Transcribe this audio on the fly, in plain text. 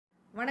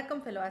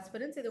வணக்கம் fellow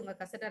aspirants, இது உங்கள்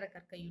கசடர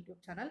கற்க யூடியூப்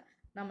சேனல்.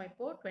 நம்ம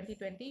இப்போ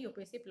 2020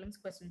 UPSC Prelims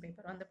கொஸ்டின்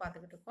பேப்பர் வந்து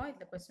பார்த்துக்கிட்டு இருக்கோம்.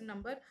 இந்த கொஸ்டின்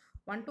நம்பர்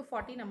 1 to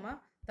 40 நம்ம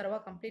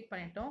தரவாக கம்ப்ளீட்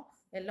பண்ணிட்டோம்,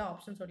 எல்லா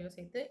ஆப்ஷன்ஸோடையும்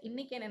சேர்த்து.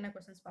 இன்றைக்கி என்னென்ன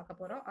கொஸ்டின்ஸ் பார்க்க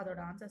போகிறோம்,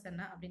 அதோட ஆன்சர்ஸ்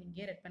என்ன அப்படின்னு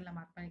இங்கே ரெட் பெனில்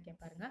மார்க் பண்ணி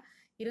கேட்பாருங்க.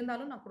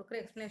 இருந்தாலும் நான் கொடுக்குற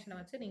எக்ஸ்ப்ளனேஷனை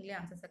வச்சு நீங்களே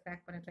ஆன்சர்ஸை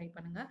ட்ராக் பண்ண ட்ரை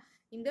பண்ணுங்கள்.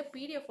 இந்த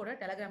பிடிஎஃபோட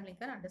டெலகிராம்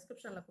லிங்கை நான்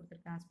டிஸ்கிரிப்ஷனில்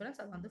கொடுத்துருக்கேன் ஆஸ்பிரன்ஸ்,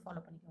 அதை வந்து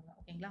ஃபாலோ பண்ணிக்கோங்க.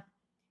 ஓகேங்களா?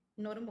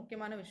 இன்னொரு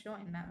முக்கியமான விஷயம்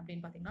என்ன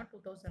அப்படின்னு பார்த்தீங்கன்னா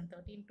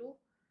 2013 to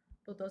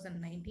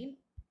 2019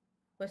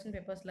 கொஸ்டின்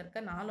பேப்பர்ஸில் இருக்க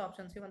 4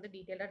 ஆப்ஷன்ஸையும் வந்து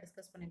டீட்டெயிலாக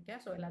டிஸ்கஸ் பண்ணியிருக்கேன்.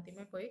 ஸோ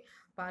எல்லாத்தையுமே போய்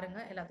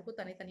பாருங்கள். எல்லாத்துக்கும்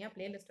தனித்தனியாக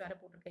பிளேலிஸ்ட் வேறு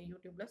போட்டிருக்கேன்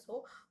யூடியூப்பில். ஸோ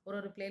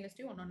ஒரு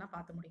பிளேலிஸ்ட்டையும் ஒன்று ஒன்றா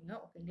பார்த்து முடியுங்க.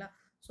 ஓகேங்களா?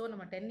 ஸோ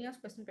நம்ம 10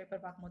 இயர்ஸ் கொஸ்டின்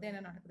பேப்பர் பார்க்கும்போது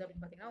என்ன நடக்குது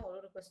அப்படின்னு பார்த்தீங்கன்னா,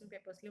 ஒரு கொஸ்டின்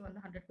பேப்பர்ஸ்லேயும்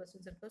வந்து 100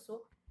 கொஸ்டின்ஸ் இருக்குது. ஸோ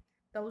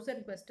 1000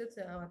 கொஸ்டின்ஸ்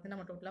வந்து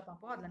நம்ம டோட்டலாக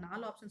பார்ப்போம். அதில்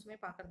 4 ஆப்ஷன்ஸுமே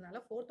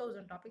பார்க்கறதுனால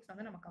 4000 டாபிக்ஸ்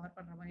வந்து நம்ம கவர்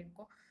பண்ணுற மாதிரி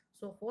இருக்கும்.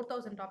 ஸோ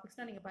 4000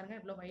 டாபிக்ஸ்னால் நீங்கள் பாருங்கள்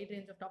எவ்வளோ வைட்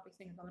ரேஞ்ச் ஆஃப் டாபிக்ஸ்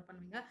நீங்கள் கவர்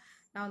பண்ணுவீங்க.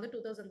 நான் வந்து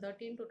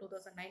 2013 to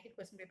 2019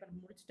 கொஸ்டின் பேப்பர்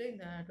முடிச்சுட்டு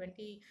இந்த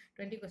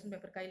 2020 கொஸ்டின்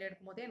பேப்பர் கையில்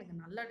எடுக்கும்போதே எனக்கு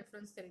நல்ல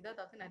டிஃப்ரென்ஸ் தெரியுது.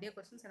 அதாவது நிறைய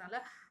கொஸ்டின்ஸ் என்னால்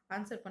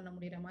ஆன்சர் பண்ண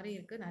முடிகிற மாதிரி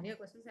இருக்குது. நிறைய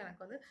கொஸ்டின்ஸ்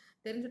எனக்கு வந்து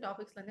தெரிஞ்ச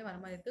டாபிக்ஸ்லேருந்தே வர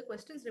மாதிரி இருக்குது.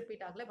 கொஸ்டின்ஸ்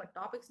ரிப்பீட் ஆகலை, பட்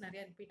டாபிக்ஸ்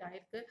நிறைய ரிப்பீட்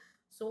ஆகிருக்கு.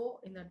 ஸோ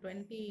இந்த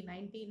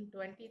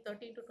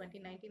 2013 to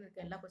 2019 இருக்க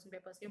எல்லா கொஸ்டின்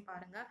பேப்பர்ஸையும்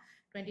பாருங்கள்.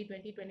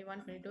 2020,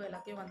 21, 22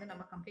 எல்லாத்தையும் வந்து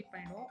நம்ம கம்ப்ளீட்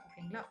பண்ணிடுவோம்.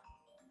 ஓகேங்களா?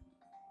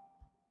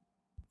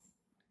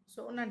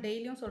 ஸோ நான்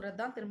டெய்லியும் சொல்கிறது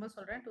தான் திரும்ப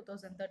சொல்கிறேன்.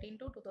 2013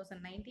 to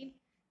 2019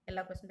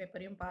 எல்லா கொஸ்டின்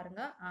பேப்பரையும்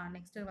பாருங்கள்.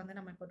 நெக்ஸ்ட்டு வந்து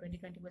நம்ம இப்போ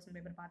 2020 கொஸ்டின்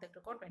பேப்பர் பார்த்துட்டு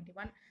இருக்கோம்.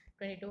 21,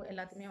 22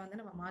 எல்லாத்தையுமே வந்து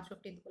நம்ம மார்ச்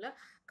 15க்குள்ளே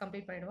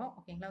கம்ப்ளீட் பண்ணிடுவோம்.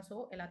 ஓகேங்களா? ஸோ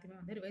எல்லாத்தையுமே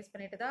வந்து ரிவைஸ்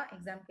பண்ணிட்டு தான்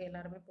எக்ஸாமுக்கு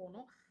எல்லாருமே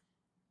போகணும்.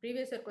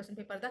 ப்ரீவியஸ் இயர் கொஸ்டின்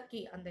பேப்பர் தான் கீ.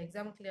 அந்த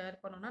எக்ஸாம் கிளியர்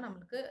பண்ணோன்னா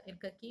நம்மளுக்கு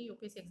இருக்க கீ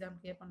யூபிஎஸ்சி எக்ஸாம்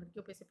கிளியர் பண்ணுறதுக்கு,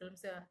 யூபிஎஸ்சி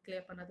ப்ரிலிம்ஸ்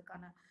கிளியர்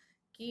பண்ணுறதுக்கான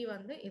கீ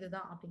வந்து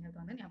இதுதான் அப்படிங்கிறது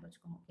வந்து ஞாபகம்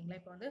வச்சுக்கோங்க. ஓகேங்களா?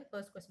 இப்போ வந்து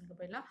ஃபர்ஸ்ட் கொஸ்டினுக்கு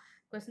போயிடலாம்.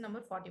 கொஸ்டின்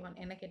நம்பர் 41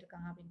 என்ன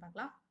கேட்டிருக்காங்க அப்படின்னு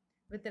பார்க்கலாம்.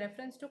 With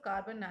reference to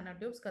carbon nano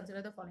tubes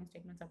consider the following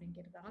statements அப்படின்னு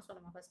கேட்டிருக்காங்க. ஸோ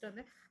நம்ம ஃபஸ்ட்டு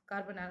வந்து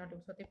கார்பன் நானோ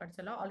டியூப்ஸ் பற்றி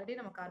படிச்சிடலாம். ஆல்ரெடி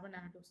நம்ம கார்பன்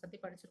நானோ டியூப்ஸ் பற்றி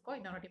படிச்சிருக்கோம்.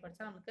 இன்னொரு வாட்டி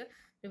படித்தா நமக்கு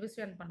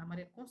ரிவிஷன் பண்ண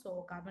மாதிரி இருக்கும். ஸோ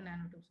கார்பன்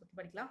நானோ டியூப்ஸ் பற்றி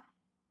படிக்கலாம்.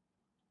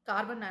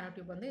 கார்பன் நானோ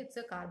டியூப் வந்து இட்ஸ்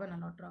அ கார்பன்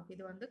அனோட்ராப்.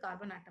 இது வந்து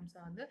கார்பன் ஆட்டம்ஸை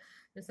வந்து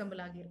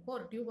ரிசம்பிள் ஆகி இருக்கும்.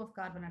 ஒரு டியூப் ஆஃப்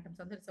கார்பன்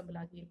ஆட்டம்ஸ் வந்து ரிசம்பிள்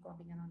ஆகி இருக்கும்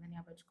அப்படிங்கிறத வந்து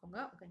ஞாபகம் வச்சுக்கோங்க.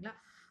 ஓகேங்களா?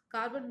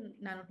 கார்பன்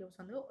நானோ டியூப்ஸ்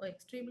வந்து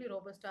எக்ஸ்ட்ரீம்லி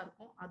ரோபஸ்ட்டாக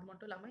இருக்கும். அது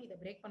மட்டும் இல்லாமல் இதை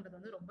பிரேக் பண்ணுறது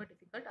வந்து ரொம்ப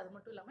டிஃபிகல்ட். அது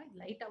மட்டும் இல்லாமல் இது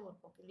லைட்டாகவும்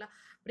இருக்கும். ஓகேங்களா?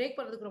 பிரேக்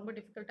பண்ணுறதுக்கு ரொம்ப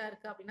டிஃபிகல்ட்டாக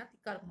இருக்குது அப்படின்னா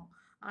திக்காக இருக்கணும்.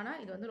 ஆனால்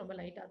இது வந்து ரொம்ப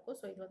லைட்டாக இருக்கும்.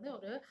 ஸோ இது வந்து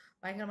ஒரு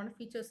பயங்கரமான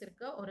ஃபீச்சர்ஸ்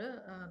இருக்க ஒரு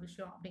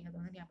விஷயம் அப்படிங்கிறது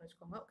வந்து ஞாபகம்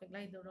வச்சுக்கோங்க.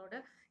 ஓகேங்களா? இதோட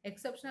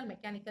exceptional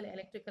mechanical,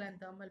 electrical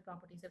and thermal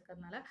properties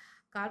இருக்கிறதுனால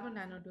கார்பன்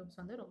நானோ டியூப்ஸ்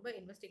வந்து ரொம்ப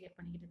இன்வெஸ்டிகேட்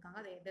பண்ணிக்கிட்டு இருக்காங்க.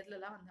 அதை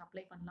எதிலெல்லாம் வந்து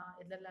அப்ளை பண்ணலாம்,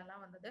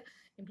 எதிலெல்லாம் வந்து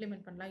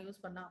இம்ப்ளிமெண்ட் பண்ணலாம்,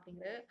 யூஸ் பண்ணலாம்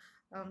அப்படிங்கிற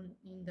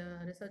இந்த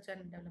ரிசர்ச்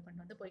அண்ட்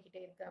டெவலப்மெண்ட் வந்து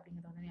போய்கிட்டே இருக்குது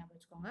அப்படிங்கிறத வந்து ஞாபகம்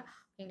வச்சுக்கோங்க.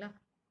 ஓகேங்களா?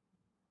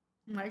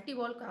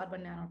 மல்டிவால்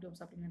கார்பன் நானோ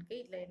டியூப்ஸ் அப்படின்னு இருக்குது.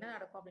 இதில் என்ன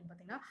நடக்கும் அப்படின்னு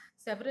பார்த்தீங்கன்னா,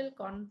 செவரல்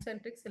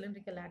கான்சென்ட்ரிக்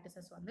சிலிண்ட்ரிக்கல்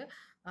லாட்டிசஸ் வந்து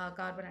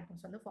கார்பன்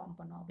ஆட்டம்ஸ் வந்து ஃபார்ம்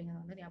பண்ணும்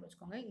அப்படிங்கிறத வந்து ஞாபகம்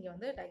வச்சுக்கோங்க. இங்கே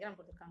வந்து டயக்ராம்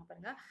கொடுத்துருக்காங்க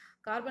பாருங்கள்.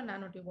 கார்பன்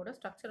நானோ டியூபோட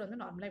ஸ்ட்ரக்சர் வந்து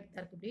நார்மலாக இப்படி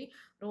தான் இருக்குது.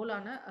 இப்படி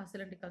ரோலான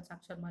சிலிண்ட்ரிக்கல்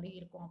ஸ்ட்ரக்சர் மாதிரி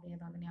இருக்கும்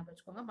அப்படிங்கிறத வந்து ஞாபகம்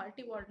வச்சுக்கோங்க.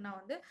 மல்டிவால்னா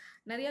வந்து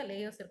நிறைய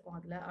லேயர்ஸ் இருக்கும்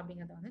அதில்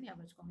அப்படிங்கிறத வந்து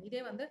ஞாபகம் வச்சுக்கோங்க.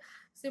 இதே வந்து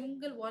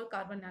சிங்கிள் வால்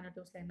கார்பன் நானோ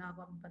டியூப்ஸில் என்ன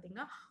ஆகும் அப்படின்னு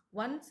பார்த்தீங்கன்னா,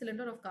 1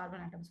 சிலிண்டர் ஆஃப்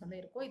கார்பன் ஆட்டம்ஸ்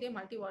வந்து இருக்கும். இதே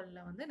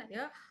மல்டிவாலில் வந்து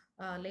நிறைய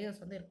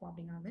லேயர்ஸ் வந்து இருக்கும்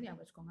அப்படிங்கிறத வந்து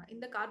ஞாபகம் வச்சுக்கோங்க.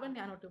 இந்த கார்பன்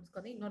நானோ டியூப்ஸ்க்கு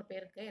வந்து இன்னொரு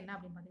பேர் இருக்குது. என்ன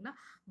அப்படின்னு பார்த்தீங்கன்னா,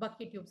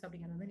 பக்கெட் டியூப்ஸ்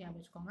அப்படிங்கிறது வந்து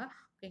ஞாபகம் வச்சுக்கோங்க.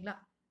 ஓகேங்களா?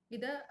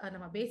 இதை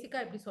நம்ம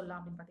பேசிக்காக எப்படி சொல்லலாம்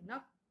அப்படின்னு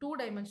பார்த்தீங்கன்னா, 2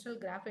 டைமென்ஷனல்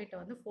கிராஃபைட்டை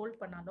வந்து ஃபோல்ட்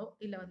பண்ணாலோ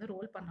இல்லை வந்து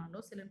ரோல் பண்ணாலோ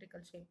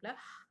சிலிண்ட்ரிக்கல் ஷேப்பில்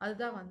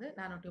அதுதான் வந்து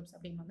நானோ டியூப்ஸ்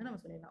அப்படின்னு வந்து நம்ம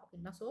சொல்லிடலாம்.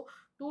 ஓகேங்களா? ஸோ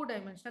 2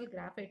 டைமென்ஷனல்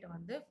கிராஃபைட்டை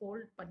வந்து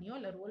ஃபோல்ட் பண்ணியோ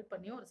இல்லை ரோல்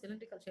பண்ணியோ ஒரு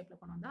சிலிண்ட்ரிக்கல் ஷேப்பில்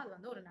கொண்டு வந்தால் அது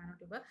வந்து ஒரு நானோ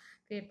டியூபை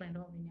கிரியேட்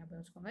பண்ணிடும் அப்படின்னு ஞாபகம்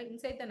வச்சுக்கோங்க.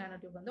 இன்சைட் த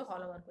நானோ டியூப் வந்து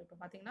ஹாலோவாக இருக்கும். இப்போ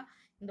பார்த்தீங்கன்னா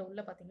இந்த உள்ள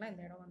பார்த்தீங்கன்னா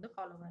இந்த இடம் வந்து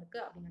ஹாலோவாக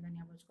இருக்குது அப்படிங்கிறத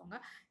ஞாபகம் வச்சுக்கோங்க.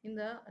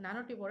 இந்த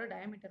நானோ டியூபோட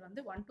டயமீட்டர்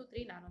வந்து 1 to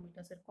 3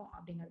 நானோமீட்டர்ஸ் இருக்கும்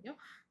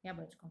அப்படிங்கிறதையும்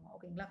ஞாபகம் வச்சுக்கோங்க.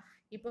 ஓகேங்களா?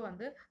 இப்போ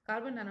வந்து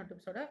கார்பன் நானோ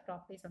டியூப்ஸோட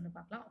ப்ராப்பர்ட்டிஸ் வந்து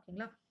பார்க்கலாம்.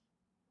 ஓகேங்களா?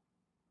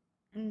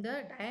 இந்த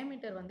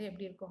டயமீட்டர் வந்து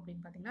எப்படி இருக்கும்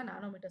அப்படின்னு பார்த்தீங்கன்னா,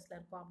 நானோமீட்டர்ஸில்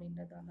இருக்கும்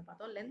அப்படின்றத வந்து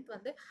பார்த்தோம். லென்த்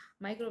வந்து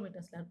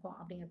மைக்ரோமீட்டர்ஸில் இருக்கும்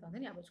அப்படிங்கிறத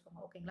வந்து ஞாபகம்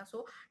வச்சுக்கோங்க. ஓகேங்களா? So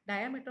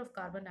diameter of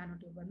carbon nano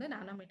tube வந்து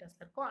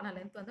நானோமீட்டர்ஸில் இருக்கும். ஆனால்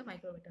லென்த் வந்து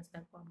மைக்ரோமீட்டர்ஸில்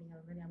இருக்கும்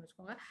அப்படிங்கிறத வந்து ஞாபகம்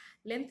வச்சுக்கோங்க.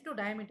 லென்த் டு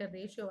டயமீட்டர்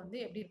ரேஷியோ வந்து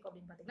எப்படி இருக்கும்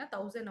அப்படின்னு பார்த்தீங்கன்னா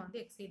 1000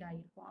 வந்து எக்ஸீட்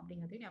ஆகிருக்கும்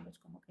அப்படிங்கிறதையும் ஞாபகம்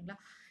வச்சுக்கோங்க. ஓகேங்களா?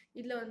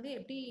 இதில் வந்து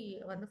எப்படி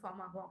வந்து ஃபார்ம்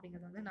ஆகும்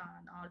அப்படிங்கிறது வந்து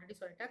நான் ஆல்ரெடி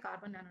சொல்லிட்டேன்.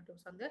 கார்பன் நானோ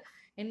டியூப்ஸ் வந்து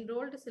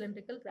enrolled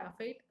cylindrical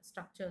graphite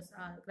structures,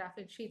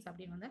 graphite sheets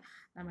அப்படின்னு வந்து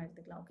நம்ம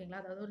எடுத்துக்கலாம். ஓகேங்களா?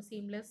 அதாவது ஒரு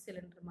சீம்லெஸ்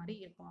சிலிண்டர் மாதிரி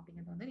இருக்கும்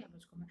அப்படிங்கிறது வந்து ஞாபகம்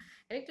வச்சுக்கோங்க.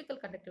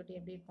 எலக்ட்ரிக்கல் கண்டக்டிவிட்டி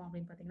எப்படி இருக்கும்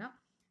அப்படின்னு பார்த்தீங்கன்னா,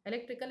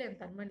 எலக்ட்ரிக்கல் அண்ட்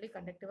தெர்மலி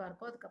கண்டக்டிவாக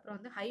இருக்கும். அதுக்கப்புறம்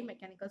வந்து ஹை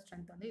மெக்கானிக்கல்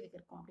ஸ்ட்ரென்த் வந்து இதுக்கு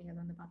இருக்கும்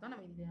அப்படிங்கிறது வந்து பார்த்தோம்.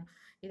 நம்ம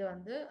இது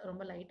வந்து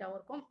ரொம்ப லைட்டாகவும்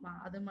இருக்கும்.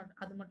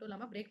 அது மட்டும்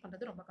இல்லாமல் பிரேக்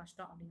பண்ணுறது ரொம்ப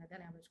கஷ்டம்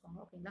அப்படிங்கிறத ஞாபகம்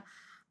வச்சுக்கோங்க. ஓகேங்களா?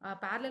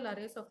 parallel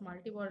arrays of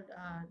multi-walled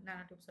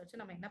nano tubes வச்சு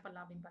நம்ம என்ன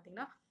பண்ணலாம் அப்படின்னு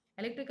பார்த்தீங்கன்னா,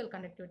 எலக்ட்ரிக்கல்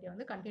கண்டக்டிவிட்டி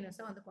வந்து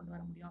கண்டினியூஸாக வந்து கொண்டு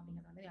வர முடியும்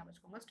அப்படிங்கிறத வந்து ஞாபகம்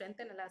வச்சுக்கோங்க.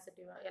 ஸ்ட்ரென்த் அண்ட்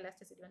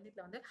எலாஸ்டிசிட்டி வந்து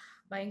இதில் வந்து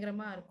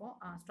பயங்கரமாக இருக்கும்.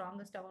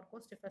 ஸ்ட்ராங்கஸ்ட்டாகவும்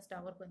இருக்கும்,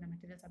 ஸ்டிஃபஸ்ட்டாகவும் இருக்கும் இந்த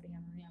மெட்டீரியல்ஸ்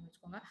அப்படிங்கிறத வந்து ஞாபகம்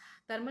வச்சுக்கோங்க.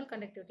 தெர்மல்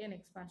கண்டக்டிவிட்டி அண்ட்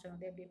எக்ஸ்பான்ஷன்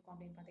வந்து எப்படி இருக்கும்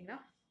அப்படின்னு பார்த்தீங்கன்னா,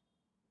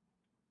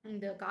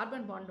 இந்த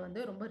கார்பன் பாண்ட்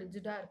வந்து ரொம்ப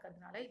ரிஜிடா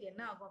இருக்கிறதுனால இது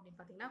என்ன ஆகும் அப்படின்னு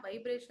பார்த்தீங்கன்னா,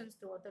 vibrations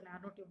through out the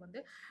nano tube வந்து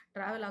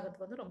டிராவல்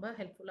ஆகிறதுக்கு வந்து ரொம்ப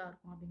ஹெல்ப்ஃபுல்லா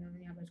இருக்கும்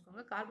அப்படிங்கிறது ஞாபகம்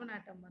வச்சுக்கோங்க. கார்பன்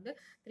ஆட்டம் வந்து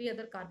 3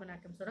 அதர் கார்பன்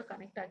ஆட்டம்ஸோட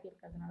கனெக்ட் ஆகி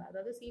இருக்கிறதுனால,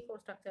 அதாவது C4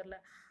 ஸ்ட்ரக்சர்ல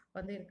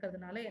வந்து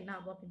இருக்கிறதுனால என்ன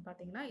ஆகும் அப்படின்னு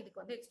பார்த்தீங்கன்னா, இதுக்கு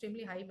வந்து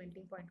எக்ஸ்ட்ரீம்லி ஹை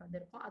மெல்டிங் பாயிண்ட் வந்து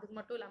இருக்கும். அதுக்கு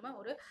மட்டும் இல்லாம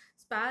ஒரு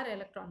ஸ்பேர்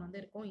எலக்ட்ரான் வந்து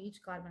இருக்கும் ஈச்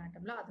கார்பன்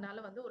ஆட்டம்ல.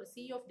 அதனால வந்து ஒரு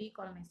C ஆஃப்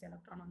டீகாலனைஸ்ட்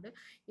எலக்ட்ரான் வந்து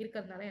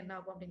இருக்கிறதுனால என்ன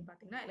ஆகும் அப்படின்னு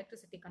பார்த்தீங்கன்னா,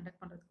 எலக்ட்ரிசிட்டி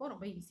கண்டக்ட் பண்ணுறதுக்கும்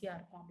ரொம்ப ஈஸியா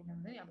இருக்கும்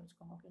அப்படிங்கிறது வந்து ஞாபகம்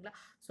வச்சுக்கோங்க. ஓகேங்களா?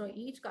 ஸோ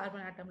ஈச்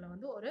கார்பன் ஆட்டம்ல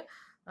வந்து ஒரு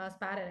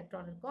ஸ்பேர்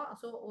எலக்ட்ரான் இருக்கும்.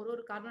 ஸோ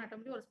ஒரு கார்பன்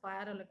ஆட்டம்லேயும் ஒரு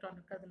ஸ்பேர் எலக்ட்ரான்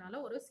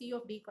இருக்கிறதுனால ஒரு C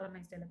ஆஃப்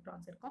டீகாலனைஸ்ட்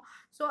எலக்ட்ரான்ஸ் இருக்கும்.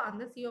 ஸோ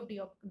அந்த C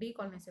ஆஃப்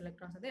டீகாலனைஸ்ட்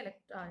எலக்ட்ரான்ஸ் வந்து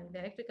இந்த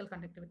எலக்ட்ரிக்கல்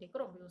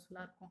கண்டக்டிவிட்டிக்கு ரொம்ப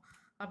யூஸ்ஃபுல்லாக இருக்கும்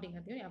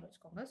அப்படிங்கிறதையும் ஞாபகம்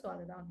வச்சுக்கோங்க. ஸோ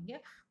அதுதான் இங்கே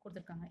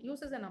கொடுத்துருக்காங்க.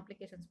 யூசஸ் அண்ட்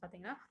அப்ளிகேஷன்ஸ்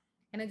பார்த்தீங்கன்னா,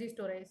 எனர்ஜி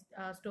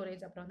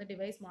ஸ்டோரேஜ் அப்புறம் வந்து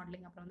டிவைஸ்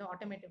மாடலிங், அப்புறம் வந்து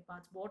ஆட்டோமேட்டிவ்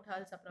பார்ட்ஸ், போட்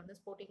ஹால்ஸ், அப்புறம் வந்து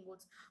ஸ்போர்ட்டிங்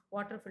கூட்ஸ்,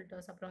 வாட்டர்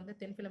ஃபில்டர்ஸ், அப்புறம் வந்து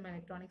தின் ஃபிலிம்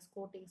எலக்ட்ரானிக்ஸ்,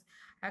 கோட்டிங்ஸ்,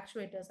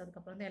 ஆக்சுவேட்டர்ஸ்,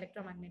 அதுக்கப்புறம் வந்து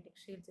எலக்ட்ரோ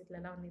மேக்னெட்டிக் ஷீல்ட்ஸ்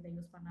இதெல்லாம் வந்து இதை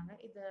யூஸ் பண்ணாங்க.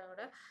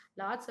 இதோட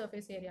லார்ஜ்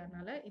சர்ஃபேஸ்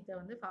ஏரியானால இதை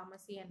வந்து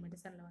ஃபார்மசி அண்ட்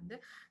மெடிசனில் வந்து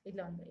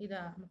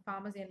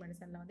ஃபார்மசி அண்ட்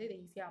மெடிசனில் வந்து இதை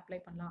ஈஸியாக அப்ளை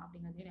பண்ணலாம்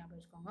அப்படிங்கிறதையும் ஞாபகம்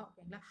வச்சுக்கோங்க.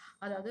 ஓகேங்களா?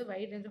 அதாவது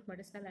wide range of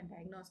medicinal and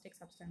diagnostic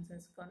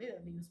சப்ஸ்டன்சஸ்க்கு வந்து இதை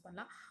வந்து யூஸ்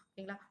பண்ணலாம்.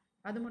 ஓகேங்களா?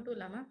 அது மட்டும்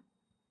இல்லாமல்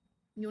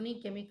unique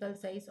chemical,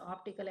 size,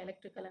 optical,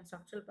 electrical and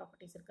structural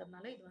properties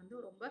இருக்கிறதுனால இது வந்து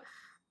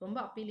ரொம்ப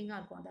அப்பீலிங்காக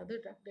இருக்கும். அதாவது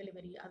ட்ரக்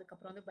டெலிவரி,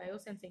 அதுக்கப்புறம் வந்து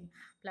பயோசென்சிங்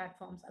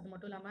பிளாட்ஃபார்ம்ஸ், அது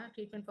மட்டும் இல்லாமல்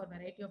treatment for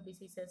variety of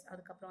diseases,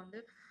 அதுக்கப்புறம்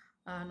வந்து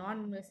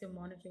நான் invasive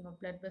monitoring of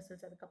blood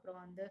vessels, அதுக்கப்புறம்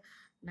வந்து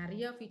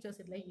நிறைய ஃபீச்சர்ஸ்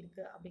இதில்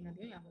இருக்குது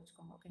அப்படிங்கிறதையும் ஞாபகம்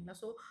வச்சுக்கோங்க. ஓகேங்களா?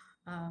 ஸோ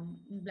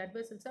பிளட்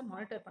வெசல்ஸை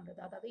மானிட்டர் பண்ணுறது,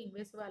 அதாவது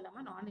இன்வேசிவாக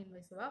இல்லாமல் நான்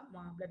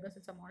இன்வேசிவாக பிளட்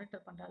வெசல்ஸை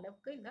மானிட்டர் பண்ணுற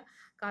அளவுக்கு இந்த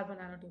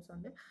கார்பன் நானோ டியூப்ஸ்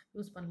வந்து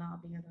யூஸ் பண்ணலாம்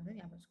அப்படிங்கிறது வந்து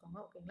ஞாபகம் வச்சுக்கோங்க.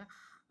 ஓகேங்களா?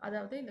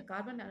 அதாவது இந்த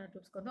கார்பன் நானோ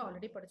டியூப்ஸ்க்கு வந்து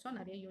ஆல்ரெடி படித்தோம்,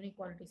 நிறைய யூனிக்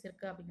குவாலிட்டிஸ்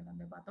இருக்குது அப்படிங்கிறத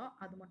வந்து பார்த்தோம்.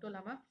 அது மட்டும்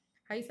இல்லாமல்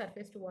high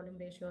surface to volume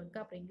ratio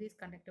இருக்குது, அப்புறம் இன்க்ரீஸ்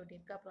கண்டக்டிவிட்டி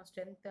இருக்குது, அப்புறம்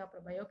ஸ்ட்ரென்த்,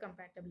 அப்புறம் பயோ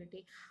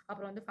கம்பேட்டபிலிட்டி,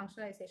 அப்புறம் வந்து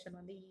ஃபங்க்ஷனலைசேஷன்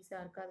வந்து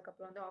ஈஸியாக இருக்குது,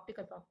 அதுக்கப்புறம் வந்து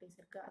ஆப்டிக்கல் ப்ராப்பர்ட்டிஸ்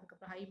இருக்குது,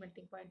 அதுக்கப்புறம் ஹை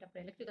மெல்டிங் பாயிண்ட்,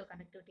 அப்புறம் எலக்ட்ரிக்கல்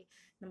கண்டக்டிவிட்டி,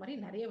 இந்த மாதிரி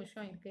நிறைய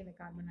விஷயம் இருக்குது இந்த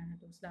கார்பன் நானோ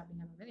டியூப்ஸில்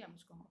அப்படிங்கிறது வந்து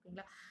ஞாபகம்.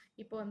 ஓகேங்களா?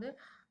 இப்போ வந்து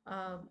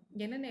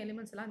என்னென்ன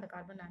எலிமெண்ட்ஸ் எல்லாம் இந்த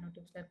கார்பன் நானோ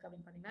டியூப்ஸில் இருக்குது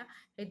அப்படின்னு பார்த்தீங்கன்னா,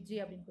 Hg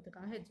அப்படின்னு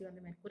கொடுத்துருக்காங்க. Hg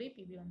வந்து மெர்க்குரி,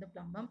 Pb வந்து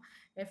பிளம்பம்,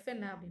 F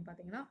என்ன அப்படின்னு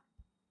பார்த்தீங்கன்னா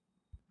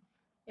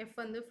F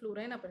வந்து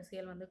ஃப்ளூரைன், அப்புறம்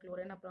Cl வந்து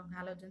குளோரைன், அப்புறம்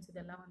ஹாலோஜன்ஸ்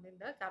இதெல்லாம் வந்து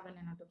இந்த கார்பன்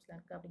நானோ டியூப்ஸில்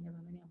இருக்குது அப்படிங்கிறது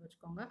வந்து ஞாபகம்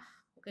வச்சுக்கோங்க.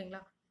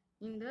 ஓகேங்களா?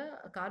 இந்த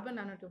கார்பன்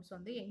நானோ டியூப்ஸ்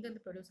வந்து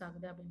எங்கேருந்து ப்ரொடியூஸ்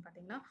ஆகுது அப்படின்னு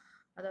பார்த்தீங்கன்னா,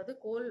 அதாவது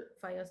கோல்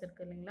ஃபயர்ஸ்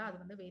இருக்குது இல்லைங்களா, அது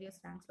வந்து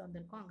வேரியஸ் ரேங்க்ஸில் வந்து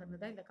இருக்கும்.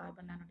 அங்கேருந்து தான் இந்த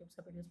கார்பன் நானோ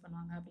டியூப்ஸை ப்ரொடியூஸ்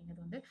பண்ணுவாங்க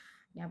அப்படிங்கிறது வந்து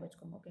ஞாபகம்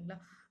வச்சுக்கோங்க. ஓகேங்களா?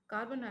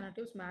 கார்பன் நானோ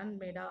டியூப்ஸ் மேன்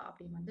மேடா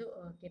அப்படின்னு வந்து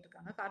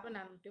கேட்டிருக்காங்க. கார்பன்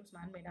நானோ டியூப்ஸ்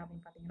மேன் மேடா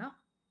அப்படின்னு பார்த்தீங்கன்னா,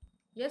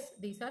 S,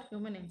 these are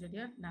human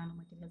engineer nano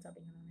materials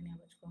அப்படிங்கிறது வந்து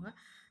ஞாபகம் வச்சுக்கோங்க.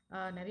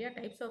 நிறைய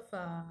types of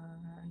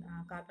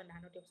carbon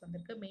nano tubes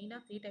வந்துருக்கு. மெயினாக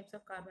 3 types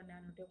of carbon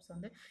nano tubes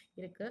வந்து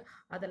இருக்குது.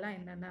 அதெல்லாம்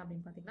என்னென்ன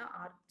அப்படின்னு பார்த்தீங்கன்னா,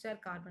 ஆர்ச்சர்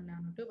கார்பன்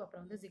நானோ டியூப்,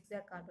 அப்புறம் வந்து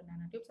ஜிக்ஸாக் கார்பன்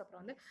நானோ டியூப்ஸ்,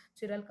 அப்புறம் வந்து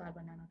சிரல்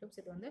கார்பன் நானோ டியூப்ஸ்.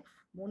 இது வந்து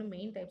 3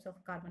 main types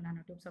of carbon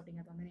nano tubes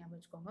அப்படிங்கிறத வந்து ஞாபகம்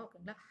வச்சுக்கோங்க.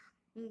 ஓகேங்களா?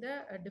 இந்த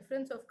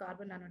difference of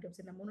carbon nano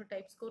tubes, இந்த 3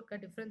 டைப்ஸ்க்கு இருக்க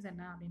டிஃப்ரென்ஸ்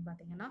என்ன அப்படின்னு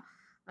பார்த்தீங்கன்னா,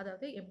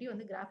 அதாவது எப்படி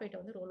வந்து கிராஃபைட்டை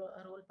வந்து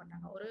ரோல்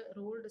பண்ணாங்க. ஒரு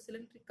rolled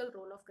cylindrical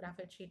role of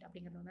graphite sheet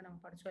அப்படிங்கிறது வந்து நம்ம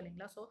படிச்சோம்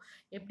இல்லைங்களா? ஸோ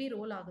எப்படி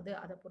ரோல் ஆகுது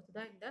அதை பொறுத்து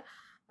தான் இந்த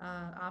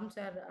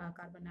ஆர்ம்சேர்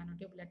கார்பன் நானோ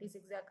டியூப், இல்லாட்டி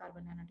ஜிக்ஸாக்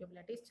கார்பன் நானோ டியூப்,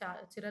 இல்லாட்டி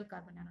சிரல்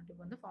கார்பன் நானோ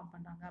டியூப் வந்து ஃபார்ம்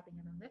பண்ணுறாங்க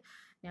அப்படிங்கிறது வந்து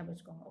ஞாபகம்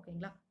வச்சுக்கோங்க.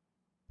 ஓகேங்களா?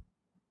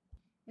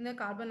 இந்த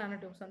கார்பன் நானோ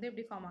டியூப்ஸ் வந்து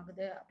எப்படி ஃபார்ம்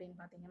ஆகுது அப்படின்னு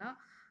பார்த்தீங்கன்னா,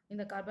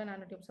 இந்த கார்பன்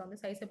நானோ டியூப்ஸ் வந்து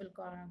சைசபிள்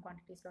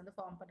குவான்டிட்டிஸில் வந்து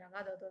ஃபார்ம் பண்ணுறாங்க.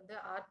 அதாவது வந்து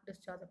ஆர்க்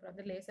டிஸ்சார்ஜ், அப்புறம்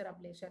வந்து laser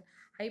ablation,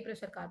 high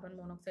pressure carbon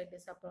monoxide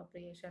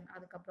டிஸ்அப்ரோப்ரியேஷன்,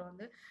 அதுக்கப்புறம்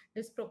வந்து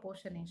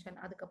டிஸ்ப்ரொபோர்ஷனேஷன்,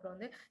 அதுக்கப்புறம்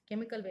வந்து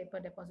கெமிக்கல்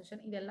வேப்பர்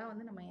டெபாசிஷன். இதெல்லாம்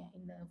வந்து நம்ம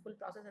இந்த ஃபுல்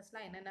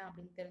ப்ராசஸஸ்லாம் என்னென்ன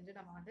அப்படின்னு தெரிஞ்சு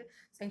நம்ம வந்து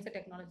சயின்ஸ் அண்ட்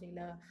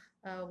டெக்னாலஜியில்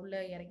உள்ள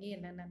இறங்கி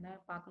என்னென்ன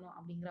பார்க்கணும்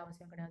அப்படிங்கிற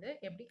அவசியம் கிடையாது.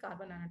 எப்படி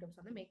கார்பன் நானோ டியூப்ஸ்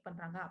வந்து மேக்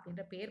பண்ணுறாங்க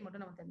அப்படின்ற பேர்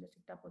மட்டும் நம்ம தெரிஞ்சு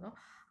வச்சுக்கிட்டா போதும்.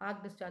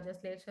 ஆர்க்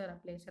டிஸ்சார்ஜஸ், லேசர்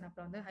அப்ளேஷன்,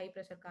 அப்புறம் வந்து ஹை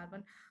ப்ரெஷர்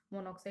கார்பன்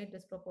மோனாக்சைடு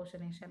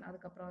டிஸ்ப்ரொபோர்ஷனேஷன்,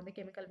 அதுக்கப்புறம் வந்து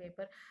கெமிக்கல்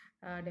வேப்பர்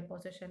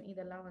டெபாசிஷன்,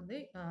 இதெல்லாம் வந்து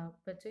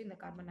வச்சு இந்த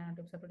கார்பன் நானோ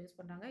டியூப்ஸை ப்ரொடியூஸ்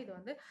பண்ணுறாங்க. இது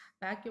வந்து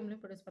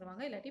வேக்யூம்லையும் ப்ரொடியூஸ்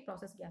பண்ணுவாங்க, இல்லாட்டி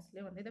ப்ராசஸ்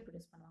கேஸ்லையும் வந்து இதை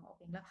ப்ரொடியூஸ் பண்ணுவாங்க.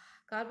 ஓகேங்களா?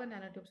 கார்பன்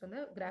நானோ டியூப்ஸ் வந்து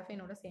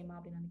கிராஃபைனோட சேமா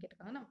அப்படின்னு வந்து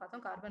கேட்டிருக்காங்க. நம்ம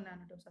பார்த்தோம் கார்பன்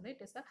நானோ டியூப்ஸ் வந்து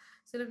it is a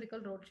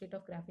cylindrical road sheet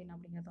of graphene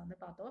அப்படிங்கிறத வந்து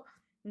பார்த்தோம்.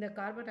 இந்த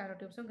கார்பன் நானோ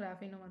டியூப்ஸும்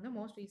கிராஃபைனும் வந்து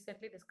most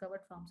recently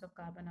discovered forms of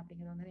carbon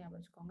அப்படிங்கிறத வந்து ஞாபகம்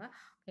வச்சுக்கோங்க.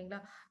 ஓகேங்களா?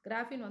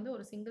 கிராஃபின் வந்து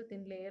ஒரு சிங்கிள்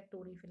தின் லேயர்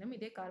 2D ஃபிலிம்.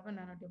 இதே கார்பன்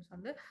நானோ டியூப்ஸ்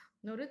வந்து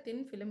ஒரு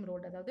தின் ஃபிலிம்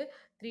ரோட், அதாவது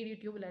 3D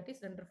டியூப் இல்லாட்டி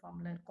சிலிண்டர்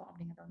ஃபார்மில் இருக்கும்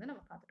அப்படிங்கிறத வந்து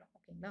நம்ம பார்த்துட்டோம்.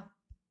 ஓகேங்களா?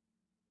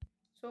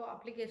 ஸோ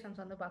அப்ளிகேஷன்ஸ்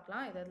வந்து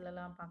பார்க்கலாம்,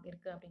 எதுலலாம்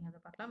இருக்குது அப்படிங்கிறத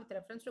பார்க்கலாம். With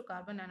reference to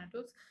carbon nano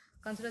tubes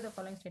consider the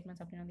following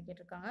statements அப்படின்னு வந்து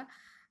கேட்டிருக்காங்க.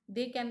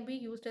 They can be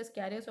used as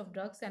careers of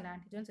drugs and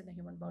antigens இந்த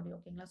ஹியூமன் பாடி.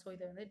 ஓகேங்களா? ஸோ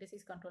இதை வந்து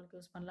டிசீஸ் கண்ட்ரோலுக்கு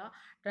யூஸ் பண்ணலாம்.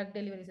 ட்ரக்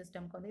டெலிவரி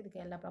சிஸ்டம்க்கு வந்து இதுக்கு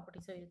எல்லா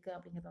ப்ராப்பர்ட்டிஸும் இருக்குது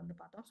அப்படிங்கிறத வந்து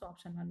பார்த்தோம். ஸோ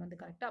ஆப்ஷன் 1 வந்து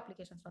கரெக்டாக.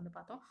 அப்ளிகேஷன்ஸ் வந்து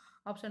பார்த்தோம்.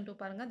 ஆப்ஷன் 2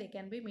 பாருங்கள். They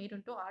can be made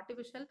into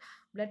artificial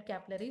blood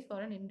capillaries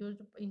for an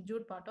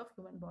injured part of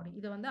human body.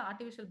 இது வந்து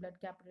ஆர்டிஃபிஷியல்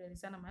பிளட்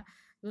கேப்லரிஸாக நம்ம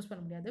யூஸ்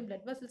பண்ண முடியாது.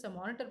 பிளட் வெசல்ஸை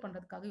மானிட்டர்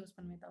பண்ணுறதுக்காக யூஸ்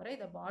பண்ணுமே தவிர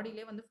இதை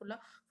பாடியிலே வந்து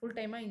ஃபுல்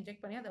டைமாக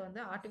இன்ஜெக்ட் பண்ணி அதை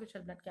வந்து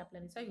ஆர்டிஃபிஷியல் பிளட்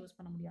கேப்லரிஸாக யூஸ்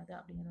பண்ண முடியாது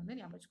அப்படிங்கிறது வந்து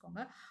ஞாபகம்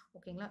வச்சுக்கோங்க.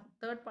 ஓகேங்களா?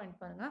 தேர்ட் பாயிண்ட்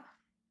பாருங்கள்.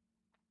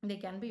 they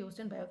can be used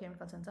in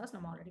biochemical sensors.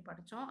 நம்ம ஆல்ரெடி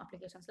படித்தோம்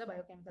அப்ளிகேஷன்ஸில்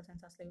பயோகெமிக்கல்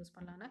சென்சார்ஸில் யூஸ்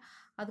பண்ணலான்னு.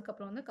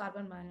 அதுக்கப்புறம் வந்து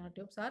carbon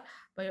nanotubes R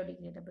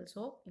biodegradable.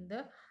 So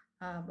இந்த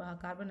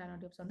கார்பன்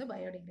nanotubes வந்து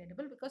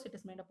biodegradable because it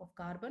is made up of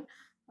carbon.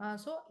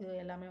 So இது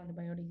எல்லாமே வந்து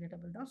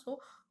biodegradable தான். ஸோ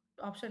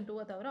ஆப்ஷன்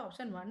 2 தவிர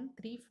ஆப்ஷன் 1,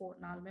 3, 4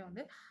 நாலுமே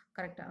வந்து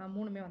கரெக்டாக,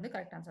 மூணுமே வந்து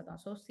கரெக்ட் ஆன்சர் தான்.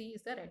 So C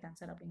is the right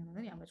answer அப்படிங்கிறது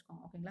வந்து ஞாபகம்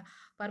வச்சுக்கோங்க. ஓகேங்களா.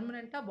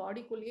 பர்மனெண்ட்டாக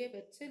பாடிக்குள்ளேயே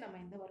வச்சு நம்ம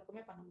எந்த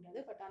ஒர்க்குமே பண்ண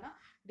முடியாது. பட் ஆனால்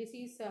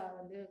டிசீஸ்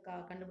வந்து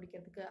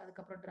கண்டுபிடிக்கிறதுக்கு,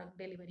 அதுக்கப்புறம் ட்ரக்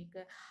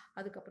டெலிவரிக்கு,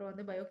 அதுக்கப்புறம்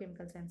வந்து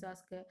பயோகெமிக்கல்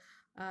சென்சார்ஸ்க்கு,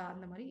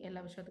 அந்த மாதிரி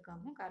எல்லா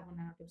விஷயத்துக்காகவும் கார்பன்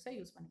nanotubes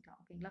யூஸ்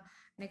பண்ணிக்கலாம். ஓகேங்களா.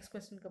 நெக்ஸ்ட்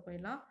கொஸ்டினுக்கு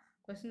போயிடலாம்.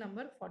 கொஸ்டின்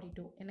நம்பர்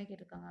 42 என்ன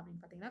கேட்டிருக்காங்க அப்படின்னு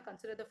பார்த்தீங்கன்னா,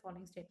 கன்சிடர் த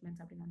ஃபாலோயிங்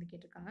ஸ்டேட்மெண்ட்ஸ் அப்படின்னு வந்து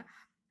கேட்டிருக்காங்க.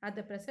 At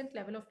the present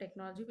level of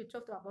technology, which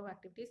of the above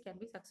activities can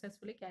be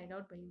successfully carried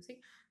out by using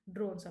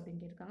drones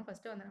அப்படின்னு கேட்டிருக்காங்க.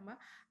 ஃபர்ஸ்ட் வந்து நம்ம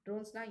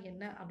ட்ரோன்ஸ்னா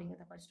என்ன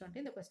அப்படிங்கிறத படிச்சுட்டு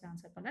வந்துட்டு இந்த கொஸ்டின்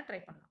ஆன்சர் பண்ண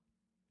ட்ரை பண்ணலாம்.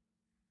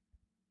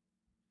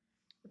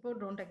 இப்போ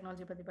ட்ரோன்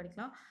டெக்னாலஜி பற்றி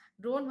படிக்கலாம்.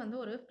 ட்ரோன் வந்து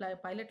ஒரு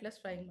பைலட்லெஸ்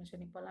ஃப்ளைங்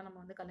மிஷின். இப்போல்லாம் நம்ம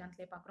வந்து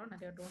கல்யாணத்திலே பார்க்குறோம்,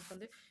 நிறைய ட்ரோன்ஸ்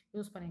வந்து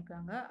யூஸ்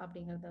பண்ணியிருக்காங்க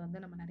அப்படிங்கிறத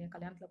வந்து நம்ம நிறைய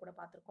கல்யாணத்தில் கூட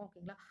பார்த்துருக்கோம்.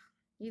 ஓகேங்களா.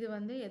 இது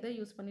வந்து எதை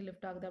யூஸ் பண்ணி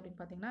லிஃப்ட் ஆகுது அப்படின்னு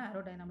பார்த்தீங்கன்னா,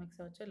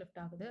 ஏரோடைனமிக்ஸை வச்சு லிஃப்ட்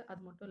ஆகுது.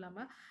 அது மட்டும்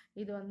இல்லாமல்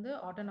இது வந்து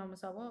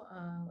ஆட்டோனாமஸாகவும்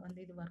வந்து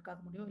இது ஒர்க்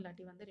ஆக முடியும்,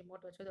 இல்லாட்டி வந்து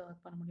ரிமோட் வச்சு இதை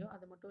ஒர்க் பண்ண முடியும்.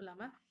 அது மட்டும்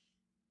இல்லாமல்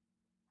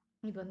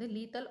இது வந்து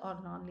லீத்தல்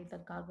ஆர் நான்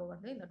லீத்தல் கார்கோ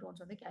வந்து இந்த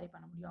ட்ரோன்ஸ் வந்து கேரி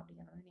பண்ண முடியும்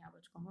அப்படிங்கிறத வந்து ஞாபகம்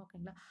வச்சுக்கோங்க.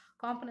 ஓகேங்களா.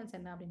 காம்பனன்ஸ்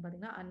என்ன அப்படின்னு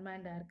பார்த்தீங்கன்னா,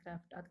 அன்மேண்ட்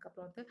ஏர்கிராஃப்ட்,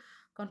 அதுக்கப்புறம் வந்து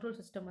கண்ட்ரோல்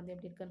சிஸ்டம் வந்து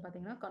எப்படி இருக்குன்னு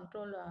பார்த்தீங்கன்னா,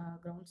 கண்ட்ரோல்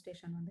கிரவுண்ட்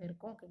ஸ்டேஷன் வந்து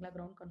இருக்கும். ஓகேங்களா.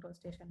 கிரவுண்ட் கண்ட்ரோல்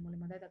ஸ்டேஷன்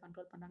மூலியமாக தான் இதை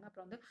கண்ட்ரோல் பண்ணாங்க.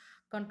 அப்புறம் வந்து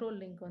கண்ட்ரோல்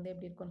லிங்க் வந்து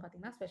எப்படி இருக்குன்னு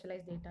பார்த்தீங்கன்னா,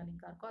 ஸ்பெஷலைஸ் டேட்டா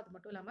லிங்காக இருக்கும். அது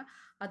மட்டும் இல்லாமல்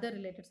அதர்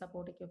ரிலேட்டட்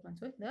சப்போர்ட்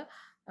எக்யூப்மெண்ட்ஸும் இந்த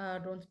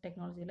ட்ரோன்ஸ்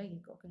டெக்னாலஜியில்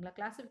இருக்குது. ஓகேங்களா.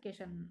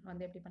 கிளாசிஃபிகேஷன்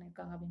வந்து எப்படி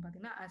பண்ணியிருக்காங்க அப்படின்னு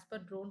பார்த்தீங்கன்னா, ஆஸ்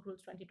பர் ட்ரோன்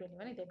ரூல்ஸ்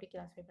 2021 இதை எப்படி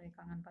கிளாஸிஃபை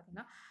பண்ணியிருக்காங்கன்னு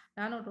பார்த்தீங்கன்னா,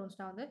 நானோ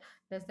ட்ரோன்ஸ்னால் வந்து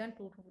less than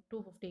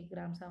 250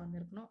 கிராம்ஸாக வந்து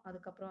இருக்கணும்.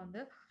 அதுக்கப்புறம்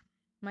வந்து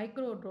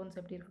மைக்ரோ ட்ரோன்ஸ்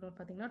எப்படி இருக்கணும்னு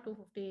பார்த்தீங்கன்னா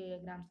 250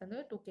 கிராம்ஸ்லேருந்து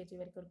 2 kg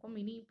வரைக்கும் இருக்கும்.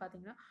 மினி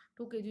பார்த்தீங்கன்னா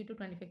 2 kg to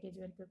 25 kg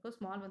வரைக்கும் இருக்கும்.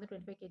 ஸ்மால் வந்து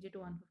 25 kg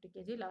to 150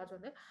 kg, லார்ஜ்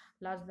வந்து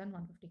லார்ஜ் தென்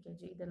 150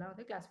 kg. இதெல்லாம்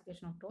வந்து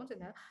கிளாசிஃபிகேஷன் ஆஃப் ட்ரோன்ஸ்.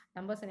 இந்த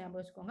நம்பர்ஸை ஞாபகம்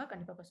வச்சுக்கோங்க,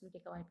 கண்டிப்பாக கொஸ்டின்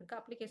கேட்க வாய்ப்பு இருக்குது.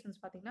 அப்ளிகேஷன்ஸ்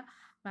பார்த்தீங்கன்னா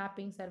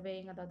மேப்பிங்,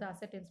 சர்வேயிங், அதாவது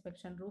அசெட்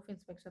இன்ஸ்பெக்ஷன், ரூஃப்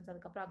இன்ஸ்பெக்ஷன்ஸ்,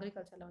 அதுக்கப்புறம்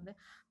அக்ரிகல்ச்சரில் வந்து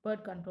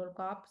பேர்ட் கண்ட்ரோல்,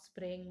 காப்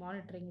ஸ்ப்ரேயிங்,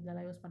 மானிட்டரிங்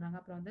இதெல்லாம் யூஸ் பண்ணுறாங்க.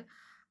 அப்புறம் வந்து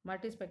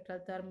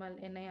multispectral, thermal,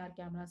 NIR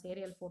cameras,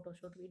 Ariel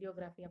photoshoot,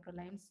 videography, அப்புறம்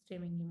லைவ்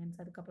ஸ்ட்ரீமிங் ஈவெண்ட்ஸ்,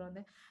 அதுக்கப்புறம்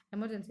வந்து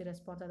எமர்ஜென்சி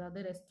ரெஸ்பான்ஸ்,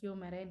 அதாவது ரெஸ்கியூ,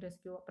 மெரைன்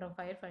ரெஸ்கியூ, அப்புறம்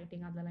ஃபயர்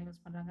ஃபைட்டிங் அதெல்லாம்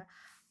யூஸ் பண்ணுறாங்க.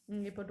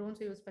 இப்போ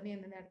ட்ரோன்ஸை யூஸ் பண்ணி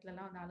எந்தெந்த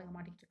இடத்துலலாம் வந்து ஆளுங்க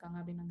மாட்டிக்கிட்டு இருக்காங்க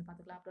அப்படின்னு வந்து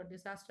பார்த்துக்கலாம். அப்புறம்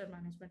disaster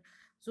management,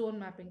 zone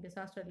mapping,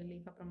 disaster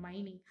relief, அப்புறம்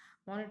மைனிங்,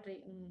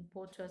 மானிட்டரிங்,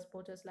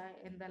 போச்சர்ஸ்லாம்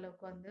எந்த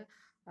அளவுக்கு வந்து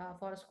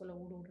ஃபாரஸ்ட்குள்ளே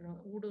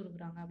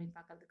ஊடுருவுறாங்க அப்படின்னு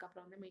பார்க்கறதுக்கு,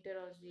 அப்புறம் வந்து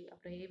மீட்டராலஜி,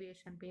 அப்புறம்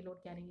ஏவியேஷன்,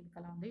 பேலோட் கேரிங்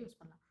இதுக்கெல்லாம் வந்து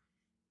யூஸ் பண்ணலாம்.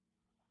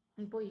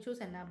 இப்போ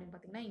இஷ்யூஸ் என்ன அப்படின்னு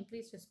பார்த்தீங்கன்னா,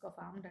 increase risk of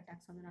armed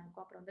attacks வந்து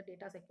நடக்கும். அப்புறம் வந்து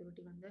டேட்டா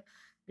செக்யூரிட்டி வந்து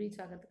ப்ரீச்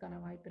ஆகிறதுக்கான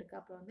வாய்ப்பு இருக்குது.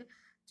 அப்புறம் வந்து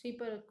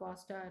சீப்பர்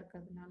காஸ்ட்டாக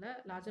இருக்கிறதுனால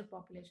லார்ஜர்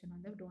பாப்புலேஷன்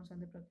வந்து ட்ரோன்ஸ்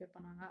வந்து ப்ரொக்யூர்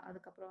பண்ணாங்க.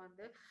 அதுக்கப்புறம்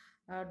வந்து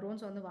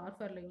ட்ரோன்ஸ் வந்து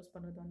வார்ஃபேரில் யூஸ்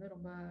பண்ணுறது வந்து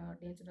ரொம்ப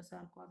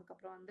டேஞ்சரஸாக இருக்கும்.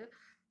 அதுக்கப்புறம் வந்து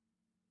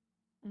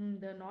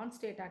இந்த நான்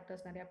ஸ்டேட்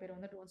ஆக்டர்ஸ் நிறையா பேர்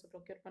வந்து ட்ரோன்ஸை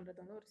ப்ரொக்யூர்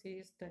பண்ணுறது வந்து ஒரு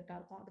சீரியஸ் த்ரெட்டாக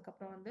இருக்கும்.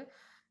 அதுக்கப்புறம் வந்து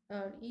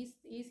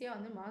ஈஸியாக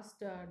வந்து மாஸ்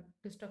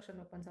டிஸ்ட்ரக்ஷன்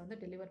வெப்பன்ஸை வந்து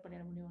டெலிவர்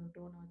பண்ணிட முடியும் ஒரு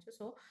ட்ரோனை வச்சு.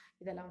 ஸோ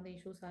இதெல்லாம் வந்து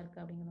இஷ்யூஸாக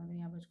இருக்குது அப்படிங்கிறத வந்து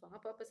ஞாபகம் வச்சுக்கோங்க.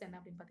 பர்பஸ் என்ன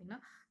அப்படின்னு பார்த்தீங்கன்னா,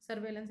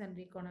 சர்வேலன்ஸ் அண்ட்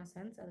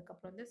ரீகானசன்ஸ்,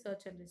 அதுக்கப்புறம் வந்து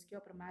சர்ச் அண்ட் ரெஸ்கியூ,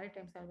 அப்புறம்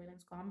மேரிடைம்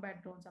சர்வேலன்ஸ்,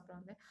 காம்பேட் ட்ரோன்ஸ்,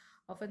 அப்புறம் வந்து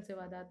ஒஃபென்சிவ்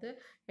அதாவது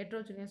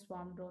ஹெட்ரோஜினியஸ்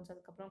ஸ்வார்ம் ட்ரோன்ஸ்,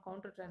 அதுக்கப்புறம்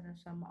கவுண்டர்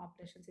டெரரிசம்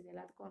ஆப்ரேஷன்ஸ், இது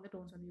எல்லாத்துக்கும் வந்து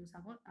ட்ரோன்ஸ் வந்து யூஸ்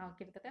ஆகும்.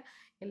 கிட்டத்தட்ட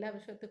எல்லா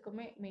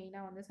விஷயத்துக்குமே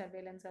மெயினாக வந்து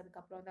சர்வேலன்ஸ்,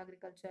 அதுக்கப்புறம் வந்து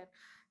agriculture,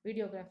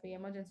 videography,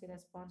 emergency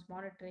response,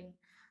 monitoring,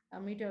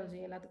 மீட்டியாலஜி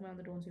எல்லாத்துக்குமே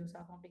வந்து ட்ரோன்ஸ் யூஸ்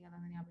ஆகும் அப்படிங்கிறத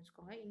வந்து ஞாபகம்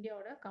வச்சுக்கோங்க.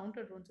 இந்தியாவோட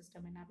கவுண்டர் ட்ரோன்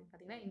சிஸ்டம் என்ன அப்படின்னு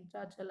பார்த்தீங்கன்னா,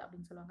 இன்ட்ராஜல்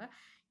அப்படின்னு சொல்லுவாங்க.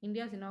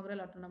 India's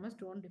inaugural autonomous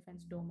drone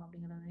defence டோம்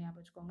அப்படிங்கிறத வந்து ஞாபகம்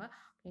வச்சுக்கோங்க.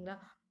 ஓகேங்களா.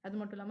 அது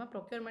மட்டும் இல்லாமல்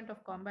procurement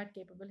of combat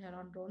capable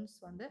Heron drones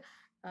வந்து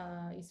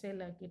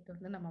இஸ்ரேல் கிட்ட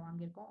வந்து நம்ம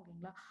வாங்கியிருக்கோம்.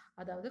 ஓகேங்களா.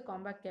 அதாவது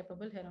காம்பேட்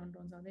கேப்பபிள் ஹெரான்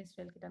ட்ரோன்ஸ் வந்து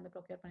இஸ்ரேல் கிட்ட வந்து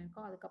ப்ரொக்யூர்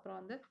பண்ணியிருக்கோம். அதுக்கப்புறம்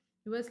வந்து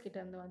யூஎஸ் கிட்ட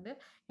இருந்து வந்து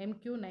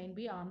MQ-9B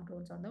ஆர்ம்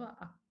ட்ரோன்ஸ் வந்து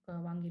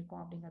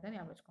வாங்கியிருக்கோம் அப்படிங்கிறத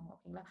ஞாபகம் வச்சுக்கோங்க.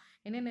 ஓகேங்களா.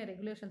 என்னென்ன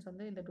ரெகுலேஷன்ஸ்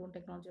வந்து இந்த ட்ரோன்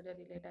டெக்னாலஜியோட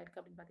ரிலேட் ஆயிருக்கு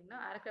அப்படின்னு பார்த்தீங்கன்னா,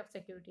 ஏர்கிராஃப்ட்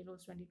செக்யூரிட்டி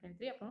ரூல்ஸ்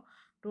 2023, அப்புறம்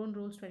drone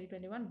rules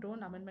 2021,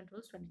 drone amendment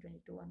rules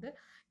 2022 வந்து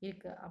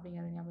இருக்குது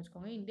அப்படிங்கிறத ஞாபகம்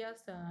வச்சுக்கோங்க.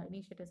 இந்தியாஸ்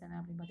இனிஷியேட்டிவ்ஸ் என்ன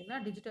அப்படின்னு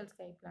பார்த்தீங்கன்னா, டிஜிட்டல்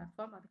ஸ்கை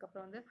பிளாட்ஃபார்ம்,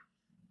 அதுக்கப்புறம் வந்து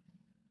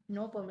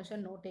no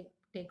permission no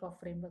take off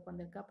framework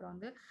வந்திருக்கு. அப்புறம்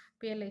வந்து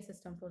PLI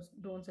சிஸ்டம் ஃபார்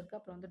ட்ரோன்ஸ் இருக்குது.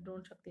 அப்புறம் வந்து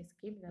ட்ரோன் சக்தி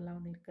ஸ்கீம் இதெல்லாம்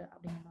வந்து இருக்குது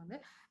அப்படிங்கிறத வந்து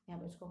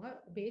ஞாபகம் வச்சுக்கோங்க.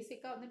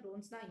 பேசிக்காக வந்து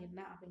ட்ரோன்ஸ்னால்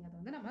என்ன அப்படிங்கிறத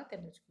வந்து நம்ம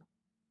தெரிஞ்சுக்கணும்.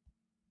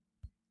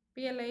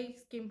 PLI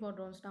ஸ்கீம் ஃபார்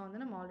ட்ரோன்ஸ்னால் வந்து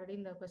நம்ம ஆல்ரெடி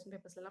இந்த கொஸ்டின்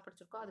பேப்பர்ஸ்லாம்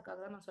படிச்சிருக்கோம். அதுக்காக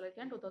தான் நான்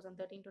சொல்லியிருக்கேன்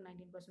 2013 to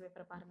 19 கொஸ்டின்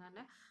பேப்பரை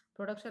பாருங்கன்னு.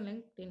 Production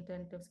link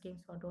இன்டென்டிவ்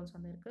schemes for drones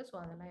வந்து இருக்குது. ஸோ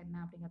அதெல்லாம் என்ன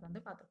அப்படிங்கிறத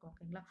வந்து பார்த்துருக்கோம்.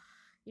 ஓகேங்களா.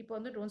 இப்போ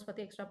வந்து ட்ரோன்ஸ்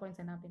பற்றி எக்ஸ்ட்ரா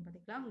பாயிண்ட்ஸ் என்ன அப்படின்னு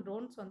பார்த்திக்கலாம்.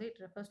 ட்ரோன்ஸ் வந்து it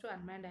refers to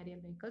unmanned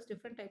aerial vehicles.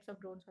 Different types of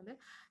drones வந்து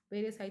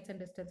வேரியஸ் ஹைட்ஸ்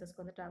அண்ட்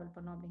டிஸ்டன்சஸ்க்கு வந்து ட்ராவல்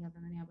பண்ணோம் அப்படிங்கிறத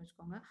வந்து ஞாபகம்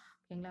வச்சுக்கோங்க.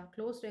 ஓகேங்களா.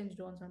 க்ளோஸ் ரேஞ்ச்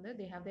ட்ரோன்ஸ் வந்து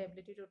they have the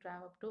ability to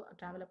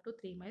travel up to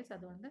 3 miles.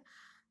 அது வந்து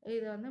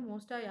இதை வந்து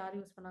மோஸ்ட்டாக யார்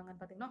யூஸ் பண்ணாங்கன்னு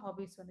பார்த்தீங்கன்னா,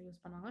 ஹாபீஸ் வந்து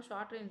யூஸ் பண்ணுவாங்க.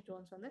 ஷார்ட் ரேஞ்ச்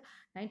ட்ரோன்ஸ் வந்து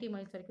 90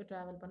 miles வரைக்கும்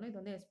ட்ராவல் பண்ணும். இது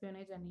வந்து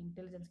எஸ்பியோனேஜ் அண்ட்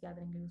இன்டெலிஜென்ஸ்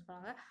கேதரிங்கில் யூஸ்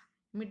பண்ணாங்க.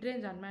 மிட்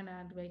ரேஞ்ச் அன்மேன்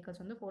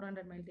வெஹிக்கல்ஸ் வந்து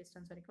 400 மைல்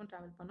டிஸ்டன்ஸ் வரைக்கும்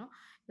ட்ராவல் பண்ணும்.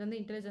 இது வந்து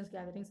இன்டெலிஜென்ஸ்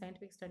கேதரிங்,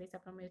 சயின்டிஃபிக் ஸ்டடீஸ்,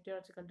 அப்புறம்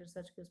மெட்டியாலஜிக்கல்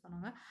ரிசர்ச்க்கு யூஸ்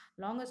பண்ணுவாங்க.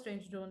 லாங்கஸ்ட்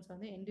ரேஞ்ச் ட்ரோன்ஸ்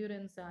வந்து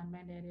என்டியூரன்ஸ்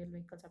அன்மேன் ஏரியல்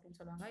வெஹிக்கல்ஸ் அப்படின்னு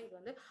சொல்லுவாங்க. இது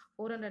வந்து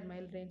 400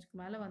 மைல் ரேஞ்சுக்கு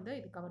மேலே வந்து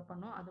இது கவர்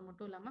பண்ணும். அது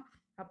மட்டும் இல்லாமல்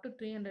அப் டு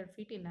 300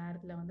 ஃபீட் இன்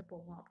ஏரில் வந்து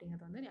போகும்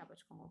அப்படிங்கிறது வந்து ஞாபகம்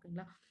வச்சுக்கோங்க.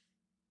 ஓகேங்களா?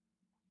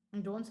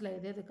 ட்ரோன்ஸில்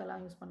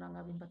எதுக்கெல்லாம் யூஸ் பண்ணுறாங்க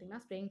அப்படின்னு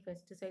பார்த்தீங்கன்னா, ஸ்ப்ரேயிங்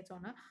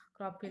பெஸ்டிசைட்ஸான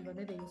கிராப் ஃபீல்ட்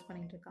வந்து இதை யூஸ்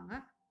பண்ணிகிட்டு இருக்காங்க.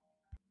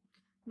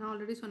 நான்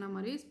ஆல்ரெடி சொன்ன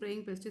மாதிரி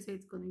ஸ்ப்ரேயிங்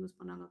பெஸ்டிசைட்ஸ்க்கு வந்து யூஸ்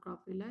பண்ணாங்க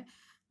கிராப் ஃபீல்டில்.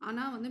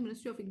 ஆனால் வந்து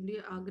ministry of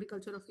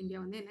agriculture of India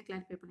வந்து என்ன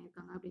கிளாரிஃபை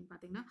பண்ணியிருக்காங்க அப்படின்னு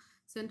பார்த்தீங்கன்னா,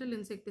 சென்ட்ரல்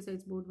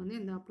இன்செக்டிசைட்ஸ் போர்டு வந்து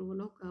எந்த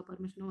அப்ரூவலோ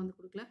பர்மிஷனோ வந்து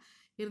கொடுக்கல.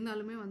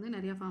 இருந்தாலுமே வந்து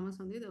நிறையா ஃபார்மர்ஸ்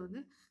வந்து இதை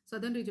வந்து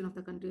southern region of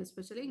the country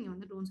especially இங்கே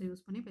வந்து ட்ரோன்ஸை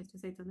யூஸ் பண்ணி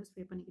பெஸ்டிசைட்ஸ் வந்து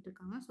ஸ்ப்ரே பண்ணிக்கிட்டு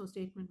இருக்காங்க. ஸோ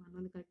ஸ்டேட்மெண்ட்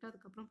வந்து கரெக்டாக.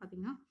 அதுக்கப்புறம்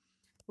பார்த்தீங்கன்னா,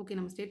 ஓகே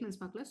நம்ம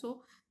ஸ்டேட்மெண்ட்ஸ் பார்க்கல. ஸோ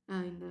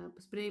இந்த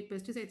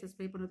பெஸ்டிசைட்ஸை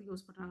ஸ்ப்ரே பண்ணுறதுக்கு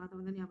யூஸ் பண்ணுறாங்க, அதை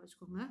வந்து ஞாபகம்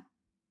வச்சுக்கோங்க.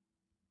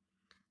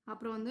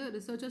 அப்புறம் வந்து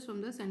researchers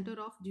from the centre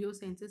of Jio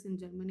sciences in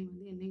Germany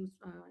வந்து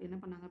என்ன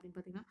பண்ணாங்க அப்படின்னு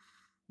பார்த்தீங்கன்னா,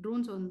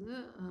 ட்ரோன்ஸ் வந்து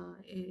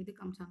இது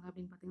காமிச்சாங்க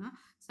அப்படின்னு பார்த்தீங்கன்னா,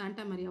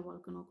 சாண்டா மரியா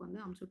வால்கனோக்கு வந்து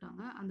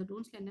அமுச்சுட்டாங்க. அந்த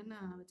ட்ரோன்ஸில் என்னென்ன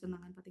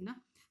வச்சுருந்தாங்கன்னு பார்த்தீங்கன்னா,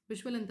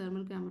 விஷுவல் அண்ட்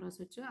தெர்மல் கேமராஸ்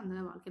வச்சு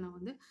அந்த வால்கனோ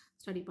வந்து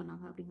ஸ்டடி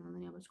பண்ணாங்க அப்படிங்கிறத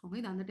வந்து ஞாபகம் வச்சுக்கோங்க.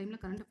 இது அந்த டைமில்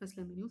கரண்ட் அஃபேர்ஸில்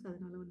இருந்த நியூஸ்,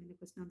 அதனால வந்து இந்த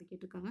கொஸ்டின் வந்து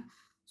கேட்டிருக்காங்க.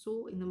 ஸோ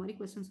இந்த மாதிரி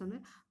கொஸ்டின்ஸ் வந்து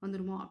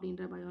வந்துருமோ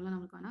அப்படின்ற பயம்லாம்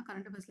நமக்கு வேணால்.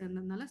 கரண்ட் அஃபேர்ஸில்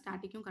இருந்ததுனால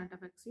ஸ்டாட்டிக்கும் கரண்ட்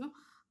அஃபேர்ஸையும்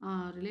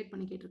ரிலேட்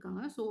பண்ணி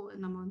கேட்டிருக்காங்க. ஸோ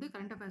நம்ம வந்து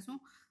கரண்ட்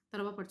அஃபேர்ஸும்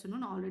தரவாக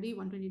படிச்சிடணும். நான் ஆல்ரெடி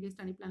 120 டேஸ்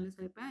ஸ்டடி பிளானில்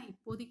சொல்லியிருப்பேன்.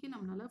 இப்போதைக்கு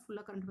நம்மளால்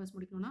ஃபுல்லாக கரண்ட் அஃபேர்ஸ்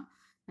முடிக்கணும்னா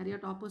நிறையா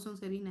டாப்பர்ஸும்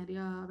சரி,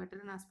 நிறையா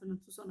வெட்டரன்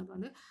ஆஸ்பிரண்ட்ஸும் சொன்னது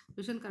வந்து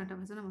விஷன் கரண்ட்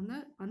அஃபேர்ஸை நம்ம வந்து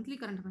மந்த்லி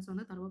கரண்ட் அஃபேர்ஸ்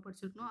வந்து தரவாக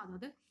படிச்சிருக்கணும்.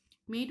 அதாவது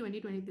மே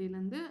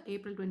 2023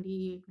 ஏப்ரல்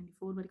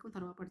 2024 வரைக்கும்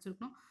தரவாக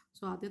படிச்சிருக்கணும்.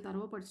 ஸோ அது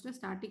தரவாக படிச்சுட்டு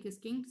ஸ்டாட்டிக்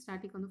இஸ் கிங்,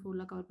 ஸ்டாட்டிக் வந்து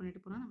ஃபுல்லாக கவர்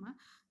பண்ணிட்டு போகிறோம். நம்ம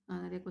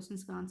நிறைய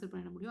கொஸ்டின்ஸ்க்கு ஆன்சர்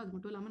பண்ணிட முடியும். அது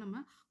மட்டும் இல்லாமல்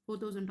நம்ம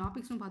 4000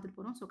 டாபிக்ஸும் பார்த்துட்டு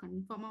போகிறோம். ஸோ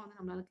கன்ஃபார்மாக வந்து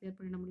நம்மளால் கிளியர்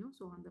பண்ணிட முடியும்.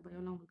 ஸோ அந்த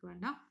பயம்லாம் உங்களுக்கு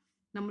வேண்டாம்,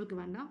 நம்மளுக்கு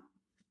வேண்டாம்.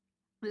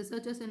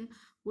 ரிசர்ச்சர்ஸ் இன்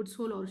வுட்ஸ்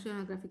ஹோல்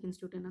ஓஷியானோகிராஃபிக்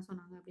இன்ஸ்டியூட் என்ன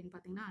சொன்னாங்க அப்படின்னு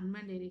பார்த்தீங்கன்னா,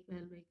 அன்மேண்ட்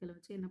ஏரியல் வெஹிக்கிளை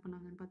வச்சு என்ன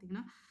பண்ணாங்கன்னு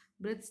பார்த்தீங்கன்னா,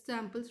 breadth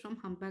samples from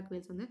humpback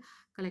Wales வந்து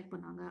கலெக்ட்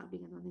பண்ணாங்க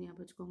அப்படிங்கிறத வந்து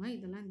ஞாபகம் வச்சுக்கோங்க.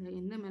 இதெல்லாம் இந்த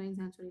எந்த மெரைன்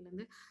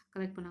சாங்சுரியிலேருந்து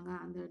கலெக்ட் பண்ணாங்க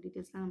அந்த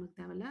டீட்டெயில்ஸ்லாம் நமக்கு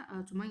தேவையில்ல.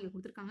 சும்மா இங்கே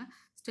கொடுத்துருக்காங்க,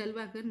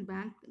 ஸ்டெல்வாக்கன்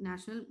பேங்க்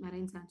நேஷனல்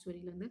மெரைன்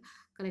சாங்சுரியிலேருந்து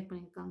கலெக்ட்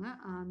பண்ணியிருக்காங்க.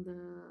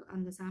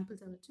 அந்த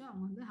சாம்பிள்ஸை வச்சு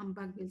அவங்க வந்து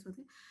ஹம்பேக் வேல்ஸ்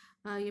வந்து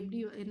எப்படி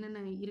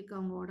என்னென்ன இருக்குது,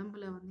 அவங்க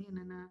உடம்புல வந்து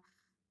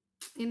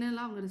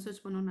என்னெல்லாம் அவங்க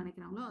ரிசர்ச் பண்ணணும்னு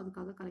நினைக்கிறாங்களோ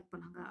அதுக்காக கலெக்ட்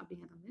பண்ணாங்க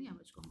அப்படிங்கிறத வந்து ஞாபகம்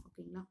வச்சுக்கோங்க.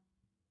 ஓகேங்களா?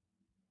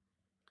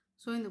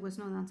 ஸோ இந்த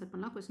கொஸ்டின் வந்து ஆன்சர்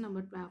பண்ணலாம். Question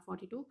number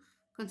 42,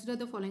 consider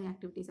the following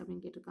activities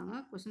அப்படின்னு கேட்டிருக்காங்க.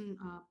 கொஸ்டின்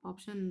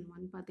ஆப்ஷன்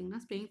 1 பார்த்தீங்கன்னா,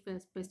 spraying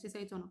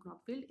pesticides on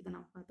graph field, இதை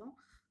நம்ம பார்த்தோம்.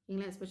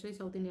 ஓகேங்களா? எஸ்பெஷலி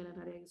சவுத் இந்தியாவில்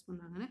நிறைய யூஸ்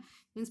பண்ணுறாங்கன்னு.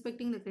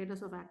 Inspecting the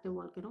கிரேட்டர்ஸ் of active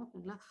volcano.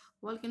 ஓகேங்களா?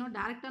 வால்கனோ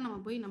டேரெக்டாக நம்ம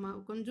போய் நம்ம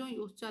கொஞ்சம்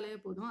யோசிச்சாலே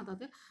போதும்.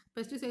 அதாவது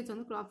பெஸ்டிசைட்ஸ்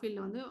வந்து கிராப்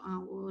ஃபீல்டில் வந்து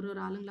ஒரு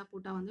ஆளுங்களாக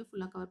போட்டால் வந்து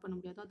ஃபுல்லாக கவர் பண்ண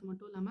முடியாது. அது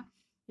மட்டும் இல்லாமல்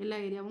எல்லா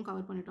ஏரியாவும்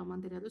கவர்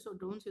பண்ணிட்டோமான்னு தெரியாது. ஸோ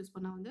ட்ரோன்ஸ் யூஸ்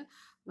பண்ணால் வந்து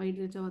வைட்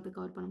ரேஞ்சாக வந்து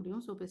கவர் பண்ண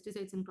முடியும். ஸோ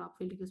பெஸ்டிசைட்ஸ் இன் கிராப்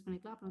ஃபீல்டுக்கு யூஸ்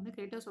பண்ணிக்கலாம். அப்புறம் வந்து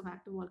கிரேட்டர்ஸ் ஆஃப்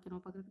ஆக்டிவ் வால்கனோ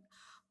பார்க்குறதுக்கு,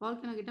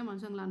 வால்கனோ கிட்ட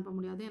மனுஷங்களை அனுப்ப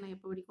முடியாது, ஏன்னா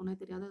எப்போ வெடிக்கும்னே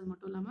தெரியாது. அது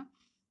மட்டும் இல்லாமல்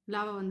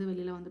லாவா வந்து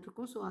வெளியில்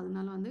வந்துட்டுருக்கும். ஸோ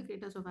அதனால வந்து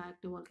கிரேட்டர்ஸ் ஆஃப்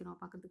ஆக்டிவ் வால்கனோ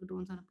பார்க்குறதுக்கு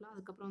ட்ரோன்ஸ் அனுப்பலாம்.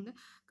 அதுக்கப்புறம் வந்து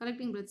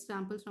collecting breadth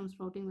samples from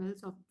sprouting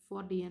Wales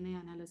for DNA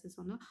analysis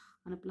வந்து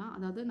அனுப்பலாம்.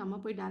 அதாவது நம்ம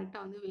போய்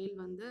டேரெக்டாக வந்து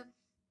வேல் வந்து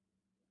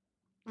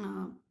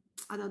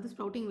அதாவது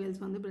ஸ்ப்ரவுட்டிங்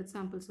வேல்ஸ் வந்து பிரெத்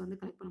சாம்பிள்ஸ் வந்து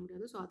கலெக்ட் பண்ண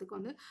முடியாது. ஸோ அதுக்கு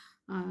வந்து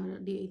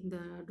இந்த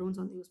ட்ரோன்ஸ்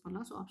வந்து யூஸ்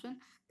பண்ணலாம். ஸோ ஆப்ஷன்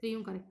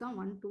 3யும் கரெக்ட் தான்.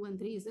 1, 2 and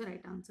 3 is the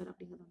right answer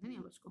அப்படிங்கிறது வந்து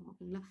ஞாபகம் வச்சுக்கோங்க.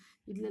 ஓகேங்களா?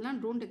 இதுலலாம்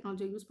ட்ரோன்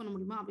டெக்னாலஜியை யூஸ் பண்ண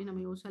முடியுமா அப்படின்னு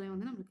நம்ம யோசிச்சாலே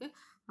வந்து நம்மளுக்கு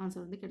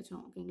ஆன்சர் வந்து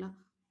கிடைச்சிடும். ஓகேங்களா?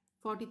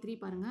 43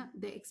 பாருங்கள்.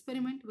 The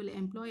experiment will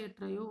employ a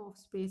trio of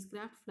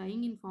spacecraft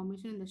flying in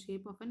formation in the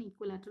shape of an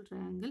equilateral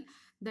triangle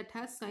that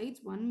has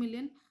sides 1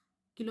 million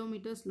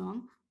kilometers long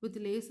with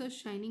lasers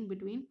shining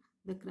between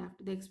the craft.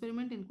 The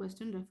experiment in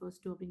question refers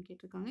to அப்படின்னு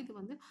கேட்டிருக்காங்க. இது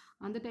வந்து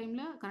அந்த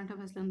டைமில் current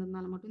அஃபேர்ஸில்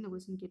இருந்ததுனால மட்டும் இந்த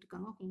question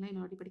கேட்டிருக்காங்க. ஓகேங்களா?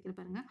 இன்னொரு படிக்கிற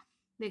பாருங்க.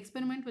 The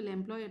experiment will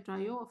employ a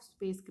trio of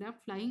spacecraft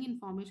flying in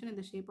formation in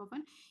the shape of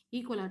an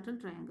equilateral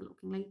triangle.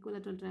 ஓகேங்களா?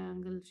 equilateral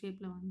triangle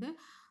ஷேப்பில் வந்து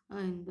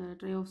இந்த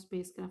ட்ரை ஆஃப்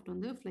ஸ்பேஸ் கிராஃப்ட்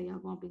வந்து ஃப்ளை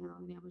ஆகும் அப்படிங்கிறத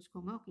வந்து ஞாபகம்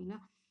வச்சுக்கோங்க. ஓகேங்களா?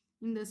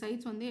 இந்த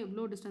சைட்ஸ் வந்து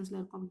எவ்வளோ டிஸ்டன்ஸில்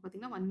இருக்கும் அப்படின்னு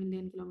பார்த்தீங்கன்னா 1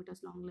 million kilometers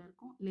லாங்கில்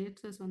இருக்கும்.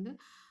 லேசர்ஸ் வந்து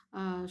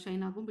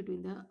ஷைன் ஆகும்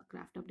பிட்வீன் த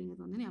கிராஃப்ட்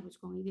அப்படிங்கிறது வந்து ஞாபகம்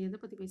வச்சுக்கோங்க. இது எதை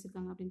பற்றி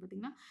பேசியிருக்காங்க அப்படின்னு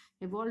பார்த்தீங்கன்னா,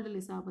 எவால்வ்டு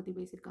லிசா பற்றி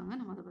பேசியிருக்காங்க.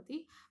 நம்ம அதை பற்றி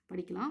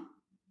படிக்கலாம்.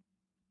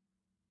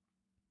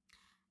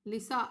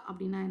 லிசா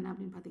அப்படின்னா என்ன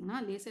அப்படின்னு பார்த்தீங்கன்னா,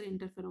 லேசர்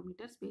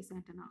இன்டர்ஃபெரோமீட்டர் ஸ்பேஸ்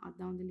ஆண்டனா.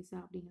 அதுதான் வந்து லிசா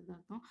அப்படிங்கிறது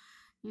அர்த்தம்.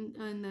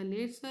 இந்த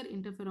லேசர்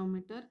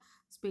இன்டர்ஃபெரோமீட்டர்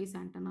ஸ்பேஸ்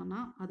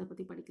ஆண்டனானா அதை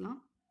பற்றி படிக்கலாம்.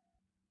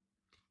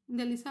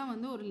 இந்த லிசா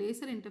வந்து ஒரு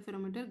laser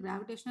interferometer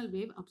gravitational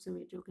wave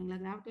observatory. ஓகேங்களா?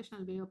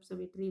 கிராவிடேஷனல் வேவ்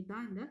அப்சர்வேட்டரி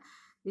தான் இந்த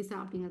லிசா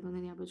அப்படிங்கிறது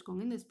வந்து ஞாபகம்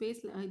வச்சுக்கோங்க. இந்த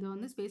இதை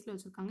வந்து ஸ்பேஸில்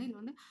வச்சுருக்காங்க. இது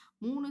வந்து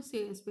 3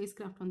 ஸ்பேஸ்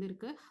கிராஃப்ட் வந்து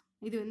இருக்குது.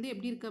 இது வந்து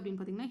எப்படி இருக்குது அப்படின்னு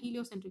பார்த்தீங்கன்னா,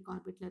 ஹீலியோசென்ட்ரிக்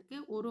ஆர்பிட்டில்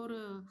இருக்குது.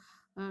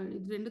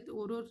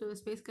 ஒரு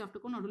ஸ்பேஸ்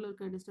கிராஃப்ட்டுக்கும் நடுவில்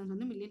இருக்கிற டிஸ்டன்ஸ்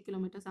வந்து மில்லியன்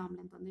கிலோமீட்டர்ஸ் ஆர்ம்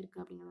லென்த் வந்து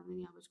இருக்குது அப்படிங்கிறத வந்து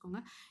ஞாபகம்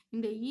வச்சுக்கோங்க.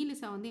 இந்த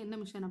லிசா வந்து என்ன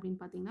மிஷன்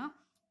அப்படின்னு பார்த்தீங்கன்னா,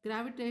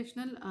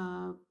 கிராவிடேஷனல்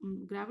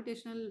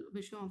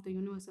விஷயம் ஆஃப் த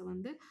யூனிவர்ஸை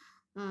வந்து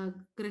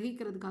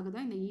கிரகிக்கிறதுக்காக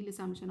தான் இந்த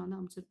ஈலிசா மிஷன் வந்து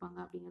அமைச்சிருப்பாங்க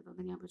அப்படிங்கிறத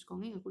வந்து ஞாபகம்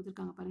வச்சுக்கோங்க. இங்கே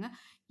கொடுத்துருக்காங்க பாருங்கள்.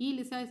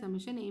 ஈலிசா is a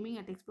mission aiming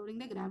at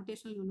exploring the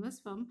gravitational universe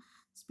from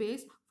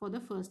space for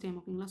the first time.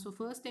 ஓகேங்களா. ஸோ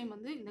ஃபர்ஸ்ட் டைம்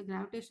வந்து இந்த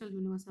கிராவிடேஷனல்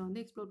யூனிவர்ஸை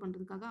வந்து எக்ஸ்ப்ளோர்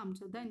பண்ணுறதுக்காக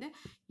அமைச்சது தான் இந்த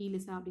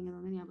ஈலிசா அப்படிங்கிறத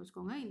வந்து ஞாபகம்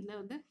வச்சுக்கோங்க. இதில்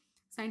வந்து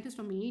சயின்டிஸ்ட்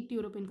ஃப்ரம் 8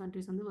 யூரோப்பியன்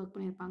கண்ட்ரிஸ் வந்து ஒர்க்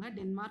பண்ணியிருப்பாங்க.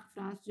 Denmark,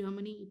 France,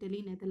 Germany, idli,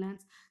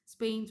 Netherlands,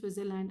 Spain,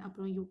 Switzerland,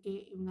 அப்புறம் யூகே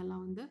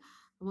இவங்கெல்லாம் வந்து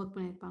ஒர்க்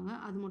பண்ணியிருப்பாங்க.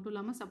 அது மட்டும்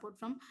இல்லாமல் சப்போர்ட்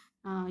ஃப்ரம்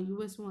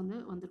யூஎஸும் வந்து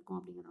வந்திருக்கும்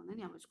அப்படிங்கிறத வந்து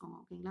ஞாபகம் வச்சுக்கோங்க.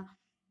 ஓகேங்களா.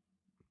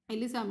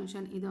 எலிசா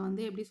மிஷன் இதை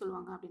வந்து எப்படி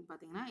சொல்லுவாங்க அப்படின்னு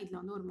பார்த்தீங்கன்னா, இதில்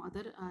வந்து ஒரு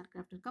மதர்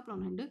ஏர்கிராஃப்ட் இருக்குது,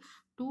 அப்புறம்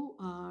 2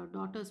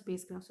 டாட்டர்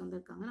ஸ்பேஸ் கிராஃப்ட்ஸ் வந்து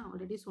இருக்காங்க. நான்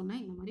ஆல்ரெடி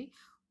சொன்னேன், இந்த மாதிரி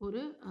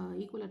ஒரு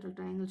ஈக்குவலேட்டரல்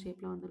ட்ரையாங்கிள்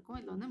ஷேப்பில் வந்திருக்கும்.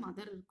 இதில் வந்து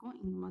மதர் இருக்கும்,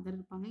 இங்கே மதர்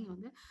இருப்பாங்க, இங்கே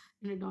வந்து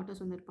 2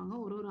 டாட்டர்ஸ் வந்து இருப்பாங்க.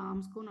 ஒரு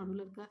ஆர்ம்ஸ்க்கும்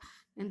நடுவில் இருக்க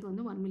லென்த்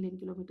வந்து 1 மில்லியன்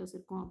கிலோமீட்டர்ஸ்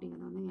இருக்கும்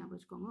அப்படிங்கிறத வந்து ஞாபகம்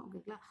வச்சுக்கோங்க.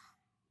 ஓகேங்களா.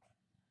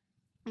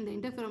 இந்த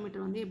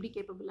இன்டர்ஃபெரோமீட்டர் வந்து எப்படி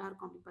கேப்பபிளாக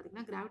இருக்கும் அப்படின்னு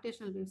பார்த்தீங்கன்னா,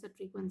 கிராவிடேஷனல் வேவ்ஸ் அட்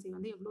ஃப்ரீக்வன்சி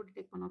வந்து எவ்வளோ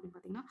டிடெக்ட் பண்ணோம் அப்படின்னு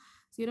பார்த்தீங்கன்னா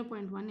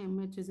 0.1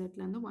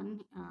 MHzலேருந்து 1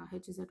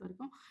 Hz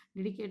வரைக்கும்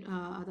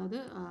அதாவது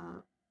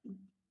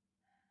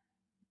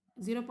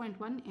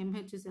 0.1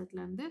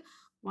 MHzலேருந்து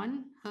 1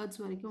 Hz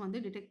வரைக்கும்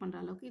வந்து டிடெக்ட்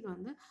பண்ணுற அளவுக்கு இது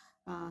வந்து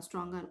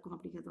ஸ்ட்ராங்காக இருக்கும்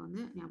அப்படிங்கிறத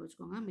வந்து ஞாபகம்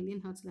வச்சுக்கோங்க.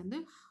 மில்லியன் ஹர்ட்ஸ்லேருந்து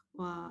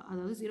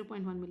அதாவது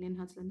 0.1 மில்லியன்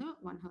ஹர்ட்ஸ்லேருந்து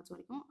 1 ஹர்ட்ஸ்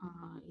வரைக்கும்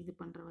இது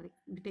பண்ணுற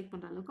வரைக்கும் டிடெக்ட்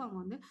பண்ணுற அளவுக்கு அவங்க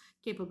வந்து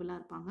கேப்பபிளாக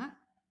இருப்பாங்க.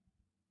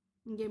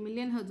 இங்கே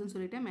மில்லியன் ஹர்ட்ஸ்னு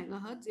சொல்லிட்டு மெகா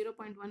ஹர்ட்ஸ்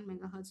 0.1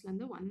 மெகா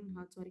ஹர்ட்ஸ்லேருந்து 1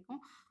 ஹர்ட்ஸ் வரைக்கும்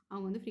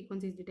அவங்க வந்து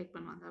ஃப்ரீக்வன்சிஸ் டிடெக்ட்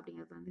பண்ணுவாங்க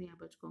அப்படிங்கிறத வந்து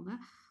ஞாபகம் வச்சுக்கோங்க.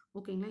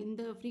 ஓகேங்களா.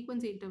 இந்த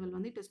ஃப்ரீக்வன்சி இன்டர்வல்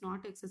வந்து it is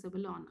not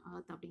accessible on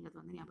அர்த் அப்படிங்கிறது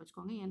வந்து ஞாபகம்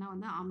வச்சுக்கோங்க. ஏன்னா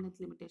வந்து ஆம்லென்த்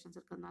லிமிடேஷன்ஸ்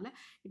இருக்கிறதுனால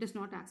it is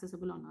not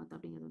accessible on அர்த்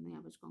அப்படிங்கிறது வந்து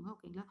ஞாபகம் வச்சுக்கோங்க.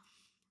 ஓகேங்களா.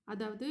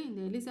 அதாவது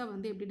இந்த எலிசா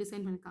வந்து எப்படி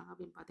டிசைன் பண்ணியிருக்காங்க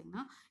அப்படின்னு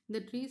பார்த்தீங்கன்னா, இந்த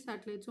 3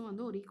 சேட்டலைட்ஸும்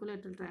வந்து ஒரு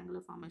ஈக்குவலேட்டரல்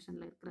ட்ரையாங்குலர்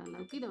ஃபார்மேஷனில் இருக்கிற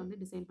அளவுக்கு இதை வந்து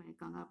டிசைன்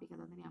பண்ணியிருக்காங்க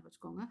அப்படிங்கிறத வந்து ஞாபகம்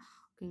வச்சுக்கோங்க.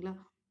 ஓகேங்களா.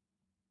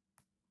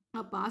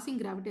 பாசிங்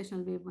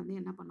கிராவிடேஷனல் வேவ் வந்து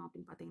என்ன பண்ணோம்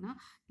அப்படின்னு பார்த்தீங்கன்னா,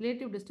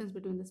 relative distance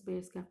between the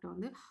space கிராஃப்டை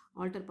வந்து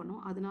ஆல்டர்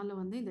பண்ணும். அதனால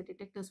வந்து இந்த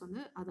டிடெக்டர்ஸ்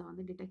வந்து அதை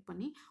வந்து டிடெக்ட்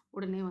பண்ணி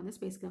உடனே வந்து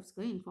ஸ்பேஸ்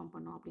கிராஃப்ட்ஸ்க்கு இன்ஃபார்ம்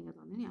பண்ணோம்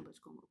அப்படிங்கிறத வந்து ஞாபகம்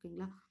வச்சுக்கோங்க.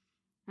 ஓகேங்களா.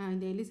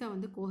 இந்த எலிசா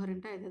வந்து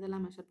கோஹரண்ட்டாக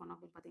எதெல்லாம் மெஷர் பண்ணோம்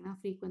அப்படின்னு பார்த்தீங்கன்னா,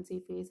 ஃப்ரீக்வன்சி,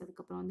 ஃபேஸ்,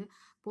 அதுக்கப்புறம் வந்து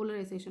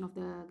polarisation of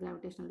the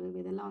gravitational wave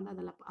இதெல்லாம்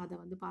வந்து அதை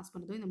வந்து பாஸ்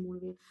பண்ணுதோ, இந்த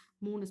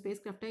 3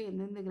 ஸ்பேஸ் கிராஃப்டை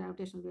எந்தெந்த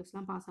கிராவிடேஷனல்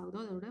வேவ்ஸ்லாம் பாஸ் ஆகுதோ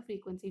அதோட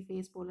ஃப்ரீக்வன்சி,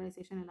 ஃபேஸ்,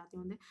 போலரைசேஷன்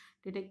எல்லாத்தையும் வந்து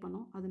டிடெக்ட்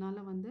பண்ணும்.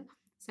 அதனால வந்து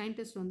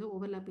சயின்டிஸ்ட் வந்து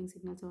ஓவர்லாப்பிங்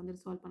சிக்னல்ஸை வந்து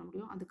சால்வ் பண்ண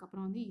முடியும்.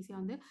 அதுக்கப்புறம் வந்து ஈஸியாக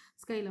வந்து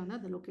ஸ்கையில் வந்து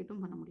அதை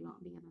லொக்கேட்டும் பண்ண முடியும்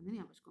அப்படிங்கிறத வந்து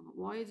ஞாபகம் வச்சுக்கோங்க.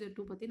 Voyager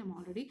 2 பற்றி நம்ம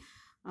ஆல்ரெடி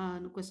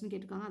கொஸ்டின்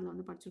கேட்டிருக்காங்க, அதில்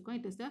வந்து படிச்சிருக்கோம்.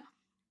 It is the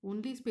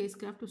only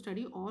spacecraft to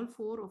study all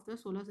 4 of the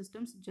solar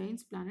system's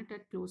giant planet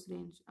at close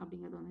range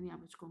அப்படிங்கிறத வந்து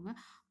ஞாபகம் வச்சுக்கோங்க.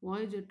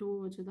 Voyager 2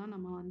 வச்சு தான்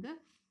நம்ம வந்து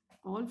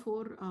all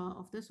 4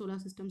 of the solar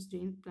system's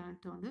giant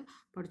planet வந்து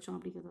படித்தோம்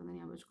அப்படிங்கிறத வந்து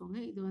ஞாபகம் வச்சுக்கோங்க.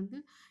 இது வந்து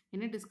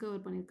என்ன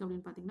டிஸ்கவர் பண்ணியிருக்கு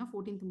அப்படின்னு பார்த்தீங்கன்னா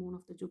 14th மூன்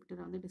ஆஃப் த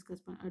ஜூபிட்டரை வந்து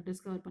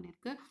டிஸ்கவர்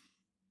பண்ணியிருக்கு.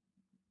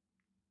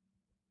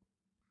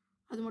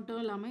 அது மட்டும்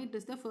இல்லாமல் it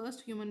is the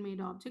first human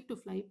mat object to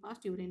fly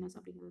past Uranus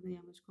அப்படிங்கிறது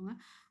ஞாபகம் வச்சுக்கோங்க.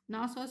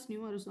 நாசாஸ்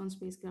நியூ ஹொரிசான்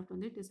ஸ்பேஸ் கிராஃப்ட்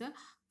வந்து it is a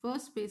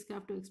first space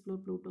craft to explore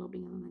Pluto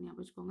அப்படிங்கிறது வந்து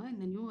ஞாபகம் வச்சுக்கோங்க.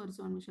 இந்த நியூ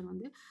ஹொரிசான் மிஷன்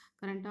வந்து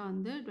கரண்ட்டாக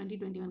வந்து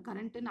 2021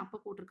 கரண்ட்டுன்னு அப்போ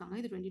போட்டிருக்காங்க.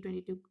 இது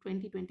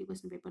 2020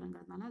 கொஸ்டின்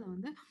பேப்பருங்கிறதுனால அதை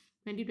வந்து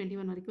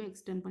 2021 வரைக்கும்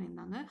எக்ஸ்டெண்ட்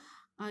பண்ணியிருந்தாங்க.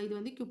 இது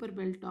வந்து கியூப்பர்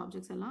பெல்ட்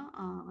ஆப்ஜெக்ட்ஸ் எல்லாம்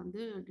வந்து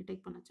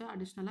டிடெக்ட் பண்ணுச்சு,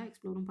 அடிஷ்னலாக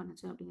எக்ஸ்ப்ளோரும்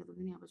பண்ணுச்சு அப்படிங்கிறது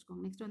வந்து ஞாபகம்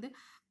வச்சுக்கோங்க. நெக்ஸ்ட் வந்து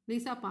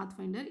லீசா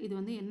பாத்ஃபைண்டர். இது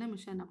வந்து என்ன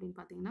மிஷன் அப்படின்னு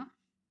பார்த்தீங்கன்னா,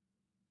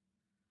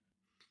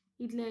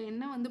 இதில்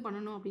என்ன வந்து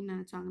பண்ணணும் அப்படின்னு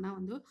நினச்சாங்கன்னா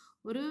வந்து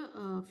ஒரு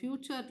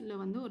ஃப்யூச்சரில்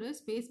வந்து ஒரு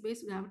space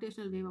paste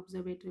gravitational wave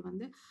observatory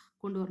வந்து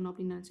கொண்டு வரணும்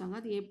அப்படின்னு நினச்சாங்க.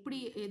 அது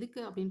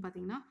எதுக்கு அப்படின்னு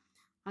பார்த்தீங்கன்னா,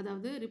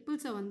 அதாவது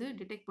ரிப்பிள்ஸை வந்து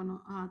டிடெக்ட்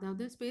பண்ணும்.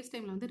 அதாவது ஸ்பேஸ்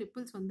டைமில் வந்து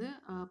ரிப்பிள்ஸ் வந்து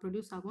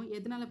ப்ரொடியூஸ் ஆகும்.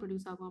 எதனால்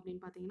ப்ரொடியூஸ் ஆகும்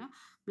அப்படின்னு பார்த்தீங்கன்னா,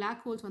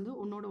 பிளாக் ஹோல்ஸ் வந்து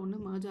ஒன்னோட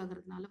ஒன்று மர்ஜ்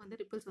ஆகிறதுனால வந்து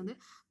ரிப்பிள்ஸ் வந்து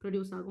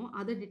ப்ரொடியூஸ் ஆகும்.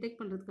 அதை டிடெக்ட்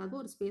பண்ணுறதுக்காக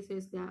ஒரு space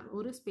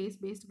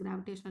paste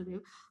gravitational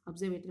wave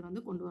observatory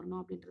வந்து கொண்டு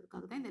வரணும்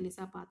அப்படின்றதுக்காக தான் இந்த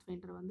லிசா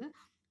பாத்ஃபைண்டர் வந்து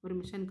ஒரு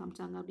மிஷன்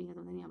காமிச்சாங்க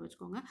அப்படிங்கிறத வந்து ஞாபகம்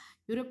வச்சுக்கோங்க.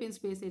 யூரோப்பியன்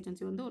ஸ்பேஸ்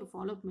ஏஜென்சி வந்து ஒரு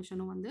ஃபாலோ அப்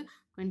மிஷனும் வந்து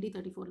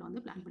 2034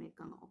 வந்து பிளான்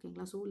பண்ணியிருக்காங்க.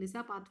 ஓகேங்களா. ஸோ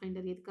லிசா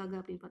பாத்ஃபைண்டர் எதுக்காக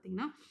அப்படின்னு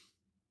பார்த்தீங்கன்னா,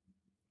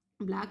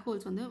 பிளாக்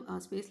ஹோல்ஸ் வந்து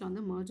ஸ்பேஸில்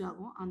வந்து மர்ஜ்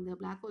ஆகும். அந்த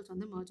பிளாக் ஹோல்ஸ்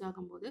வந்து மர்ஜ்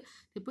ஆகும்போது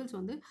ரிப்பிள்ஸ்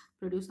வந்து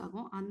ப்ரொடியூஸ்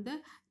ஆகும். அந்த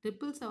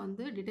ரிப்பிள்ஸை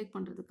வந்து டிடெக்ட்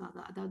பண்ணுறதுக்காக,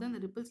 அதாவது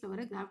அந்த ரிப்பிள்ஸில்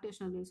வர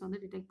கிராவிடேஷனல் வேவ்ஸ்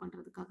வந்து டிடெக்ட்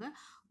பண்ணுறதுக்காக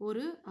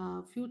ஒரு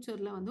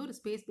ஃப்யூச்சரில் வந்து ஒரு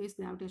space paste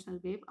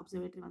gravitational wave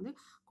observatory வந்து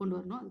கொண்டு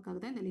வரணும். அதுக்காக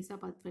தான் இந்த லிசா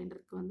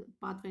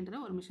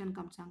பாத்ஃபைண்டரை ஒரு மிஷன்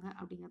காமிச்சாங்க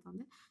அப்படிங்கிறத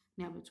வந்து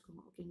ஞாபகம்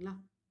வச்சுக்கோங்க. ஓகேங்களா.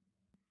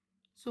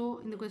 ஸோ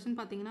இந்த கொஸ்டின்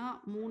பார்த்தீங்கன்னா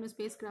 3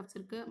 ஸ்பேஸ் கிராஃப்ட்ஸ்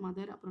இருக்குது,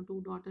 மதர், அப்புறம் 2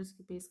 டாட்டர்ஸ்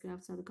ஸ்பேஸ்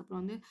கிராஃப்ட்ஸ், அதுக்கப்புறம்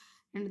வந்து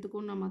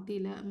 3த்துக்கும்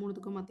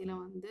மத்தியில்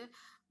வந்து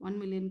 1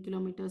 மில்லியன்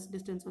கிலோமீட்டர்ஸ்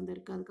டிஸ்டன்ஸ் வந்து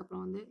இருக்குது.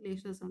 அதுக்கப்புறம் வந்து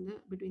லேசர்ஸ் வந்து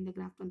பிட்வீன் த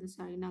கிராஃப்ட் வந்து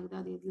ஷைன் ஆகுது.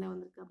 அது எதில்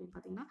வந்திருக்கு அப்படின்னு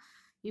பார்த்தீங்கன்னா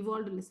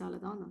இவால்வ்டு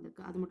லிசாவில் தான்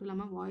வந்திருக்கு. அது மட்டும்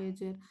இல்லாமல்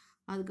வாயேஜர்,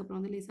 அதுக்கப்புறம்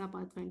வந்து லிசா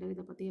பாத்ஃபைண்டர்,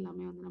 இதை பற்றி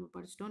எல்லாமே வந்து நம்ம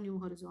படிச்சிட்டோம். நியூ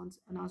ஹொரிசான்ஸ்,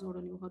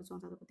 நாசாவோட நியூ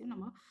ஹொரிசான்ஸ் அதை பற்றி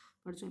நம்ம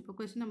படித்தோம். இப்போ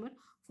கொஸ்டின் நம்பர்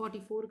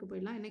 44க்கு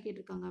போயிடலாம். என்ன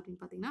கேட்டிருக்காங்க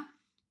அப்படின்னு பார்த்தீங்கன்னா,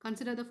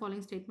 கன்சிடர் த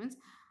ஃபாலோயிங் ஸ்டேட்மெண்ட்ஸ்.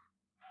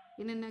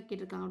 என்னென்ன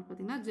கேட்டிருக்காங்க அப்படின்னு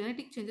பார்த்தீங்கன்னா,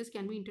 genetic changes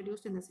can be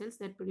introduced in the cells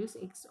that produce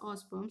X R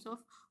sperms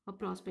of a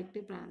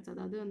prospective parents.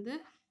 அதாவது வந்து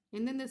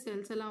எந்தெந்த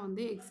செல்ஸ் எல்லாம்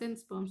வந்து எக்ஸ் அண்ட்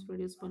ஸ்பெர்ம்ஸ்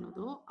ப்ரொடியூஸ்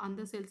பண்ணுதோ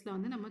அந்த செல்ஸில்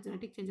வந்து நம்ம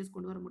ஜெனட்டிக் சேஞ்சஸ்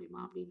கொண்டு வர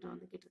முடியுமா அப்படின்ற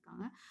வந்து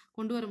கேட்டிருக்காங்க.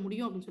 கொண்டு வர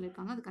முடியும் அப்படின்னு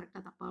சொல்லியிருக்காங்க. அது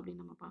கரெக்டாக தப்பா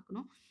அப்படின்னு நம்ம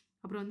பார்க்கணும்.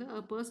 அப்புறம் வந்து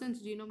a person's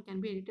genome can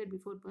be edited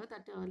before birth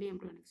at early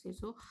embryonic stage.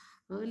 So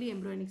early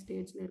எம்ப்ராய்னிக்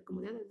ஸ்டேஜில்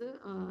இருக்கும்போது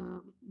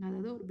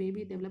அதாவது ஒரு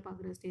பேபி டெவலப்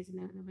ஆகிற ஸ்டேஜில்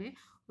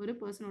ஒரு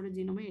பர்சனோட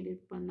ஜீனோமை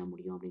எடிட் பண்ண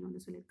முடியும் அப்படின்னு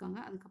வந்து சொல்லியிருக்காங்க.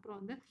 அதுக்கப்புறம்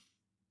வந்து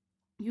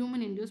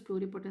ஹியூமன் இன்டியூஸ்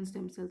ப்ளூரிபொட்டன்ட்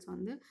ஸ்டெம் செல்ஸ்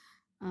வந்து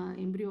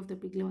எம்ப்ரியோ ஆஃப் த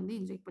பிக்ல வந்து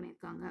இன்ஜெக்ட்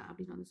பண்ணியிருக்காங்க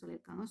அப்படின்னு வந்து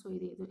சொல்லியிருக்காங்க. ஸோ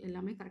இது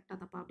எல்லாமே கரெக்டாக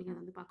தப்பா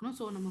அப்படிங்கிறத வந்து பார்க்கணும்.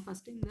 ஸோ நம்ம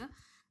ஃபஸ்ட்டு இந்த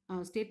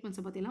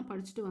ஸ்டேட்மெண்ட்ஸை பற்றிலாம்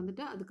படிச்சுட்டு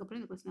வந்துட்டு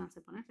அதுக்கப்புறம் இந்த கொஸ்டின்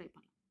ஆன்சர் பண்ண ட்ரை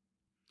பண்ணலாம்.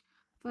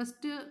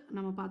 ஃபஸ்ட்டு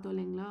நம்ம பார்த்தோம்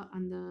இல்லைங்களா,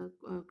 அந்த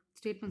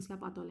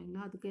ஸ்டேட்மெண்ட்ஸ்லாம் பார்த்தோம்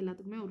இல்லைங்களா, அதுக்கு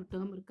எல்லாத்துக்குமே ஒரு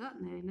டேர்ம் இருக்குது.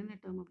 அந்த என்னென்ன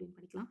டேர்ம் அப்படின்னு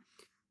படிக்கலாம்.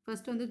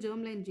 ஃபர்ஸ்ட் வந்து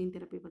ஜெர்ம் லைன் ஜீன்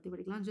தெரப்பி பற்றி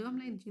படிக்கலாம். ஜெர்ம்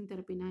லைன் ஜீன்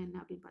தெரப்பினா என்ன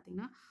அப்படின்னு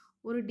பார்த்தீங்கன்னா,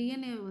 ஒரு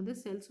டிஎன்ஏ வந்து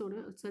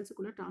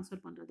செல்ஸுக்குள்ளே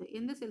ட்ரான்ஸ்ஃபர் பண்ணுறது.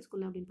 எந்த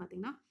செல்ஸ்குள்ளே அப்படின்னு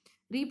பார்த்தீங்கன்னா,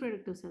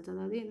 ரீப்ரொடக்டிவ் செல்ஸ்,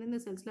 அதாவது எந்தெந்த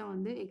செல்ஸ்லாம்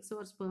வந்து எக்ஸ்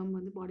ஆர் ஸ்பெர்ம்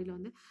வந்து பாடியில்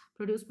வந்து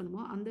ப்ரொடியூஸ்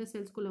பண்ணுமோ அந்த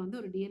செல்ஸ்குள்ளே வந்து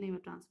ஒரு டிஎன்ஏவை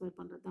ட்ரான்ஸ்ஃபர்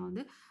பண்ணுறது தான்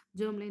வந்து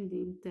ஜெர்ம் லைன்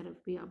ஜீன்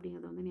தெரப்பி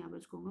அப்படிங்கிறத வந்து ஞாபகம்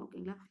வச்சுக்கோங்க.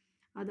 ஓகேங்களா.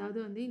 அதாவது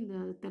வந்து இந்த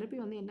தெரப்பி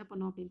வந்து என்ன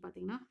பண்ணும் அப்படின்னு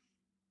பார்த்தீங்கன்னா,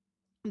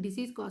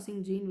 டிசீஸ் காசிங்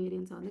ஜீன்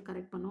வேரியன்ஸை வந்து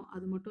கரெக்ட் பண்ணும்.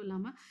 அது மட்டும்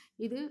இல்லாமல்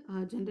இது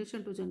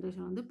ஜென்ரேஷன் டு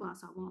ஜென்ரேஷன் வந்து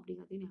பாஸ் ஆகும்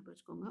அப்படிங்கிறதையும் ஞாபகம்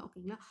வச்சுக்கோங்க.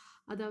 ஓகேங்களா.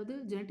 அதாவது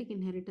ஜெனட்டிக்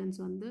இன்ஹெரிட்டன்ஸ்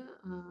வந்து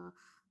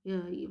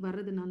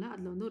வர்றதுனால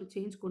அதில் வந்து ஒரு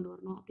சேஞ்ச் கொண்டு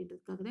வரணும்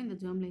அப்படின்றதுக்காக தான் இந்த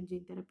ஜெர்ம் லைன்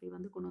ஜீன் தெரப்பி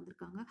வந்து கொண்டு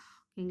வந்திருக்காங்க.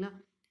 ஓகேங்களா.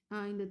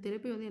 இந்த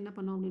தெரப்பி வந்து என்ன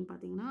பண்ணோம் அப்படின்னு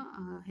பார்த்தீங்கன்னா,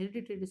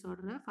 ஹெரிடிட்டரி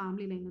டிஸார்டரை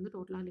ஃபேமிலி லைன் வந்து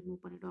டோட்டலாக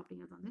ரிமூவ் பண்ணிட்டோம்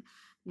அப்படிங்கிறத வந்து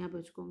ஞாபகம்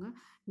வச்சுக்கோங்க.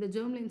 இந்த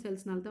ஜெர்ம் லைன்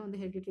செல்ஸ்னால தான்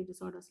வந்து ஹெரிடிட்டரி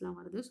டிஸார்டர்ஸ்லாம்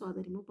வருது. ஸோ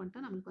அதை ரிமூவ்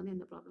பண்ணிட்டா நம்மளுக்கு வந்து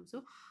எந்த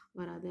ப்ராப்ளம்ஸும்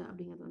வராது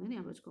அப்படிங்கிறத வந்து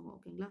ஞாபகம் வச்சுக்கோங்க.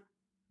 ஓகேங்களா.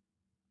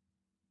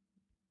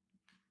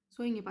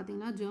 ஸோ இங்கே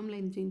பார்த்தீங்கன்னா ஜெர்ம்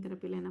லைன் ஜீன்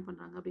தெரப்பியில் என்ன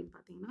பண்ணுறாங்க அப்படின்னு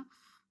பார்த்தீங்கன்னா,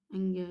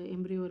 இங்கே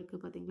எம்ப்ரியோ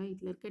இருக்குது பார்த்தீங்களா,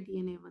 இதில் இருக்க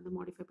டிஎன்ஏ வந்து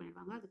மாடிஃபை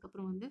பண்ணிடுவாங்க.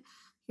 அதுக்கப்புறம் வந்து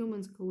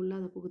ஹியூமன்ஸ்க்கு உள்ளே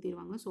அதை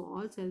புகுத்திடுவாங்க. ஸோ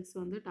ஆல் செல்ஸ்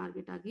வந்து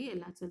டார்கெட் ஆகி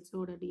எல்லா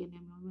செல்ஸோட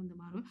டிஎன்ஏ வந்து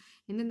மாறும்.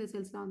 எந்தெந்த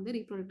செல்ஸ்லாம் வந்து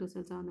ரீப்ரொடக்டிவ்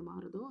செல்ஸாக வந்து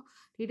மாறுதோ,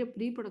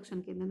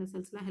 ரீப்ரொடக்ஷனுக்கு எந்தெந்த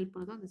செல்ஸ்லாம் ஹெல்ப்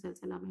பண்ணுதோ அந்த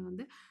செல்ஸ் எல்லாமே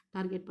வந்து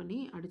டார்கெட் பண்ணி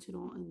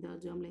அடிச்சிடும் இந்த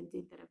ஜெர்ம் லைன்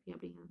ஜீன் தெரப்பி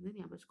அப்படிங்கிறது வந்து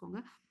ஞாபகம்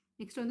வச்சுக்கோங்க.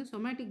 நெக்ஸ்ட் வந்து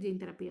சொமேட்டிக்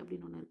ஜீன் தெரப்பி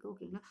அப்படின்னு ஒன்று இருக்குது.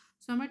 ஓகேங்களா.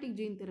 சொமேட்டிக்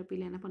ஜீன்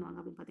தெரப்பியில் என்ன பண்ணுவாங்க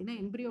அப்படின்னு பார்த்தீங்கன்னா,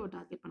 எம்ப்ரியோவை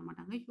டார்கெட் பண்ண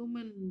மாட்டாங்க.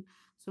 ஹியூமன்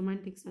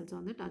சொமேட்டிக் செல்ஸை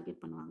வந்து டார்கெட்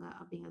பண்ணுவாங்க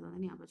அப்படிங்கிறத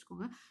வந்து ஞாபகம்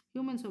வச்சுக்கோங்க.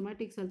 ஹியூமன்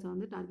சொமேட்டிக் செல்ஸை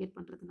வந்து டார்கெட்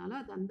பண்ணுறதுனால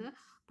அது அந்த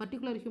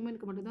பர்டிகுலர்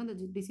ஹியூமனுக்கு மட்டும்தான் அந்த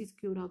டிசீஸ்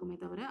க்யூர் ஆகுமே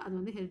தவிர அது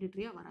வந்து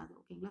ஹெரிடிட்டரியாக வராது.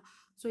 ஓகேங்களா.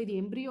 ஸோ இது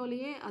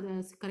எம்ப்ரியோலேயே அதை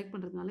கரெக்ட்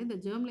பண்ணுறதுனால, இந்த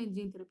ஜெர்ம் லைன்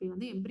ஜீன் தெரப்பி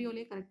வந்து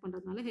எம்ப்ரியோலேயே கரெக்ட்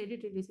பண்ணுறதுனால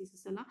ஹெரிடிட்டரி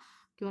டிசீசஸ் எல்லாம்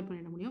க்யூர்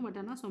பண்ணிட முடியும். பட்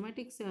ஆனால்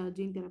சொமேட்டிக்ஸ்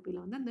ஜீன்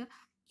தெரப்பியில் வந்து அந்த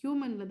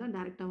ஹியூமனில் தான்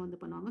டேரெக்டாக வந்து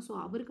பண்ணுவாங்க. ஸோ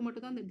அவருக்கு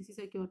மட்டும் தான் அந்த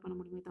டிசீஸை க்யூர் பண்ண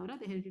முடியுமே தவிர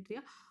அதை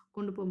ஹெரிடிட்டரியாக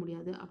கொண்டு போக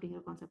முடியாது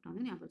அப்படிங்கிற கான்செப்ட்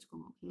வந்து ஞாபகம்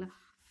வச்சுக்கோங்க. ஓகேங்களா.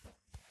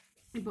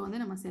 இப்போ வந்து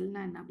நம்ம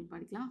செல்னா என்ன அப்படின்னு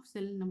படிக்கலாம்.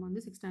 செல் நம்ம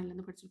வந்து 6th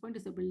standardலேருந்து படிச்சிருப்போம். It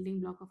is a building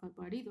block of our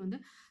body. இது வந்து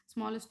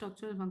smallest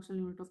structural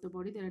functional unit of the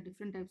body. There are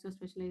different types of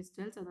specialized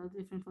cells, அதாவது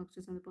different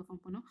functions வந்து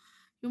பெர்ஃபார்ம் பண்ணும்.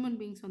 ஹியூமன்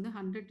பீங்ஸ் வந்து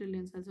 100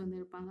 trillion cells வந்து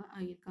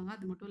இருக்காங்க.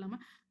 அது மட்டும்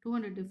இல்லாமல்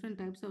 200 different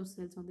types of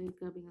cells வந்து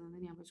இருக்குது அப்படிங்கிறத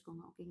வந்து ஞாபகம்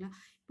வச்சுக்கோங்க. ஓகேங்களா.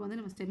 இப்போ வந்து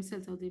நம்ம ஸ்டெம்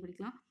செல்ஸ் வந்து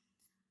படிக்கலாம்.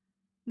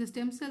 இந்த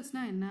ஸ்டெம்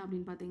செல்ஸ்னால் என்ன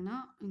அப்படின்னு பார்த்தீங்கன்னா,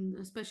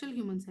 இந்த ஸ்பெஷல்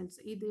ஹியூமன் செல்ஸ்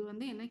இது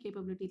வந்து என்ன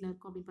கேப்பபிலிட்டியில்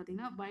இருக்கும் அப்படின்னு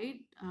பார்த்தீங்கன்னா,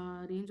 wide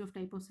range of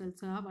type of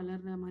செல்ஸாக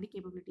வளர்கிற மாதிரி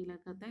கேப்பபிலிட்டியில்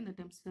இருக்கிறது தான் இந்த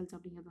ஸ்டெம் செல்ஸ்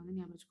அப்படிங்கிறத வந்து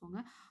ஞாபகம்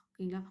வச்சுக்கோங்க.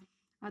 ஓகேங்களா.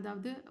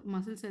 அதாவது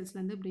மசில்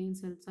செல்ஸ்லேருந்து பிரெயின்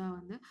செல்ஸாக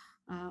வந்து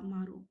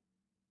மாறும்.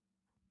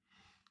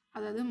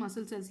 அதாவது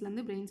மசில்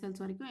செல்ஸ்லேருந்து பிரெயின்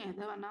செல்ஸ் வரைக்கும்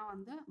எதை வேணால்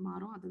வந்து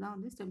மாறும். அதுதான்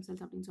வந்து ஸ்டெம்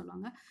செல்ஸ் அப்படின்னு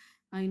சொல்லுவாங்க.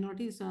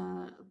 இன்னொரு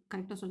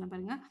கரெக்டாக சொல்ல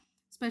பாருங்கள்.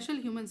 Special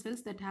human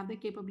cells that have the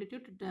capability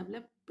to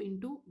develop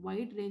into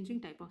white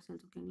ranging type of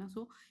cells. ஓகேங்களா.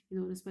 ஸோ இது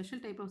ஒரு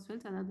ஸ்பெஷல் டைப் ஆஃப்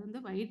செல்ஸ், அதாவது வந்து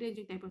வைட்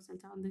ரேஞ்சிங் டைப் ஆஃப்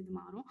செல்ஸாக வந்து இது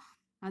மாறும்.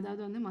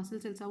 அதாவது வந்து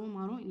மசில் செல்ஸாகவும்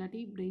மாறும்,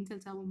 இல்லாட்டி பிரெயின்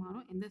செல்ஸாகவும்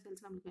மாறும். எந்த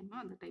செல்ஸ் நம்மளுக்கு வேணுமோ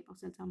அந்த டைப்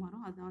ஆஃப் செல்ஸாக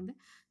மாறும். அதுதான் வந்து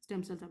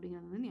ஸ்டெம் செல்ஸ்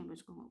அப்படிங்கிறது வந்து ஞாபகம்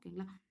வச்சுக்கோங்க.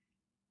 ஓகேங்களா.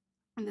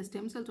 இந்த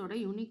ஸ்டெம் செல்ஸோட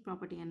யூனிக்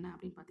ப்ராப்பர்ட்டி என்ன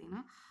அப்படின்னு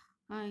பார்த்தீங்கன்னா,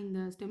 இந்த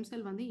ஸ்டெம்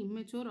செல் வந்து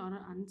இம்மெச்சூர் ஆர்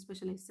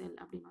அன்ஸ்பெஷலைஸ் செல்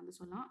அப்படின்னு வந்து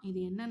சொல்லலாம்.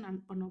 இது என்ன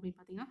பண்ணும் அப்படின்னு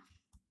பார்த்தீங்கன்னா,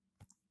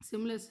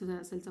 சிமிலர்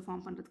செல்ஸை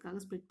ஃபார்ம்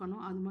பண்ணுறதுக்காக ஸ்ப்ளிட்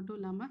பண்ணும். அது மட்டும்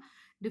இல்லாமல்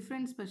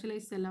டிஃப்ரெண்ட்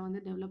ஸ்பெஷலைஸ் செல்லை வந்து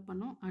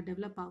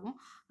டெவலப் ஆகும்.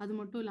 அது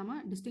மட்டும் இல்லாமல்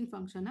டிஸ்டிங்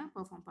ஃபங்க்ஷனை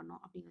பெர்ஃபார்ம்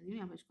பண்ணும் அப்படிங்கிறதையும்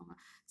ஞாபகம் வச்சுக்கோங்க.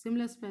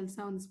 சிமிலர்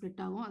செல்ஸாக வந்து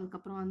ஸ்ப்ளிட் ஆகும்.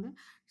 அதுக்கப்புறம் வந்து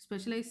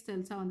ஸ்பெஷலைஸ்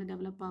செல்ஸாக வந்து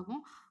டெவலப்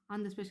ஆகும்.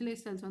 அந்த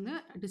ஸ்பெஷலைஸ் செல்ஸ் வந்து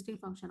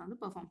டிஸ்டிங் ஃபங்க்ஷனை வந்து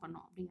பெர்ஃபார்ம்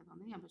பண்ணும் அப்படிங்கிறத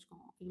வந்து ஞாபகம்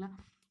வச்சுக்கோங்க. ஓகேங்களா.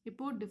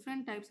 இப்போது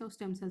different types of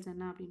stem cells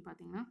என்ன அப்படின்னு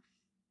பார்த்தீங்கன்னா,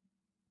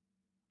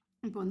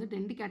 இப்போ வந்து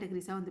 2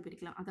 கேட்டகரிஸாக வந்து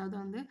பிரிக்கலாம். அதாவது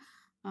வந்து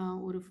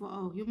ஒரு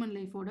ஹியூமன்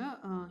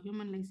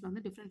லைஃப்பில்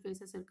வந்து டிஃப்ரெண்ட்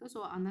ஃபேஸஸ் இருக்குது. ஸோ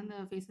அந்தந்த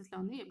ஃபேஸஸில்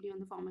வந்து எப்படி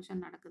வந்து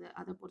ஃபார்மேஷன் நடக்குது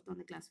அதை பொறுத்து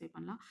வந்து கிளாஸிஃபை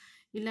பண்ணலாம்.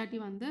 இல்லாட்டி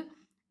வந்து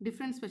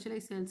டிஃப்ரெண்ட்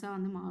ஸ்பெஷலைஸ் செல்ஸாக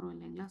வந்து மாறும்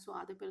இல்லைங்களா. ஸோ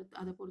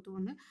அதை பொறுத்து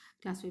வந்து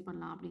கிளாஸிஃபை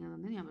பண்ணலாம் அப்படிங்கிறது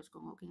வந்து ஞாபகம்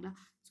வச்சுக்கோங்க. ஓகேங்களா.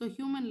 ஸோ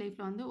ஹியூமன்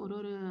லைஃப்பில் வந்து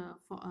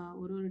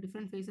ஒரு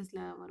டிஃப்ரெண்ட்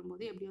ஃபேஸஸில்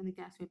வரும்போது எப்படி வந்து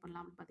கிளாஸிஃபை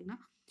பண்ணலாம் அப்படின்னு பார்த்தீங்கன்னா,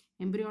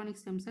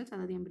 எம்ப்ரியானிக் ஸ்டெம் செல்ஸ்,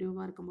 அதாவது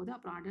எம்ப்ரியோவாக இருக்கும்போது,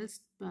 அப்புறம் அடல்ட்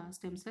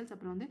ஸ்டெம் செல்ஸ்,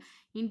 அப்புறம் வந்து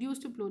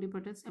இன்டியூஸ்டு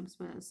ப்ளூரிபொட்டன்ட் ஸ்டெம்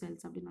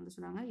செல்ஸ் அப்படின்னு வந்து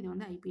சொல்கிறாங்க. இது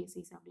வந்து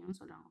ஐபிஎஸ்சிஸ் அப்படின்னு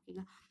சொல்கிறாங்க.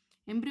 ஓகேங்களா.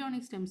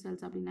 எம்ப்ரியானிக் ஸ்டெம்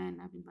செல்ஸ் அப்படின்னா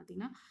என்ன அப்படின்னு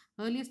பார்த்தீங்கன்னா,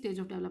 ஏர்லியர் ஸ்டேஜ்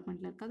ஆஃப்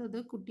டெவலப்மெண்ட்டில் இருக்குது. அதாவது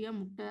குட்டியாக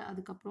முட்டை,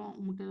 அதுக்கப்புறம்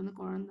முட்டையிலேருந்து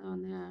குழந்தை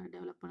வந்து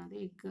டெவலப் பண்ணது,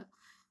 எக்கு,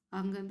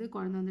 அங்கேருந்து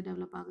குழந்தை வந்து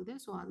டெவலப் ஆகுது.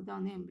 ஸோ அதுதான்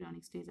வந்து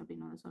எம்ப்ரியானிக் ஸ்டேஜ்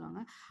அப்படின்னு வந்து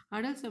சொல்லுவாங்க.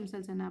 அடல்ட் ஸ்டெம்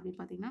செல்ஸ் என்ன அப்படின்னு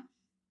பார்த்தீங்கன்னா,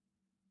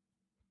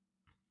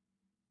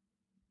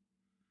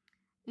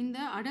 இந்த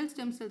அடல்ட்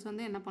ஸ்டெம் செல்ஸ்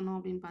வந்து என்ன பண்ணும்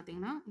அப்படின்னு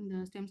பார்த்தீங்கன்னா,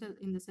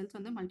 இந்த செல்ஸ்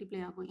வந்து மல்டிப்ளை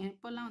ஆகும்.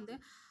 எப்போல்லாம் வந்து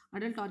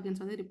அடல்ட்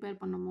ஆர்கன்ஸ் வந்து ரிப்பேர்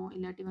பண்ணுமோ,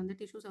 இல்லாட்டி வந்து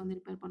டிஷ்யூஸை வந்து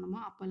ரிப்பேர் பண்ணுமோ,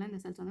 அப்போல்லாம் இந்த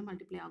செல்ஸ் வந்து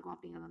மல்டிப்ளை ஆகும்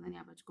அப்படிங்கிறத வந்து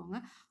ஞாபகம் வச்சுக்கோங்க.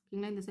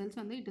 ஓகேங்களா? இந்த செல்ஸ்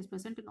வந்து it is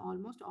present in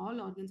almost all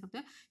organs of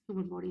the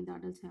human body இந்த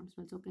அடல்ட் ஸ்டெம்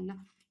செல்ஸ். ஓகேங்களா?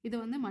 இது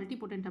வந்து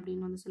மல்டிபோட்டன்ட்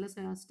அப்படின்னு வந்து சில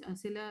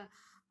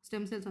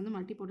ஸ்டெம் செல்ஸ் வந்து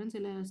மல்டிபோட்டன்ட்,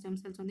 சில ஸ்டெம்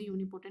செல்ஸ் வந்து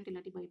யூனிபோட்டன்ட்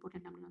இல்லாட்டி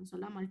பைபோட்டன்ட் அப்படின்னு வந்து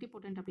சொல்லலாம்.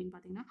 மல்டிபோட்டன்ட் அப்படின்னு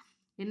பார்த்தீங்கன்னா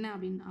என்ன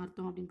அப்படின்னு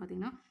அர்த்தம் அப்படின்னு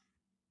பார்த்தீங்கன்னா,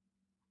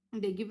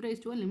 they give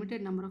rise to a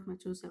limited number of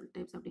mature cell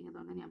types அப்படிங்கிறத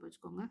வந்து ஞாபகம்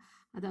வச்சுக்கோங்க.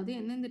 அதாவது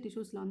எந்தெந்த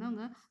டிஷ்யூஸில் வந்து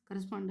அவங்க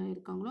கரஸ்பாண்ட்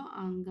இருக்காங்களோ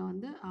அங்கே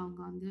வந்து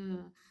அவங்க வந்து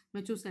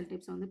மெச்சூர் செல்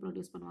டைப்ஸை வந்து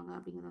ப்ரொடியூஸ் பண்ணுவாங்க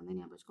அப்படிங்கிறத வந்து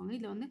ஞாபகம் வச்சுக்கோங்க.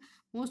 இதில் வந்து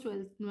மோஸ்ட்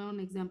வெல்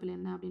நோன் எக்ஸாம்பிள்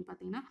என்ன அப்படின்னு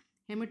பார்த்தீங்கன்னா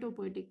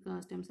ஹெமட்டோபோய்டிக்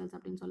ஸ்டெம் செல்ஸ்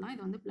அப்படின்னு சொல்லலாம்.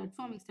 இது வந்து பிளட்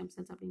ஃபார்மிங் ஸ்டெம்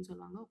செல்ஸ் அப்படின்னு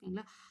சொல்லுவாங்க.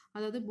 ஓகேங்களா?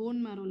 அதாவது போன்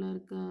மேரோவில்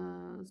இருக்க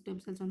ஸ்டெம்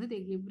செல்ஸ் வந்து they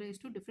give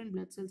rice to different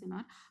blood cells in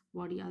R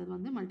பாடி. அது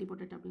வந்து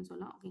மல்டிபோட்டன்ட் அப்படின்னு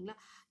சொல்லலாம். ஓகேங்களா?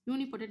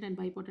 யூனிபோட்டன்ட் அண்ட்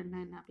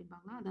பைபோட்டன்ட்னா என்ன அப்படின்னு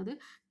பார்க்கலாம். அதாவது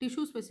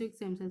டிஷ்யூ ஸ்பெசிஃபிக்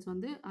ஸ்டெம் செல்ஸ்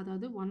வந்து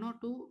அதாவது 1 or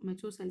 2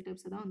 மெச்சூர் செல்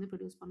டைப்ஸை தான் வந்து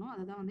ப்ரொடியூஸ் பண்ணும்.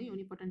 அதை தான் வந்து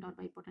யூனிபோட்டன்ட் ஆர்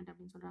பைபோட்டன்ட்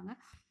அப்படின்னு சொல்கிறாங்க.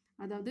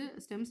 அதாவது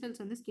ஸ்டெம் செல்ஸ்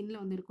வந்து ஸ்கின்ல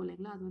வந்து இருக்கும்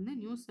இல்லைங்களா, அது வந்து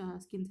நியூ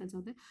ஸ்கின் செல்ஸ்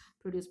வந்து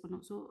ப்ரொடியூஸ்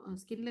பண்ணும். ஸோ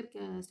ஸ்கின்ல இருக்க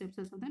ஸ்டெம்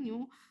செல்ஸ் வந்து நியூ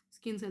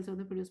ஸ்கின் செல்ஸ்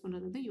வந்து ப்ரொடியூஸ்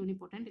பண்ணுறது வந்து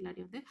யூனிபோட்டன்ட்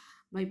இல்லாட்டி வந்து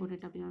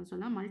பைபோட்டன்ட் அப்படின்னு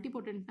சொல்லலாம்.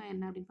 மல்டிபோட்டன்ட்னா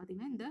என்ன அப்படின்னு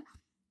பார்த்தீங்கன்னா இந்த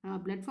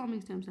பிளட்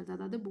ஃபார்மிங் ஸ்டெம் செல்ஸ்,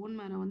 அதாவது போன்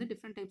மேரோ வந்து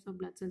டிஃப்ரெண்ட் டைப்ஸ் ஆஃப்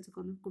பிளட்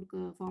செல்ஸுக்கு வந்து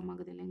ஃபார்ம்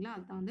ஆகுது இல்லைங்களா,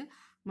 அதுதான் வந்து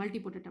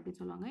மல்டிபோட்டன்ட்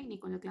அப்படின்னு சொல்லுவாங்க.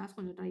 இன்னைக்கு கொஞ்சம் கிளாஸ்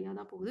கொஞ்சம் ட்ரையாக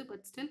தான் போகுது,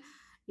 பட் ஸ்டில்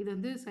இது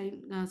வந்து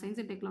சயின்ஸ்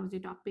அண்ட் டெக்னாலஜி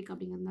டாபிக்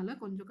அப்படிங்கிறதுனால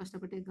கொஞ்சம்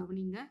கஷ்டப்பட்டு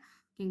கவனிங்க.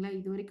 ஓகேங்களா?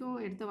 இது வரைக்கும்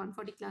எடுத்த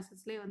 140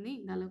 கிளாஸஸ்லேயே வந்து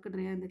இந்த அளவுக்கு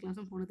ட்ரையாக இந்த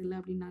கிளாஸும் போனதில்லை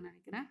அப்படின்னு நான்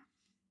நினைக்கிறேன்.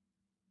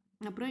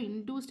 அப்புறம்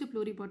இன்டியூஸ்டு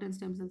ப்ளூரிபோட்டன்ட்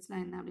ஸ்டெம்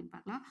செல்ஸ்லாம் என்ன அப்படின்னு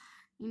பார்க்கலாம்.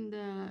 இந்த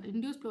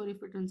இன்டியூஸ்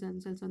ப்ளூரிபோட்டன்ட்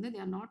ஸ்டெம் செல்ஸ் வந்து they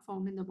are not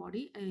found in த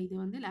பாடி. இது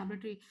வந்து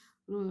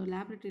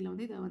லேபரட்டரியில்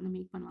வந்து இதை வந்து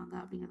மேக் பண்ணுவாங்க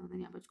அப்படிங்கிறத வந்து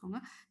ஞாபகம்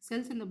வச்சுக்கோங்க.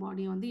 செல்ஸ் இந்த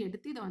பாடியை வந்து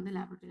எடுத்து இதை வந்து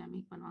லேபரட்டரியில்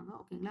மேக் பண்ணுவாங்க.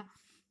 ஓகேங்களா?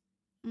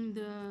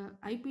 இந்த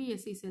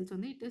ஐபிஎஸ்சி செல்ஸ்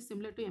வந்து it is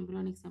similar to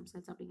embryonic stem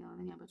cells அப்படிங்கிறத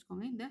வந்து ஞாபகம்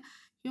வச்சுக்கோங்க. இந்த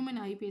ஹியூமன்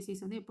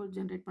ஐபிஎஸ்சிஸ் வந்து எப்போ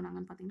ஜென்ரேட்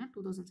பண்ணாங்கன்னு பார்த்தீங்கன்னா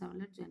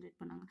 2007 ஜென்ரேட்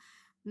பண்ணாங்க.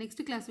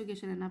 நெக்ஸ்ட்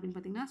கிளாஸிஃபிகேஷன் என்ன அப்படின்னு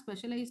பார்த்தீங்கன்னா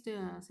ஸ்பெஷலைஸ்டு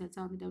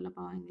செல்ஸாக வந்து டெவலப்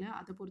ஆவாங்க,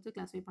 அதை பொறுத்து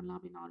கிளாஸிஃபை பண்ணலாம்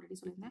அப்படின்னு ஆல்ரெடி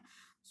சொல்லியிருந்தேன்.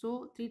 So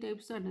 3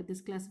 types and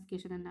this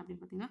classification என்ன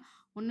அப்படின்னு பார்த்தீங்கன்னா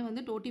ஒன்று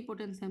வந்து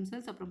டோட்டிபோட்டன்ட் ஸ்டெம்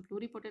செல்ஸ், அப்புறம்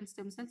ப்ளூரிபோட்டன்ட்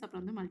ஸ்டெம் செல்ஸ்,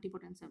 அப்புறம் வந்து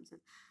மல்டிபோட்டன்ட் ஸ்டெம்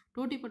செல்ஸ்.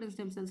 டோட்டிபோட்டன்ட்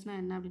ஸ்டெம் செல்ஸ்னா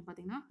என்ன அப்படின்னு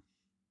பார்த்தீங்கன்னா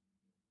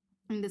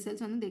இந்த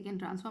செல்ஸ் வந்து they can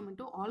transform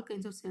into all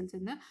kinds of cells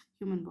in the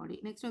human body.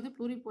 Next வந்து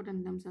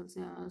pluripotent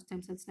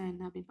ஸ்டெம் செல்ஸ்னா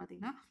என்ன அப்படின்னு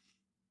பார்த்தீங்கன்னா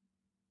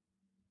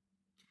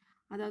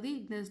அதாவது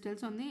இந்த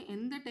செல்ஸ் வந்து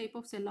எந்த டைப்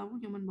ஆஃப்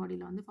செல்லாகவும் ஹியூமன்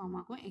பாடியில் வந்து ஃபார்ம்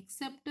ஆகும்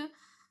எக்ஸப்ட்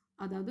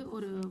அதாவது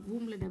ஒரு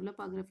வூமில் டெவலப்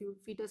ஆகிற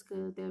ஃபீட்டஸ்க்கு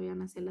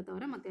தேவையான செல்லை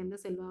தவிர மற்ற எந்த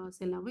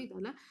செல்லாகவும்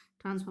இதால்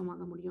ட்ரான்ஸ்ஃபார்ம்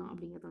ஆக முடியும்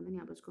அப்படிங்கிறத வந்து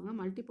ஞாபகம் வச்சுக்கோங்க.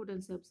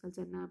 மல்டிபோட்டன்ட்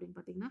செல்ஸ் என்ன அப்படின்னு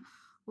பார்த்தீங்கன்னா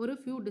ஒரு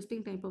ஃபியூ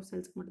டிஸ்டிங் டைப் ஆஃப்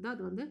செல்ஸ்க்கு மட்டும் தான்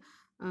அது வந்து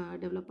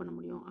டெவலப் பண்ண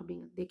முடியும்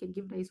அப்படிங்கிறது. They can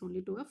give rice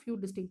only to a few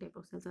டிஸ்டிங் type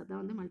of cells,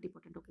 அதான் வந்து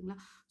மல்டிபோட்டன்ட். ஓகேங்களா?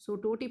 ஸோ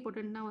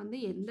டோட்டிபோட்டன்ட்னா வந்து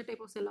எந்த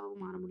டைப் ஆஃப்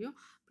செல்லாகவும் மாற முடியும்,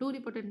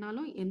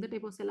 ப்ளூரிபோட்டன்ட்னாலும் எந்த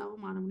டைப் ஆஃப்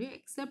செல்லாகவும் மாற முடியும்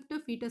எக்ஸப்ட்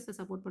ஃபீட்டஸை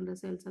சப்போர்ட் பண்ணுற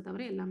செல்ஸை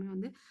தவிர எல்லாமே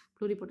வந்து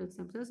ப்ளூரிபோட்டன்ட்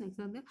ஸ்டெம் செல்ஸ்.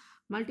 நெக்ஸ்ட் வந்து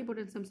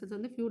மல்டிபோட்டன்ட் ஸ்டெம் செல்ஸ்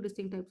வந்து few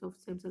டிஸ்டிங் types of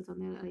stem cells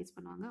வந்து ரைஸ்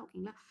பண்ணுவாங்க.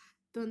 ஓகேங்களா?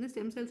 இப்போ வந்து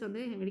ஸ்டெம் செல்ஸ்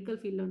வந்து மெடிக்கல்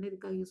ஃபீல்டில் வந்து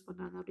இதுக்காக யூஸ்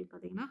பண்ணுறாங்க அப்படின்னு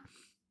பார்த்தீங்கன்னா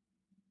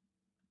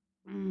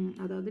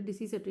அதாவது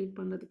டிசீஸை ட்ரீட்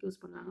பண்ணுறதுக்கு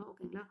யூஸ் பண்ணுறாங்க.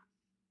 ஓகேங்களா?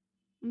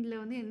 இதில்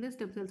வந்து எந்த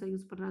ஸ்டெம் செல்ஸை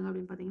யூஸ் பண்ணுறாங்க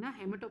அப்படின்னு பார்த்தீங்கன்னா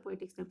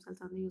ஹெமட்டோபோய்டிக் ஸ்டெம்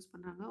செல்ஸ் வந்து யூஸ்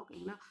பண்ணுறாங்க.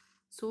 ஓகேங்களா?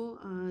 ஸோ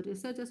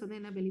ரிசர்ச்சர்ஸ் வந்து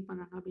என்ன பிலீவ்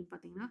பண்ணுறாங்க அப்படின்னு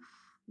பார்த்தீங்கன்னா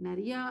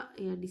நிறையா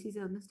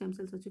டிசீஸை வந்து ஸ்டெம்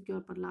செல்ஸ் வச்சு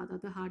க்யூர் பண்ணலாம்.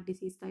 அதாவது heart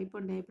disease, type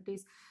 1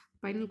 diabetes,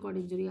 spinal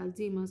cord injury,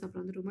 Alzheimer's,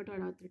 அப்புறம் வந்து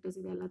ருமட்டாய்டு ஆர்த்ரைட்டிஸ்,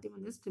 இது எல்லாத்தையும்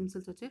வந்து ஸ்டெம்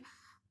செல்ஸ் வச்சு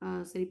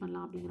சரி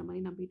பண்ணலாம் அப்படிங்கிற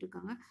மாதிரி நம்பிட்டு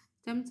இருக்காங்க.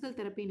 Stem cell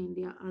therapy in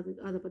India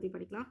அதை பற்றி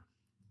படிக்கலாம்.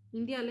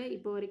 இந்தியாவில்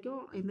இப்போ வரைக்கும்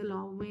எந்த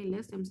லாவுமே இல்லை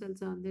ஸ்டெம்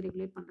செல்ஸை வந்து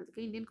ரெகுலேட் பண்ணுறதுக்கு.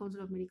 Indian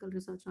council of medical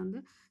research வந்து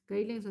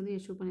கைட்லைன்ஸ் வந்து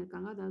இஷ்யூ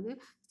பண்ணியிருக்காங்க. அதாவது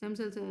ஸ்டெம்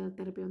செல்ஸ்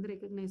தெரப்பி வந்து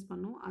ரெக்கக்னைஸ்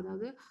பண்ணும்,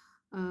 அதாவது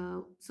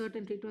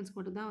சர்டன் ட்ரீட்மெண்ட்ஸ்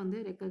மட்டும் தான் வந்து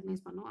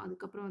ரெக்கக்னைஸ் பண்ணும்.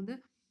 அதுக்கப்புறம் வந்து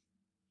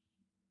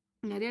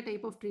நிறைய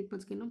டைப் ஆஃப்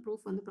ட்ரீட்மெண்ட்ஸ்க்கு இன்னும்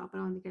ப்ரூஃப் வந்து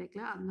ப்ராப்பராக வந்து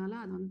கிடைக்கல, அதனால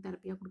அது வந்து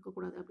தெரப்பியாக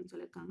கொடுக்கக்கூடாது அப்படின்னு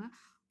சொல்லியிருக்காங்க.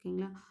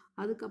 ஓகேங்களா?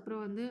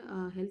 அதுக்கப்புறம் வந்து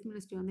ஹெல்த்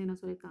மினிஸ்ட்ரி வந்து என்ன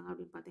சொல்லியிருக்காங்க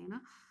அப்படின்னு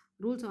பார்த்தீங்கன்னா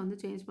ரூல்ஸை வந்து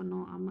சேஞ்ச்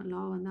பண்ணோம்,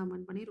 லா வந்து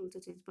அமெண்ட் பண்ணி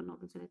ரூல்ஸை சேஞ்ச் பண்ணோம்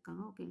அப்படின்னு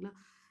சொல்லியிருக்காங்க. ஓகேங்களா?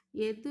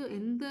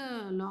 எந்த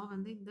லா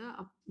வந்து இந்த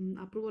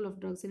அப்ரூவல் ஆஃப்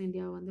ட்ரக்ஸ் இன்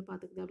இந்தியாவை வந்து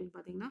பார்த்துக்குது அப்படின்னு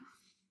பார்த்தீங்கன்னா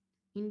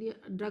India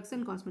drugs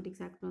and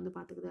cosmetics act வந்து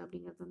பார்த்துக்குது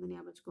அப்படிங்கிறது வந்து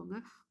ஞாபகம் வச்சுக்கோங்க.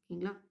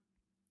 ஓகேங்களா?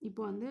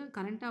 இப்போ வந்து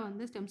கரண்ட்டாக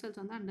வந்து ஸ்டெம் செல்ஸ்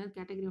வந்து அண்டர்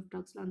கேட்டகரி ஆஃப்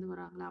ட்ரக்ஸில் வந்து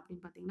வராங்களா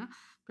அப்படின்னு பார்த்தீங்கன்னா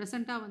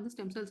ப்ரெசென்ட்டாக வந்து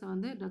ஸ்டெம் செல்ஸை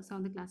வந்து ட்ரக்ஸை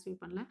வந்து கிளாஸிஃபை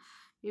பண்ணல.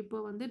 இப்போ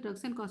வந்து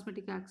ட்ரக்ஸ் அண்ட்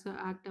காஸ்மெட்டிக்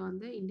ஆக்டை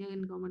வந்து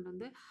இந்தியன் கவர்மெண்ட்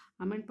வந்து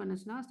அமெண்ட்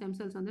பண்ணுச்சுன்னா ஸ்டெம்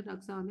செல்ஸ் வந்து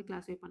ட்ரக்ஸாக வந்து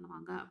கிளாஸிஃபை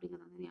பண்ணுவாங்க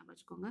அப்படிங்கிறத வந்து ஞாபகம்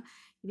வச்சுக்கோங்க.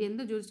 இது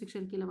எந்த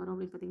ஜூரிஸ்டிக்ஷன் கீழே வரும்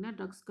அப்படின்னு பார்த்தீங்கன்னா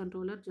drugs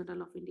controller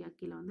general of India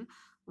கீழே வந்து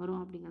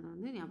வரும் அப்படிங்கிறத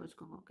வந்து ஞாபகம்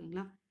வச்சுக்கோங்க.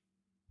 ஓகேங்களா?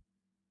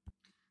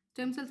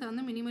 ஸ்டெம் செல்ஸை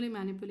வந்து மினிமலி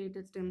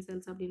மேனிப்புலேட்டட் ஸ்டெம்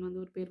செல்ஸ் அப்படின்னு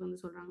வந்து ஒரு பேர் வந்து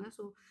சொல்கிறாங்க.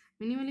 ஸோ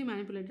மினிமலி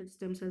மேனிப்புலேட்டட்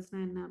ஸ்டெம்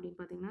செல்ஸ்னால் என்ன அப்படின்னு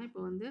பார்த்தீங்கன்னா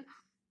இப்போ வந்து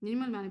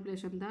மினிமல்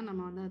மேனிப்புலேஷன் தான்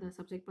நம்ம வந்து அதை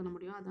சப்ஜெக்ட் பண்ண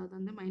முடியும். அதாவது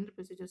வந்து மைனர்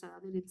ப்ரொசீஜர்ஸ்,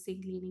 அதாவது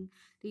ரின்சிங், க்ளீனிங்,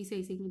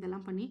 ரீசைசிங்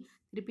இதெல்லாம் பண்ணி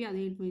திருப்பி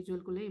அதே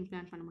இண்டிவிஜுவல்குள்ளே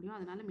இம்ப்ளான்ட் பண்ண முடியும்.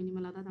 அதனால்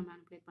மினிமலாக தான் அதை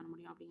மேனிப்புலேட் பண்ண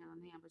முடியும் அப்படிங்கிறத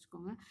வந்து ஞாபகம்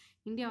வச்சுக்கோங்க.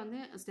 இந்தியா வந்து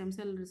ஸ்டெம்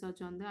செல்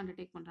ரிசர்ச் வந்து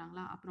அண்டர்டேக்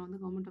பண்ணுறாங்களா, அப்புறம் வந்து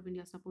கவர்மெண்ட் ஆஃப்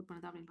இந்தியா சப்போர்ட்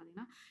பண்ணுதா அப்படின்னு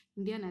பார்த்தீங்கன்னா,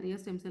 இந்தியா நிறைய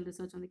ஸ்டெம் செல்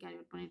ரிசர்ச் வந்து கேரி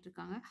அவுட் பண்ணிட்டு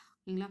இருக்காங்க.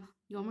 ஓகேங்களா.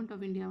 கவர்மெண்ட்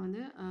ஆஃப் இந்தியா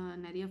வந்து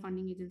நிறைய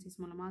ஃபண்டிங் ஏஜென்சிஸ்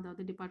மூலமாக,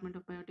 அதாவது department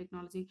of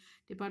biotechnology,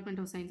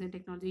 department of science and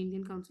technology,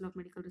 Indian council of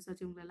medical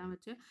research இவங்களெல்லாம்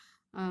வச்சு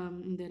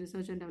இந்த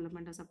ரிசர்ச் அண்ட்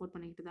டெவலப்மெண்ட்டை சப்போர்ட்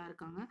பண்ணிக்கிட்டு தான்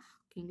இருக்காங்க.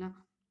 ஓகேங்களா.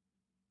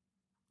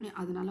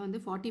 அதனால வந்து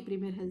 40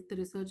 premier health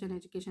research and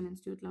education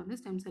இன்ஸ்டியூட்டில் வந்து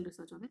ஸ்டெம் செல்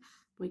ரிசர்ச் வந்து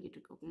போய்கிட்டு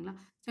இருக்கு. ஓகேங்களா.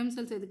 ஸ்டெம்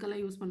செல்ஸ்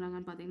எதுக்கெல்லாம் யூஸ்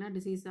பண்ணுறாங்கன்னு பார்த்தீங்கன்னா,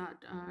 டிசீஸ்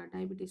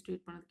டயபிட்டிஸ்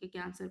ட்ரீட் பண்ணுறதுக்கு,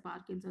 கேன்சர்,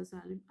 பார்க்கின்சன்ஸ்,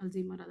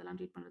 அல்சீமர் அதெல்லாம்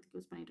ட்ரீட் பண்ணுறதுக்கு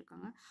யூஸ் பண்ணிட்டு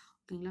இருக்காங்க.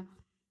 ஓகேங்களா.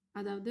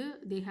 அதாவது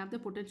they have the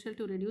potential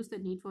to reduce the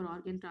need for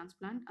organ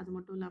transplant. அது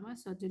மட்டும் இல்லாமல்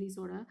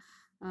சர்ஜரிஸோட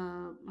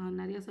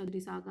நிறைய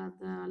சர்ஜரிஸ்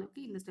ஆகாத அளவுக்கு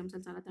இந்த ஸ்டெம்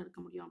செல்ஸால் தடுக்க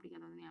முடியும்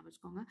அப்படிங்கிறத வந்து ஞாபகம்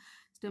வச்சுக்கோங்க.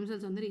 ஸ்டெம்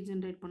செல்ஸ் வந்து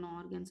ரீஜென்ரேட் பண்ணும்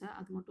ஆர்கன்ஸை.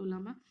 அது மட்டும்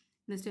இல்லாமல்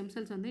இந்த ஸ்டெம்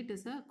செல்ஸ் வந்து it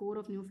is a core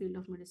of new field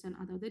of medicine.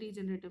 அதாவது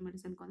ரீஜென்ரேட்டிவ்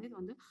மெடிசனுக்கு வந்து இது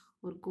வந்து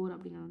ஒரு கோர்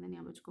அப்படிங்கிறத வந்து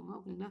ஞாபகம் வச்சுக்கோங்க.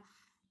 ஓகேங்களா.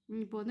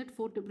 இப்போ வந்து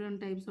 4 different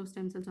types of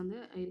stem cells வந்து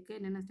இருக்குது.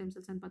 என்னென்ன ஸ்டெம்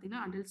செல்ஸ்ன்னு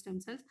பார்த்தீங்கன்னா, அடல்ட்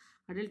ஸ்டெம் செல்ஸ்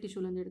அடல்ட்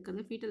டிஷ்யூலேருந்து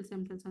எடுக்கிறது, ஃபீட்டல்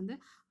ஸ்டெம் செல்ஸ் வந்து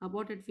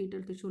அபார்ட்டட்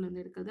ஃபீட்டல்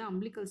டிஷ்யூலேருந்து எடுக்கிறது,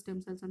 அம்பிளிக்கல்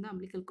ஸ்டெம் செல்ஸ் வந்து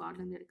அம்பிளிக்கல்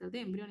கார்ட்லேருந்து எடுக்கிறது,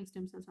 எம்ப்ரியானிக்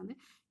ஸ்டெம் செல்ஸ் வந்து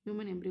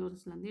ஹியூமன்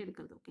எம்ப்ரியோஸ்லேருந்து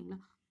எடுக்கிறது. ஓகேங்களா.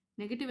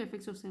 Negative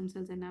effects of stem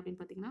cells என்ன அப்படின்னு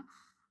பார்த்தீங்கன்னா,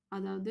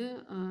 அதாவது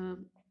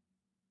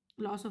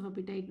loss of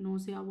appetite,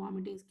 nausea,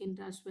 vomiting, skin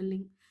ரேஷ்,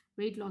 swelling,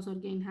 weight loss R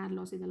gain, hair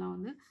loss இதெல்லாம்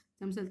வந்து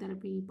ஸ்டெம் செல்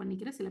தெரப்பி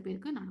பண்ணிக்கிற சில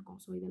பேருக்கு நடக்கும்.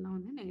 ஸோ இதெல்லாம்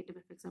வந்து நெகட்டிவ்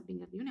எஃபெக்ட்ஸ்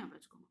அப்படிங்கிறதையும் ஞாபகம்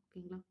வச்சுக்கோங்க.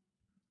 ஓகேங்களா.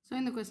 ஸோ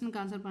இந்த கொஸ்டினுக்கு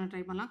ஆன்சர் பண்ண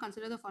ட்ரை பண்ணலாம்.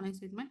 Consider the following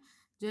statement.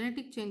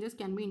 Genetic changes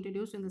can be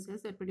introduced in the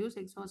cells that produce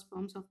extra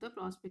sperms of the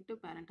prospective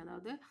parent.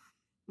 அதாவது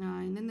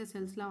இந்தந்த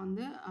செல்ஸ்லாம்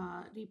வந்து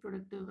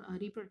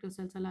ரீப்ரொடக்டிவ்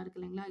செல்ஸ் எல்லாம்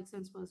இருக்குது இல்லைங்களா, எக்ஸ்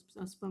அண்ட்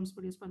ஸ்பெர்ம்ஸ்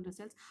ப்ரொடியூஸ் பண்ணுற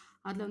செல்ஸ்,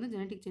 அதில் வந்து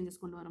ஜெனட்டிக் சேஞ்சஸ்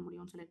கொண்டு வர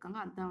முடியும்னு சொல்லியிருக்காங்க.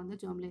 அதுதான் வந்து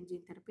ஜெர்ம்லைன்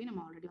ஜீன் தெரப்பி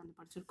நம்ம ஆல்ரெடி வந்து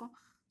படிச்சிருக்கோம்.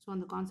 ஸோ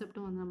அந்த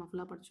கான்செப்ட்டும் வந்து நம்ம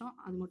ஃபுல்லாக படித்தோம்.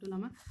 அது மட்டும்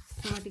இல்லாமல்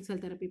சோமேட்டிக்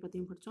செல் தெரப்பி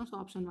பற்றியும் படித்தோம். ஸோ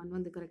ஆப்ஷன் 1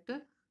 வந்து கரெக்டு.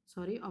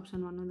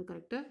 ஆப்ஷன் 1 வந்து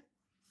கரெக்டு.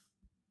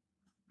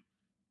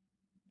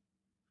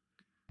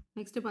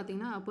 நெக்ஸ்ட்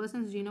பார்த்தீங்கன்னா, a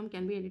person's genome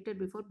can be edited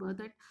before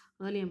birth at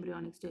early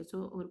embryonic stage. So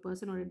ஒரு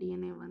பர்சனோட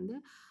டிஎன்ஏ வந்து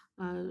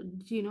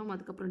ஜீனோம்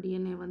அதுக்கப்புறம்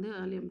டிஎன்ஏ வந்து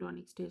ஏர்லி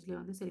எம்ப்ரியானிக் ஸ்டேஜ்லேயே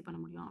வந்து சரி பண்ண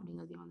முடியும்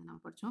அப்படிங்கிறதையும் வந்து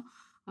நம்ம படித்தோம்.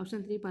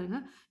 ஆப்ஷன் 3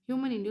 பாருங்கள்,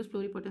 ஹியூமன் இண்டியூஸ்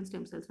ப்ளூரிபொட்டன்ட்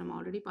ஸ்டெம் செல்ஸ். நம்ம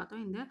ஆல்ரெடி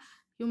பார்த்தோம். இந்த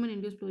ஹியூமன்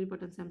இண்டியூஸ்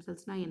ப்ளூரிபொட்டன்ட் ஸ்டெம்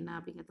செல்ஸ்னால் என்ன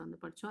அப்படிங்கிறத வந்து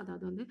படித்தோம்.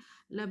 அதாவது வந்து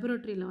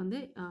லெபரட்டரியில் வந்து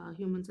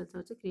ஹியூமன் செல்ஸை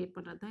வச்சு கிரியேட்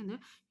பண்ணுறது தான் இந்த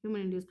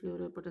human induce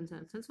ப்ளூரிபொட்டன்ட்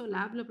stem cells. So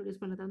லேபில்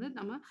ப்ரொடியூஸ் பண்ணுறதை வந்து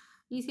நம்ம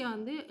ஈஸியாக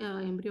வந்து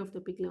எம்ப்ரியோ ஆஃப்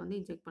த பிக்கில் வந்து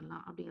இன்ஜெக்ட்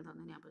பண்ணலாம் அப்படிங்கிறத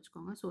வந்து ஞாபகம்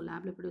வச்சுக்கோங்க. ஸோ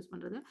லேபில் ப்ரொடியூஸ்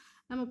பண்ணுறது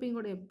நம்ம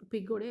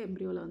பிக்கோட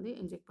எம்ப்ரியோவில் வந்து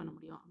இன்ஜெக்ட் பண்ண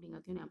முடியும்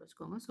அப்படிங்கிறதையும் ஞாபகம்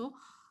வச்சுக்கோங்க. So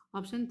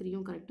option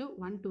 3யும் correct.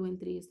 1, 2 and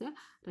 3 is the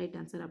right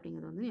answer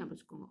அப்படிங்கிறத வந்து ஞாபகம்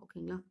வச்சுக்கோங்க.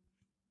 ஓகேங்களா.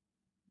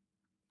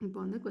 இப்போ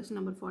வந்து கொஸ்டின்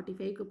நம்பர்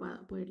 45க்கு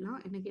போயிடலாம்.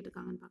 என்ன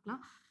கேட்டிருக்காங்கன்னு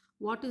பார்க்கலாம்.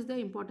 What is the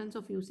importance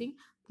of using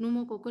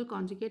pneumococcal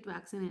conjugate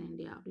vaccine in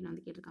India அப்படின்னு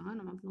வந்து கேட்டிருக்காங்க.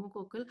 நம்ம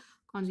pneumococcal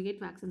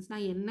conjugate vaccines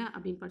என்ன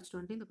அப்படின்னு படிச்சுட்டு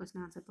வந்துட்டு இந்த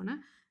கொஸ்டின் ஆன்சர் பண்ண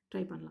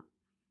ட்ரை பண்ணலாம்.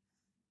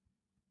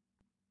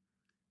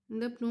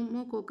 இந்த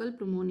ப்ளூமோகோக்கல்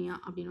ப்ளூமோனியா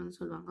அப்படின்னு வந்து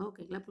சொல்லுவாங்க.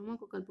 ஓகேங்களா.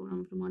 ப்ளூமோகோக்கல்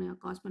ப்ளூமோனியா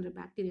காஸ் பண்ணுற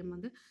பாக்டீரியம்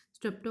வந்து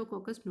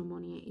ஸ்ட்ரெப்டோகோக்கஸ்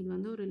ப்ளூமோனியா. இது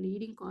வந்து ஒரு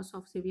leading cos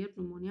of severe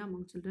ப்ளூமோனியா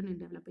among children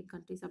in developing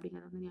countries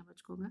அப்படிங்கிறத வந்து ஞாபகம்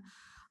வச்சுக்கோங்க.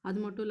 அது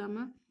மட்டும்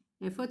இல்லாமல்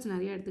எஃபர்ட்ஸ்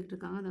நிறைய எடுத்துக்கிட்டு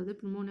இருக்காங்க. அதாவது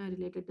ப்ளூமோனியா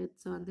ரிலேட்டட்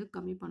டெத்ஸை வந்து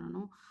கம்மி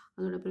பண்ணணும்,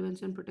 அதோட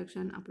ப்ரிவென்ஷன்,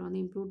 ப்ரொடெக்ஷன், அப்புறம்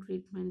வந்து இம்ப்ரூவ்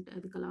ட்ரீட்மெண்ட்,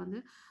 இதுக்கெல்லாம் வந்து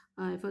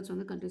எஃபர்ட்ஸ்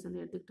வந்து கண்ட்ரிஸ் வந்து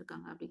எடுத்துக்கிட்டு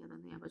இருக்காங்க அப்படிங்கிறத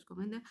வந்து ஞாபகம்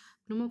வச்சுக்கோங்க. இந்த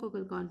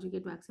pneumococcal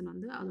conjugate வேக்சின்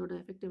வந்து அதோட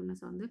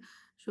எஃபெக்டிவ்னஸ் வந்து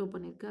ஷோ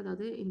பண்ணியிருக்கு.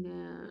 அதாவது இந்த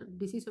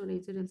டிசீஸோட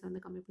இன்சிடென்ஸ்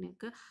வந்து கம்மி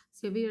பண்ணியிருக்கு,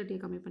 செவியரிட்டியை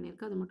கம்மி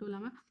பண்ணியிருக்கு. அது மட்டும்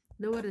இல்லாமல்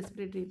லோவர்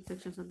ரெஸ்பிரேட்டரி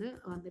இன்ஃபெக்ஷன்ஸ் வந்து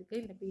வந்திருக்கு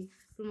இந்த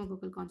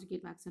pneumococcal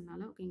conjugate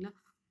வேக்சின்னால. ஓகேங்களா.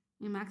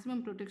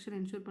 மேக்ஸிமம் ப்ரொடெக்ஷன்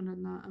என்ஷூர்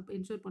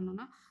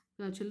பண்ணணும்னா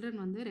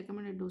சில்ட்ரன் வந்து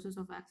ரெக்கமெண்டட் டோசஸ்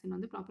ஆஃப் வேக்சின்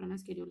வந்து ப்ராப்பரான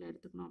ஸ்கெடியூலில்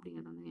எடுத்துக்கணும்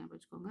அப்படிங்கிறத வந்து ஞாபகம்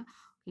வச்சுக்கோங்க.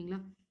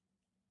 ஓகேங்களா.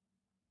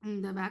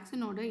 இந்த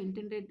வேக்சினோட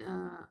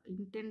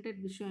இன்டென்டட்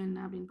விஷயம் என்ன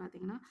அப்படின்னு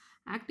பார்த்தீங்கன்னா,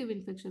 ஆக்டிவ்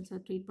இன்ஃபெக்ஷன்ஸை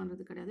ட்ரீட்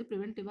பண்ணுறது கிடையாது,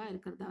 ப்ரிவென்டிவாக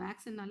இருக்கிறது.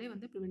 வேக்சின்னாலே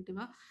வந்து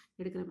ப்ரிவென்டிவாக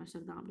எடுக்கிற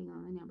மெஷர் தான் அப்படிங்கிறத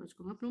வந்து ஞாபகம்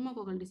வச்சுக்கோங்க.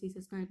 ப்ளூமோகோக்கல்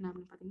டிசீசஸ்னால் என்ன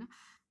அப்படின்னு பார்த்தீங்கன்னா,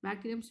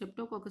 பாக்டீரியம்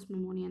ஸ்ட்ரெப்டோகாக்கஸ்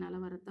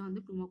நியூமோனியானால வரது தான்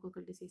வந்து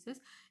ப்ளூமோகோக்கல் டிசீசஸ்.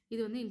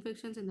 இது வந்து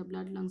இன்ஃபெக்ஷன்ஸ் இந்த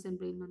பிளட், லங்ஸ் அண்ட்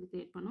பிரெயின் வந்து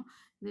கிரியேட் பண்ணும்.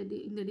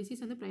 இந்த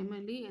டிசீஸ் வந்து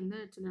ப்ரைமர்லி எந்த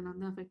சில்ட்ரன்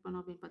வந்து அஃபெக்ட்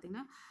பண்ணும் அப்படின்னு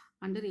பார்த்தீங்கன்னா,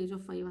 அண்டர் ஏஜ்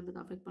ஆஃப் 5 வந்து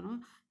அஃபெக்ட் பண்ணும்.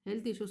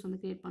 ஹெல்த் இஷ்யூஸ் வந்து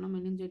கிரியேட் பண்ணும்.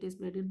 Meningitis,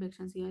 blood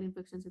infections, year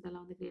infections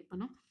இதெல்லாம் வந்து கிரியேட்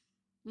பண்ணும்.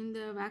 இந்த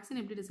வேக்சின்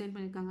எப்படி டிசைன்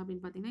பண்ணியிருக்காங்க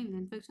அப்படின்னு பார்த்தீங்கன்னா, இந்த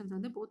இன்ஃபெக்ஷன்ஸ்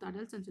வந்து போத்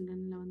அடல்ட்ஸ் அண்ட்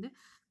சில்ட்ரனில் வந்து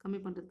கம்மி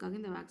பண்ணுறதுக்காக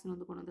இந்த வேக்சின்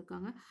வந்து கொண்டு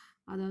வந்திருக்காங்க.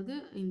 அதாவது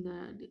இந்த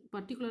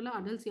பர்டிகுலராக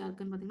அடல்ட்ஸ்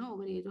யாருக்குன்னு பார்த்தீங்கன்னா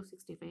ஓவர் ஏஜ் ஆஃப்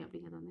 65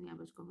 அப்படிங்கிறத வந்து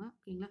ஞாபகம் வச்சுக்கோங்க.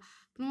 ஓகேங்களா.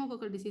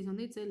 ப்ளூமோகோக்கல் டிசீஸ்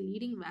வந்து it's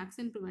leading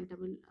vaccine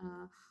preventable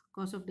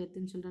cos of death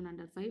in children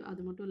under 5.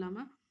 அது மட்டும்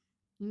இல்லாமல்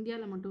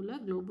இந்தியாவில் மட்டும் இல்லை,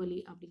 குளோபலி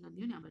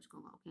அப்படிங்கிறதையும் ஞாபகம்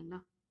வச்சுக்கோங்க.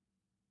 ஓகேங்களா.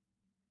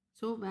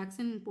 ஸோ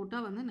வேக்சின்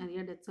போட்டால் வந்து நிறைய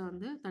டெத்ஸை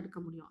வந்து தடுக்க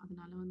முடியும்.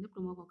 அதனால வந்து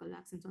ப்னூமோகாக்கல்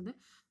வேக்சின்ஸ் வந்து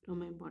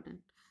ரொம்ப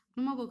இம்பார்ட்டன்ட்.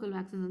 ப்னூமோகாக்கல்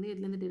வேக்சின் வந்து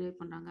எதுலேருந்து டிரைவ்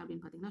பண்ணுறாங்க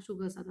அப்படின்னு பார்த்தீங்கன்னா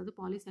சுகர்ஸ், அதாவது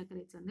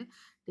பாலிசாக்கரைட்ஸ் வந்து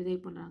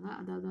டிரைவ் பண்ணுறாங்க.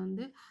 அதாவது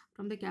வந்து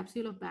from the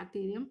capsule of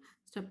bacterium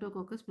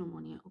streptococcus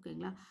pneumonia.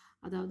 ஓகேங்களா,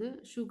 அதாவது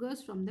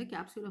sugars from the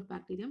capsule of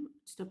bacterium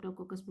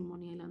streptococcus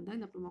pneumoniaல வந்து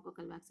இந்த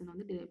ப்னூமோகாக்கல் வேக்சின்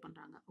வந்து டிரைவ்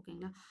பண்ணுறாங்க.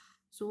 ஓகேங்களா,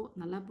 ஸோ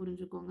நல்லா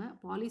புரிஞ்சுக்கோங்க.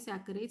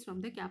 Polysaccharides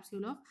from the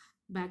capsule of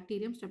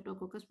bacterium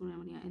streptococcus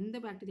pneumonia. எந்த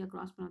பாக்டீரியா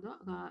கிராஸ் பண்ணதோ,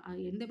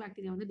 எந்த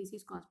பாக்டீரியா வந்து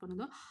டிசீஸ் காஸ்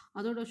பண்ணுதோ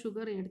அதோட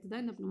சுகர் எடுத்து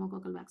தான் இந்த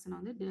ப்னூமோகாக்கல் வேக்சினை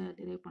வந்து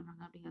டிரைவ்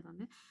பண்ணுறாங்க அப்படிங்கிறத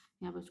வந்து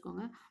ஞாபகம்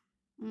வச்சுக்கோங்க.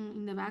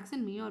 இந்த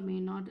vaccine May R may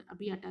not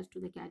be attach to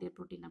the carrier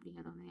protein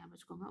அப்படிங்கிறத வந்து ஞாபகம்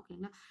வச்சுக்கோங்க.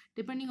 ஓகேங்களா,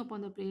 depending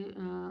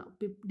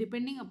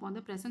upon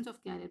the presence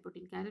of carrier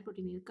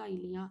protein இருக்கா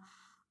இல்லையா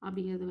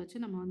அப்படிங்கிறத வச்சு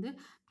நம்ம வந்து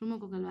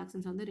ப்னூமோகாக்கல்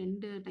வேக்சின்ஸ் வந்து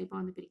 2 டைப்பாக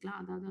வந்து பிரிக்கலாம்.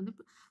 அதாவது வந்து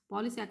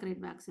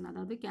பாலிசாக்கரைட் வேக்சின்,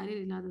 அதாவது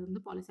கேரியர் இல்லாதது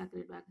வந்து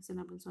பாலிசாக்கரைட்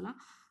வேக்சின் அப்படின்னு சொல்லலாம்.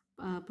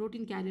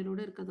 ப்ரோட்டீன்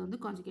கேரியரோடு இருக்கிறது வந்து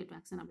கான்ஜுகேட்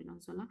வேக்சின் அப்படின்னு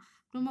வந்து சொல்லலாம்.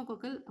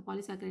 ப்னூமோகாக்கல்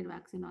பாலிசாக்கரைட்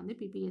வேக்சின் வந்து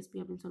PPSP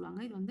அப்படின்னு சொல்லுவாங்க.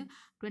 இது வந்து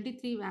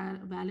 23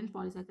 வேலண்ட்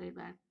பாலிசாக்கரைட்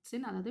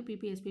வேக்சின், அதாவது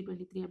PPSP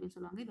 23 அப்படின்னு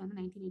சொல்லுவாங்க. இது வந்து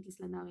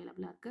 1980ஸ்லேருந்து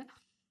அவைலபிளாக இருக்குது.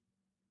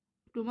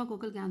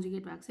 ப்னூமோகாக்கல்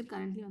கான்ஜுகேட் வேக்சின்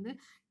கரண்ட்லி வந்து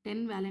 10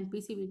 வேலண்ட்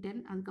PCV10,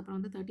 அதுக்கப்புறம்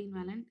வந்து 13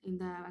 வேலண்ட்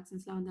இந்த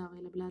வேக்சின்ஸ்லாம் வந்து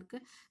அவைலபிளாக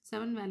இருக்குது.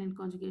 7 வேலண்ட்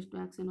கான்ஜுகேட்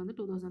வேக்சின் வந்து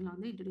 2000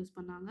 வந்து இன்ட்ரடியூஸ்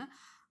பண்ணாங்க.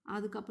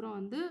 அதுக்கப்புறம்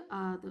வந்து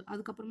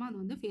அதுக்கப்புறமா அது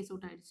வந்து ஃபேஸ்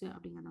அவுட் ஆயிடுச்சு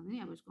அப்படிங்கிறத வந்து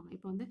ஞாபகம் வச்சுக்கோங்க.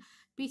 இப்போ வந்து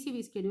PCV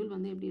ஸ்கெடியூல்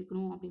வந்து எப்படி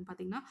இருக்கணும் அப்படின்னு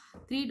பார்த்தீங்கன்னா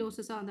 3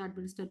 டோசஸாக வந்து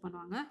அட்மினிஸ்டர்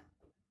பண்ணுவாங்க.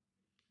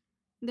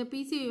 இந்த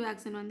PCV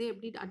வேக்சின் வந்து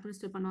எப்படி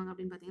அட்மினிஸ்டர் பண்ணுவாங்க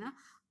அப்படின்னு பார்த்தீங்கன்னா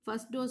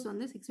ஃபர்ஸ்ட் டோஸ்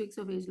வந்து 6 வீக்ஸ்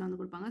ஆஃப் ஏஜில் வந்து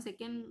கொடுப்பாங்க.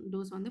 செகண்ட்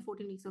டோஸ் வந்து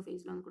 14 வீக்ஸ் ஆஃப்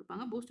ஏஜில் வந்து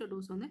கொடுப்பாங்க. பூஸ்டர்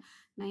டோஸ் வந்து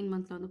 9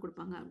 மந்த்ஸில் வந்து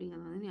கொடுப்பாங்க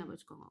அப்படிங்கிறத வந்து ஞாபகம்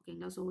வச்சுக்கோங்க.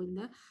 ஓகேங்களா, ஸோ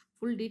இந்த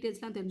ஃபுல்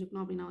டீட்டெயில்ஸ்லாம்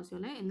தெரிஞ்சுக்கணும் அப்படின்னு அவசியம்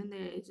இல்லை. எந்தெந்த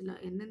ஏஜில்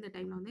எந்தெந்த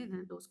டைமில் வந்து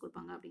எந்தெந்த டோஸ்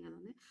கொடுப்பாங்க அப்படிங்கிறத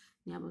வந்து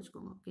ஞாபகம்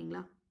வச்சுக்கோங்க.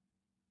 ஓகேங்களா,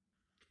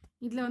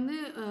 இதில் வந்து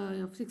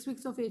 6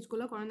 வீக்ஸ் ஆஃப்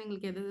ஏஜ்குள்ளே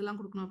குழந்தைங்களுக்கு எதெல்லாம்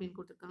கொடுக்கணும் அப்படின்னு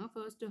கொடுத்துருக்காங்க.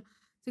 ஃபர்ஸ்ட்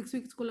 6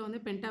 வீக்ஸ்க்குள்ளே வந்து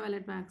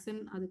பென்டாவேலண்ட் வேக்சின்,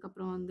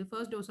 அதுக்கப்புறம் வந்து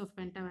ஃபர்ஸ்ட் டோஸ் ஆஃப்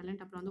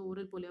பென்டாவேலண்ட், அப்புறம் வந்து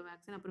ஓரல் போலியோ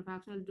வேக்சின், அப்புறம்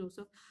fractional dose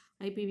of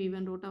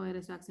IPV1 rota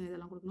virus vaccine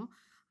இதெல்லாம் கொடுக்கணும்.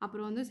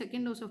 அப்புறம் வந்து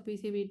செகண்ட் டோஸ் ஆஃப்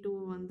PCV2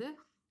 வந்து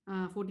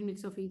 14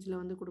 வீக்ஸ் ஆஃப் ஏஜில்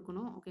வந்து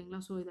கொடுக்கணும். ஓகேங்களா,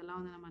 ஸோ இதெல்லாம்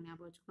வந்து நம்ம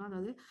ஞாபகம் வச்சுக்கணும்.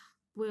 அதாவது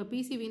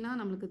PCVனா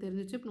நம்மளுக்கு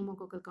தெரிஞ்சிச்சு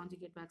ப்னூமோகாக்கல்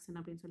கான்ஜுகேட் வேக்சின்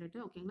அப்படின்னு சொல்லிட்டு.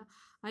 ஓகேங்களா,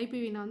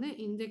 IPVனா வந்து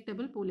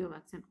இன்ஜெக்டபிள் போலியோ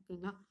வேக்சின்.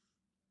 ஓகேங்களா,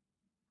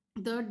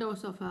 தேர்ட்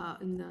டோஸ் ஆஃப்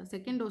இந்த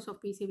செகண்ட் டோஸ்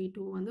ஆஃப்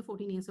PCV2 வந்து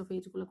 14 இயர்ஸ் ஆஃப்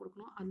ஏஜுக்குள்ளே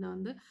கொடுக்கணும். அதில்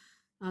வந்து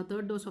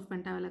third dose of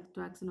pentavalent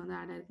vaccine வந்து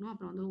ஆட் ஆயிருக்கணும்.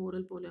 அப்புறம் வந்து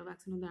ஓரல் போலியோ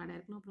வேக்சின் வந்து ஆட்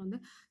ஆயிருக்கணும். அப்புறம் வந்து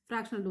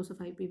fractional dose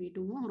of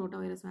IPV2வும் rota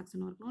virus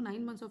வேக்சினும் இருக்கணும்.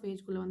 9 மந்த்ஸ் ஆஃப்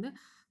ஏஜ்குள்ளே வந்து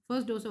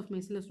ஃபர்ஸ்ட் டோஸ் ஆஃப்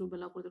மெசிலஸ்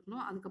ரூபெல்லா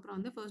கொடுத்துருக்கணும். அதுக்கப்புறம்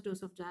வந்து first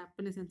dose of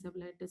Japanese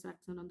encephalitis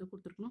vaccine வந்து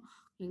கொடுத்துருக்கணும்.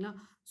 ஓகேங்களா,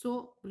 ஸோ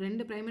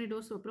 2 பிரைமரி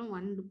டோஸ் அப்புறம்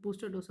 1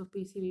 பூஸ்டர் டோஸ் ஆஃப்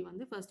PCV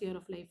வந்து first year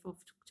of life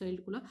of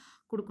சைல்டுக்குள்ளே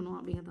கொடுக்கணும்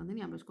அப்படிங்கிறத வந்து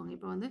ஞாபகம் வச்சுக்கோங்க.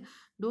 இப்போ வந்து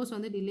டோஸ்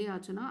வந்து டிலே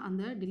ஆச்சுன்னா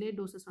அந்த டிலே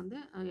டோசஸ் வந்து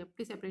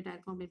எப்படி செப்பரேட்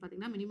ஆயிருக்கும் அப்படின்னு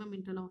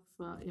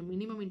பார்த்தீங்கன்னா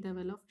மினிமம்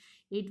இன்டர்வல் ஆஃப்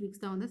 8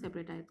 வீக்ஸ் தான் வந்து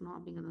செப்பரேட் ஆயிருக்கணும்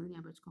அப்படிங்கிறத வந்து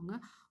ஞாபகம் வச்சுக்கோங்க.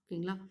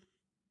 ஓகேங்களா,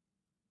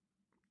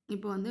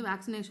 இப்போ வந்து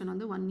வேக்சினேஷன்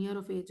வந்து 1 இயர்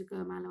ஆஃப் ஏஜுக்கு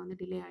மேலே வந்து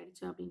டிலே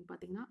ஆயிடுச்சு அப்படின்னு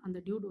பார்த்தீங்கன்னா அந்த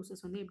டியூ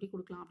டோசஸ் வந்து எப்படி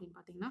கொடுக்கலாம் அப்படின்னு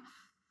பார்த்தீங்கன்னா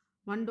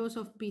 1 டோஸ்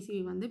ஆஃப் PCV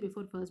வந்து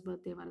பிஃபோர் ஃபர்ஸ்ட்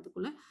பர்த்டே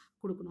வரதுக்குள்ளே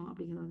கொடுக்கணும்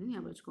அப்படிங்கிறத வந்து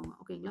ஞாபகம் வச்சுக்கோங்க.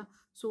 ஓகேங்களா,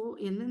 ஸோ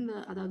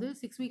அதாவது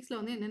 6 வீக்ஸில்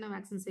வந்து என்னென்ன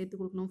வேக்சின் சேர்த்து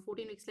கொடுக்கணும்,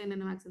 14 வீக்ஸில்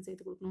என்னென்ன வேக்சின்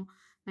சேர்த்து கொடுக்கணும்,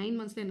 9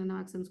 மந்த்ஸில் என்னென்ன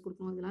வேக்சின்ஸ்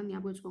கொடுக்கணும், இதெல்லாம்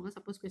ஞாபகம் வச்சுக்கோங்க.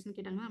 சப்போஸ் கொஸ்டின்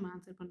கேட்டாங்கன்னா நம்ம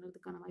ஆன்சர்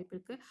பண்ணுறதுக்கான வாய்ப்பு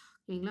இருக்குது.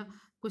 ஓகேங்களா,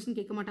 கொஸ்டின்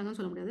கேட்க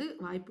மாட்டாங்கன்னு சொல்ல முடியாது,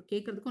 வாய்ப்பு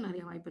கேட்கறதுக்கும்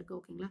நிறைய வாய்ப்பு இருக்குது.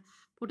 ஓகேங்களா,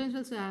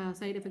 potential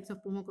side effects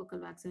of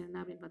ப்னூமோகாக்கல் vaccine என்ன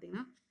அப்படின்னு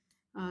பார்த்தீங்கன்னா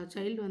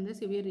சைல்டு வந்து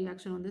சிவியர்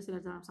ரியாக்ஷன் வந்து சில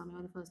சமயம்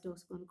வந்து ஃபர்ஸ்ட்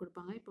டோஸ்க்கு வந்து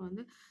கொடுப்பாங்க. இப்போ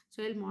வந்து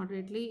சைல்டு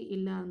மாடரேட்லி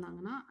இல்லை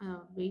இருந்தாங்கன்னா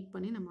வெயிட்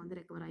பண்ணி நம்ம வந்து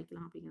ரெக்கவர்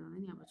ஆகிக்கலாம் அப்படிங்கிறத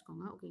வந்து ஞாபகம்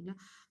வச்சுக்கோங்க. ஓகேங்களா,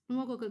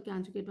 ப்னூமோகாக்கல்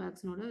கான்ஜுகேட்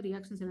வேக்சினோட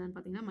ரியாக்ஷன்ஸ் என்னென்னு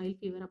பார்த்தீங்கன்னா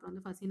மைல்ட் ஃபீவர், அப்புறம்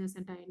வந்து ஃபசினஸ்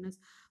and tiredness,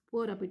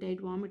 poor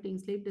appetite,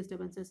 vomiting, sleep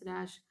disturbances,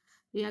 ரேஷ்,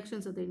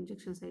 reactions அந்த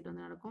இன்ஜெக்ஷன் சைட்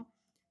வந்து நடக்கும்.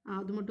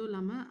 அது மட்டும்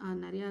இல்லாமல்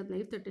நிறையா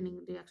லைஃப்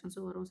த்ரெட்டனிங்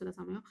ரியாக்ஷன்ஸும் வரும் சில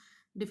சமயம்.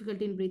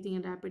 Difficulty in breathing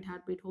and rapid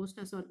heart beat,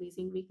 ஹோஸ்ட்னஸ் R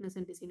wheezing, weakness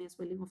and dizziness,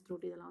 swelling of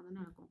throat இதெல்லாம் வந்து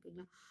நடக்கும்.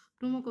 ஓகேங்களா,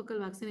 ப்னூமோகாக்கல்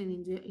வேக்சின்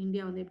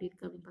இந்தியா வந்து எப்படி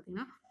இருக்குது அப்படின்னு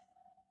பார்த்தீங்கன்னா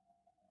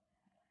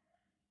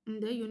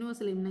இந்த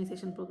யூனிவர்சல்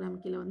இம்யூனைசேஷன் ப்ரோக்ராம்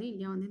கீழே வந்து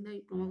இந்தியா வந்து இந்த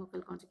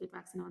ப்னூமோகாக்கல் கான்ஜுகேட்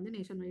வேக்சினை வந்து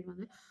நேஷன் வைட்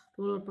வந்து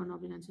ரோல் அவுட் பண்ணோம்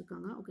அப்படின்னு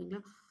நினச்சிருக்காங்க.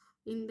 ஓகேங்களா,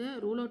 இந்த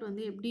ரோல் அவுட்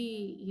வந்து எப்படி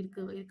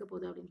இருக்க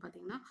போகுது அப்படின்னு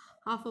பார்த்தீங்கன்னா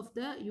half of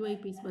the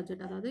UIP's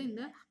budget, அதாவது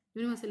இந்த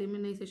யூனிவர்சல்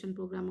இம்யூனைசேஷன்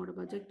ப்ரோக்ராமோட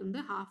பட்ஜெட்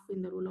வந்து half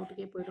இந்த ரோல்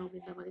அவுட்டுக்கே போயிடும்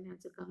அப்படின்ற மாதிரி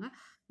நினச்சிருக்காங்க.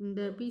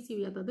 இந்த PCV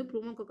அதாவது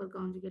ப்னூமோகாக்கல்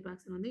கான்ஜுகேட்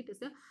வேக்சின் வந்து it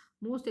is the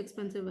most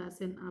expensive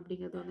vaccine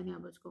அப்படிங்கிறத வந்து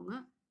ஞாபகம் வச்சுக்கோங்க.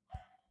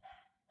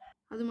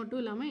 அது மட்டும்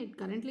இல்லாமல் it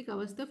currently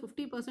covers the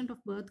 50%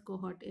 of birth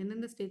cohort.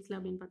 எந்தெந்த ஸ்டேட்ஸில்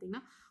அப்படின்னு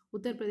பார்த்தீங்கன்னா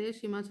உத்தரப்பிரதேஷ்,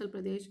 ஹிமாச்சல்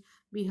பிரதேஷ்,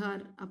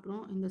 பீகார்,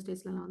 அப்புறம் இந்த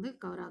ஸ்டேட்ஸ்லாம் வந்து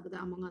கவர் ஆகுது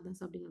அமங்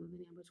அதர்ஸ் அப்படிங்கிறது வந்து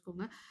ஞாபகம்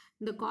வச்சுக்கோங்க.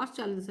 இந்த காஸ்ட்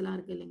சேலஞ்சஸ் எல்லாம்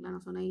இருக்குது இல்லைங்களா,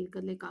 நான் சொன்னேன்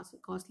இருக்கிறதுலே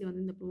காஸ்ட்லி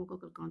வந்து இந்த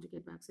ப்னூமோகாக்கல்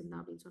கான்ஜுகேட் வேக்சின்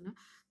தான் அப்படின்னு சொன்னேன்.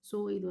 ஸோ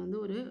இது வந்து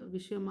ஒரு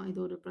விஷயமா,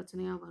 இது ஒரு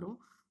பிரச்சனையாக வரும்.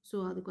 ஸோ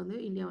அதுக்கு வந்து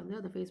இந்தியா வந்து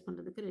அதை ஃபேஸ்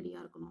பண்ணுறதுக்கு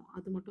ரெடியாக இருக்கணும்.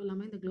 அது மட்டும்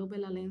இல்லாமல் இந்த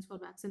global alliance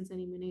for vaccines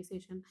and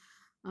immunisation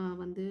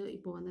வந்து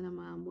இப்போ வந்து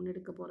நம்ம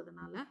முன்னெடுக்க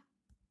போகிறதுனால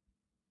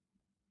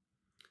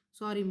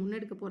சாரி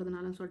முன்னெடுக்க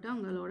போகிறதுனாலன்னு சொல்லிட்டு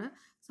அவங்களோட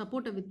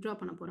சப்போர்ட்டை வித்ட்ரா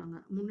பண்ண போகிறாங்க.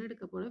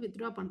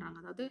 வித்ட்ரா பண்ணுறாங்க.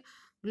 அதாவது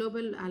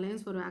global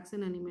alliance for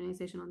vaccine and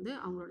immunisation வந்து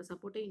அவங்களோட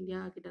சப்போர்ட்டை இந்தியா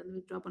கிட்ட இருந்து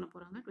வித்ட்ரா பண்ண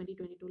போகிறாங்க.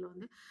 2022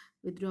 வந்து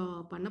வித்ட்ரா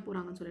பண்ண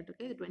போகிறாங்கன்னு சொல்லிட்டு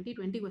இருக்கு. இது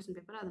 2020 கொஸ்டின்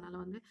பேப்பர், அதனால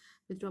வந்து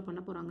வித்ட்ரா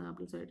பண்ண போகிறாங்க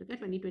அப்படின்னு சொல்லிட்டு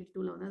இருக்கு.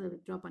 2022 வந்து அதை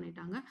வித்ட்ரா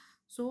பண்ணிட்டாங்க.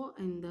 ஸோ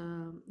இந்த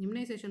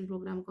இம்யூனைசேஷன்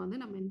ப்ரோக்ராமுக்கு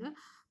வந்து நம்ம இந்த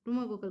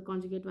ப்ளூமோகோக்கல்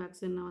கான்ஜுகேட்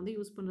வேக்சினை வந்து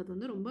யூஸ் பண்ணுறது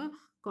வந்து ரொம்ப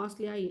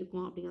காஸ்ட்லியாக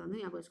இருக்கும் அப்படிங்கிறத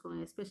வந்து ஞாபகம் வச்சுக்கோங்க.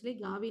 எஸ்பெஷலி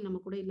காவி நம்ம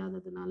கூட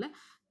இல்லாததுனால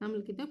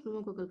நம்மள்கிட்ட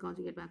ப்ளூமோகோக்கல்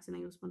கான்ஜுகேட் வேக்சினை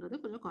யூஸ் பண்ணுறது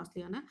கொஞ்சம்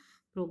காஸ்ட்லியான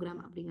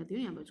ப்ரோக்ராம்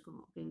அப்படிங்கிறதையும் ஞாபகம்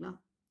வச்சுக்கோங்க. ஓகேங்களா?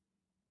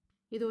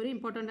 இது ஒரு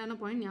இம்பார்ட்டண்ட்டான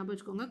பாயிண்ட், ஞாபகம்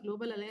வச்சுக்கோங்க.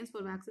 Global alliance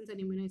for vaccines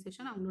and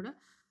immunisation அவங்களோட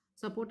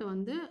சப்போர்ட்டை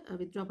வந்து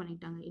வித்ட்ரா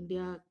பண்ணிட்டாங்க.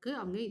 இந்தியாவுக்கு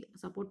அவங்க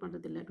சப்போர்ட்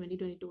பண்ணுறதில்ல.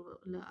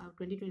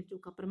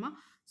 2022க்கு அப்புறமா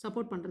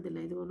சப்போர்ட்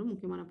பண்ணுறதில்ல. இது ஒரு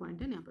முக்கியமான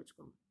பாயிண்ட்டை ஞாபகம்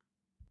வச்சுக்கோங்க.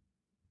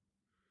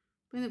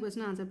 இப்போ இந்த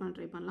கொஸ்டின் ஆன்சர் பண்ண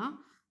ட்ரை பண்ணலாம்.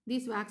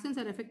 These vaccines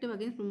are effective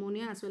against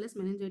pneumonia as well as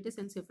meningitis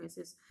and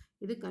syphilis.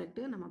 இது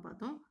கரெக்டு, நம்ம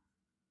பார்த்தோம்.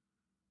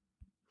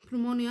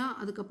 ப்ளூமோனியா,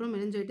 அதுக்கப்புறம்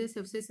மெனிஞ்சைட்டிஸ்,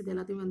 செப்சிஸ், இது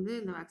எல்லாத்தையும் வந்து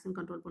இந்த வேக்சின்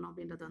கண்ட்ரோல் பண்ணும்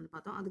அப்படின்றத வந்து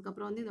பார்த்தோம்.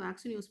 அதுக்கப்புறம் வந்து இந்த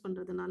வேக்சின் யூஸ்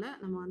பண்ணுறதுனால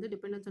நம்ம வந்து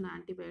டிபெண்டன்ஸ் ஆன்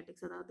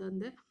ஆன்டிபயோட்டிக்ஸ், அதாவது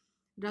வந்து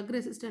ட்ரக்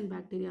ரெசிஸ்டன்ட்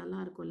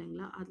பாக்டீரியாலாம் இருக்கும்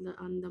இல்லைங்களா, அதில்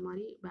அந்த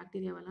மாதிரி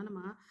பாக்டீரியாவெல்லாம்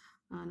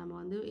நம்ம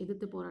வந்து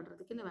எதிர்த்து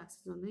போராடுறதுக்கு இந்த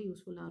வேக்சின்ஸ் வந்து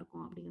யூஸ்ஃபுல்லாக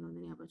இருக்கும் அப்படிங்கிறத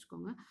வந்து ஞாபகம்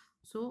வச்சுக்கோங்க.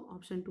 ஸோ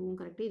ஆப்ஷன் 2வும்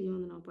கரெக்டு, இதையும்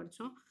வந்து நம்ம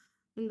படித்தோம்.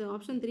 இந்த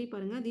ஆப்ஷன் 3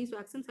 பாருங்கள், these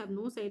vaccines have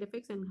no side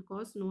effects and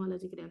cos no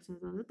allergic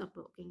reactions வந்து தப்பு.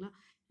 ஓகேங்களா?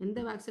 எந்த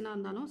வேக்சினாக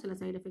இருந்தாலும் சில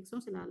சைட்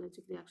எஃபெக்ட்ஸும் சில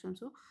அலர்ஜிக்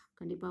ரியாக்ஷன்ஸும்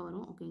கண்டிப்பாக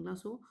வரும். ஓகேங்களா?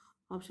 ஸோ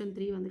ஆப்ஷன்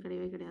 3 வந்து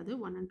கிடையவே கிடையாது.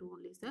 1 and 2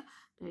 only is the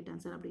right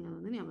answer அப்படிங்கிறது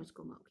வந்து ஞாபகம்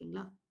வச்சுக்கோங்க.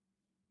 ஓகேங்களா?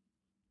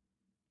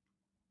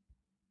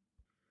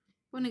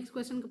 இப்போ நெக்ஸ்ட்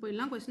கொஸ்டினுக்கு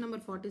போயிடலாம். கொஸ்டின்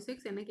நம்பர்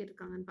 46 என்ன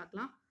கேட்டிருக்காங்கன்னு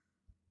பார்க்கலாம்.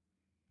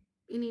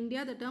 In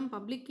India, the term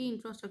public key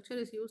infrastructure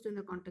is used in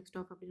the context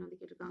of அப்படின்னு வந்து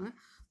கேட்டிருக்காங்க.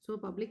 ஸோ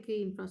பப்ளிக் கீ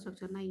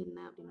இன்ஃப்ராஸ்ட்ரக்சர்னா என்ன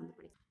அப்படின்னு வந்து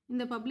படிக்கும்.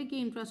 இந்த பப்ளிக் கீ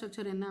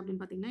இன்ஃப்ராஸ்ட்ரக்சர் என்ன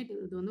அப்படின்னு பார்த்தீங்கன்னா,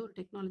 இது வந்து ஒரு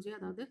டெக்னாலஜி,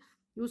 அதாவது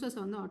யூசர்ஸை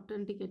வந்து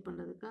ஆத்தென்டிகேட்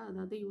பண்ணுறதுக்கு,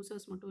 அதாவது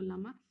யூசர்ஸ் மட்டும்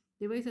இல்லாமல்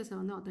டிவைசஸை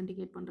வந்து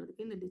ஆத்தென்டிகேட்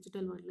பண்ணுறதுக்கு இந்த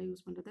டிஜிட்டல் வேர்ல்டில்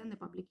யூஸ் பண்ணுறது இந்த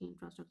பப்ளிக் கீ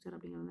இன்ஃப்ராஸ்ட்ரக்சர்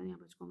அப்படிங்கிறத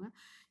ஞாபகம் வச்சுக்கோங்க.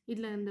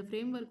 இதில் இந்த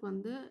ஃப்ரேம் ஒர்க்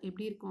வந்து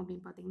எப்படி இருக்கும்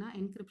அப்படின்னு பார்த்தீங்கன்னா,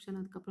 என்கிரிப்ஷன்,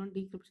 அதுக்கப்புறம்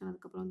டீக்ரிப்ஷன்,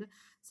 அதுக்கப்புறம் வந்து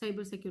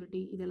சைபர்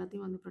செக்யூரிட்டி, இது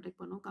எல்லாத்தையும் வந்து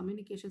ப்ரொடெக்ட் பண்ணும்.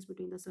 Communications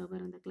between the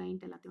server and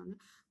client எல்லாத்தையும் வந்து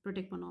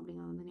ப்ரொடெக்ட் பண்ணும்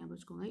அப்படிங்கிறத வந்து ஞாபகம்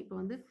வச்சுக்கோங்க. இப்போ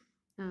வந்து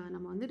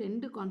நம்ம வந்து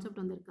 2 கான்செப்ட்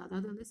வந்து இருக்குது.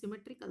 அதாவது வந்து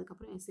சிமெட்ரிக்,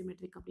 அதுக்கப்புறம்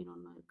எசிமெட்ரிக் அப்படின்னு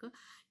ஒன்று இருக்குது.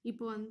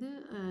 இப்போ வந்து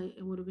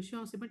ஒரு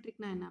விஷயம்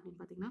சிமெட்ரிக்னா என்ன அப்படின்னு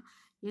பார்த்தீங்கன்னா,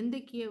 எந்த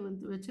கீயை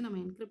வந்து வச்சு நம்ம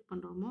என்கிரிப்ட்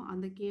பண்ணுறோமோ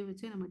அந்த கீயை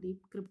வச்சு நம்ம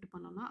டீக்ரிப்ட்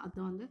பண்ணோம்னா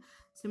அதுதான் வந்து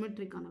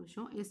சிமெட்ரிக்கான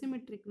விஷயம்.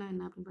 எசிமெட்ரிக்னா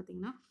என்ன அப்படின்னு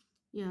பார்த்தீங்கன்னா,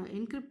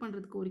 என்கிரிப்ட்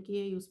பண்ணுறதுக்கு ஒரு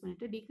கீயை யூஸ்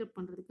பண்ணிவிட்டு டீக்ரிப்ட்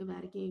பண்ணுறதுக்கு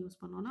வேறு கீயை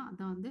யூஸ் பண்ணோன்னா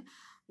அதுதான் வந்து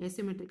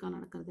எசிமெட்ரிக்காக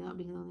நடக்கிறது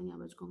அப்படிங்கிறத வந்து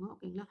ஞாபகம் வச்சுக்கோங்க.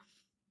 ஓகேங்களா?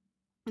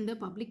 இந்த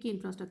பப்ளிக்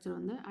இன்ஃப்ராஸ்ட்ரக்சர்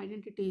வந்து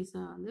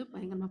ஐடென்டிட்டிஸை வந்து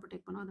பயங்கரமாக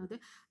ப்ரொடெக்ட் பண்ணும். அதாவது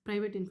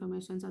ப்ரைவேட்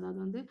இன்ஃபர்மேஷன்ஸ், அதாவது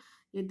வந்து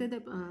எந்தெந்த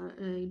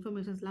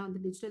இன்ஃபர்மேஷன்ஸ்லாம்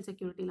வந்து டிஜிட்டல்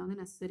செக்யூரிட்டியில் வந்து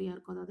நெசசரியாக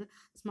இருக்கும். அதாவது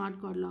ஸ்மார்ட்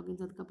கார்டு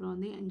லாகின்ஸ், அதுக்கப்புறம்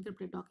வந்து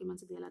என்கிரிப்டட்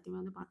டாக்குமெண்ட்ஸ், இது எல்லாத்தையுமே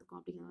வந்து பார்த்துக்கும்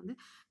அப்படிங்கிறது வந்து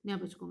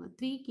ஞாபகம் வச்சுக்கோங்க.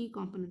 3 கீ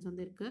காம்பனன்ட்ஸ்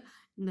வந்து இருக்குது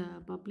இந்த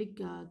பப்ளிக்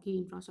கீ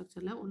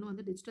இன்ஃப்ராஸ்ட்ரக்சரில். ஒன்று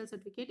வந்து டிஜிட்டல்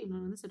சர்டிஃபிகேட்,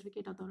 இன்னொன்று வந்து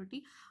சர்டிஃபிகேட் அத்தாரிட்டி,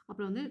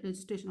 அப்புறம் வந்து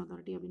ரெஜிஸ்ட்ரேஷன்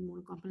அத்தாரிட்டி அப்படின்னு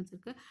 3 காம்பனன்ட்ஸ்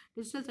இருக்குது.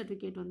 டிஜிட்டல்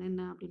சர்டிஃபிகேட் வந்து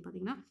என்ன அப்படின்னு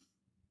பார்த்தீங்கன்னா,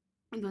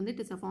 இது வந்து it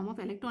is a form of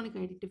electronic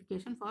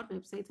identification for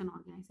websites and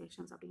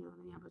organisations அப்படிங்கிறது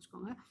வந்து ஞாபகம்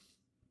வச்சுக்கோங்க.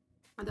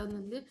 அதாவது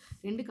வந்து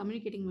 2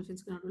 கம்யூனிகேட்டிங்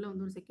மிஷின்ஸ்க்கு நடுவில்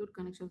வந்து ஒரு செக்யூர்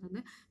கனெக்ஷன்ஸ்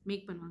வந்து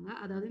மேக் பண்ணுவாங்க.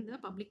 அதாவது இந்த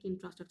பப்ளிக்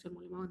இன்ஃப்ராஸ்ட்ரக்சர்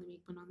மூலிமா வந்து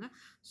மேக் பண்ணுவாங்க.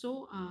 ஸோ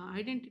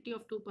ஐடென்டிட்டி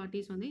ஆஃப் 2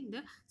 பார்ட்டிஸ் வந்து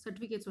இந்த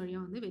சர்டிஃபிகேட்ஸ்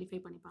வழியாக வந்து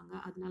வெரிஃபை பண்ணிப்பாங்க.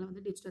 அதனால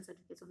வந்து டிஜிட்டல்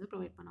சர்டிஃபிகேட்ஸ் வந்து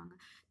ப்ரொவைட் பண்ணுவாங்க.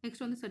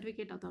 நெக்ஸ்ட் வந்து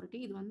சர்டிஃபிகேட் அத்தாரிட்டி.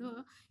 இது வந்து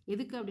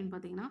எதுக்கு அப்படின்னு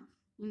பார்த்தீங்கன்னா,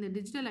 இந்த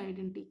டிஜிட்டல்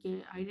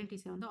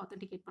ஐடென்டிட்டிஸை வந்து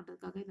ஆத்தென்டிகேட்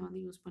பண்ணுறதுக்காக இதை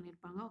வந்து யூஸ்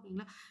பண்ணியிருப்பாங்க.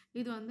 ஓகேங்களா?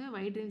 இது வந்து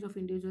வைட் ரேஞ்ச் ஆஃப்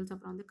இண்டிவிஜுவல்ஸ்,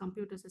 அப்புறம் வந்து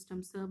கம்ப்யூட்டர்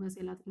சிஸ்டம், சர்வர்ஸ்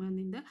எல்லாத்துக்குமே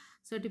வந்து இந்த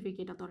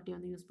சர்டிஃபிகேட் அத்தாரிட்டி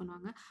வந்து யூஸ்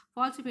பண்ணுவாங்க.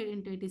 ஃபால்சிஃபைட்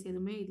ஐடென்டிட்டிஸ்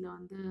எதுவுமே இதில்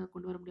வந்து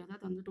கொண்டு வர முடியாது.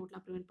 அது வந்து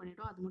டோட்டலாக ப்ரிவென்ட்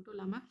பண்ணிடும். அது மட்டும்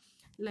இல்லாமல்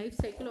life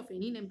cycle of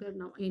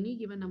any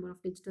given number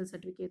of digital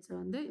சர்டிஃபிகேட்ஸை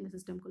வந்து இந்த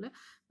சிஸ்டம்குள்ளே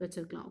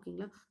வச்சிருக்கலாம்.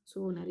 ஓகேங்களா?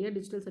 ஸோ நிறைய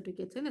டிஜிட்டல்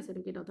சர்டிஃபிகேட்ஸை இந்த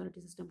சர்டிஃபிகேட்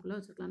அத்தாரிட்டி சிஸ்டம்குள்ளே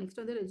வச்சிருக்கலாம்.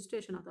 நெக்ஸ்ட் வந்து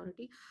ரெஜிஸ்ட்ரேஷன்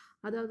அத்தாரிட்டி.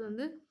 அதாவது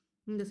வந்து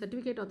இந்த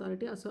சர்டிஃபிகேட்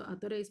அத்தாரிட்டி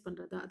அத்தாரைஸ்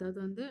பண்ணுறது, அதாவது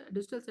வந்து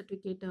டிஜிட்டல்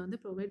சர்டிஃபிகேட்டை வந்து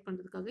ப்ரொவைட்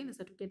பண்ணுறதுக்காக இந்த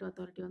சர்டிஃபிகேட்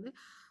அத்தாரிட்டி வந்து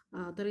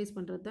அத்தாரைஸ்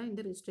பண்ணுறது தான்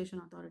இந்த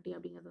ரெஜிஸ்ட்ரேஷன் அத்தாரிட்டி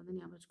அப்படிங்கிறத வந்து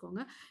ஞாபகம்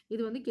வச்சுக்கோங்க.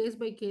 இது வந்து கேஸ்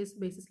பை கேஸ்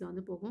பேசிஸில்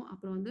வந்து போகும்.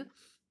 அப்புறம் வந்து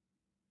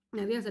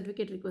நிறையா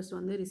சர்டிஃபிகேட் ரிக்வெஸ்ட்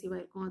வந்து ரிசீவ்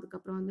ஆகிருக்கும்.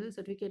 அதுக்கப்புறம் வந்து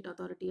சர்டிஃபிகேட்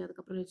அத்தாரிட்டி,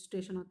 அதுக்கப்புறம்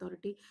ரெஜிஸ்ட்ரேஷன்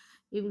அத்தாரிட்டி,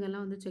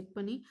 இவங்கெல்லாம் வந்து செக்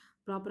பண்ணி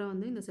ப்ராப்பராக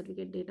வந்து இந்த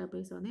சர்டிஃபிகேட் டேட்டா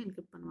பேஸை வந்து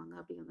என்கிரிப்ட் பண்ணுவாங்க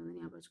அப்படிங்கிறத வந்து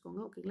ஞாபகம்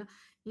வச்சுக்கோங்க. ஓகேங்களா?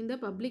 இந்த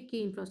பப்ளிக் கீ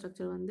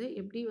இன்ஃப்ராஸ்ட்ரக்சர் வந்து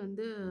எப்படி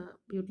வந்து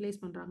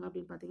யூட்டிலைஸ் பண்ணுறாங்க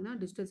அப்படின்னு பார்த்தீங்கன்னா,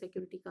 டிஜிட்டல்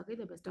செக்யூரிட்டிக்காக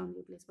இதை பெஸ்ட்டாக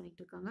வந்து யூட்டிலைஸ்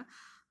பண்ணிகிட்டு இருக்காங்க.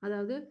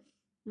 அதாவது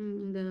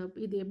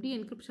இது எப்படி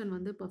என்கிரிப்ஷன்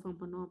வந்து பெர்ஃபார்ம்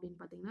பண்ணோம் அப்படின்னு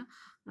பார்த்தீங்கன்னா,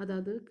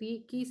 அதாவது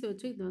கீஸை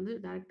வச்சு இது வந்து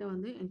டேரெக்டாக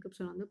வந்து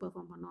என்கிரிப்ஷன் வந்து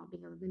பெர்ஃபார்ம் பண்ணோம்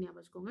அப்படிங்கிறது வந்து ஞாபகம்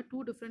வச்சுக்கோங்க.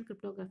 2 டிஃப்ரெண்ட்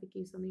கிரிப்டோகிராஃபிக்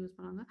கீஸ் வந்து யூஸ்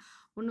பண்ணாங்க.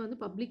 ஒன்று வந்து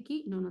பப்ளிக் கீ,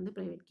 இன்னொன்று வந்து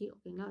ப்ரைவேட் கீ.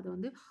 ஓகேங்களா? அதை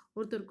வந்து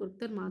ஒருத்தருக்கு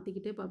ஒருத்தர்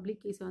மாற்றிக்கிட்டு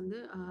பப்ளிக் கீஸ் வந்து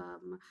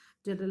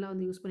ஜென்ரலாக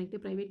வந்து யூஸ்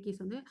பண்ணிக்கிட்டு ப்ரைவேட்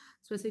கீஸ் வந்து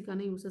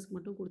ஸ்பெசிஃபிக்கான யூசர்ஸ்க்கு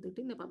மட்டும்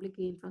கொடுத்துட்டு இந்த பப்ளிக்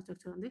கீ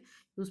இன்ஃப்ராஸ்ட்ரக்சர் வந்து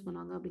யூஸ்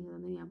பண்ணுவாங்க அப்படிங்கிறத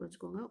வந்து ஞாபகம்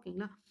வச்சுக்கோங்க.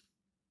 ஓகேங்களா?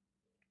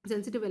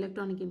 சென்சிட்டிவ்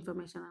எலக்ட்ரானிக்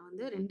இன்ஃபர்மேஷனை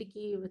வந்து 2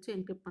 கீ வச்சு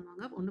என்கிரிப்ட்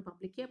பண்ணுவாங்க. ஒன்று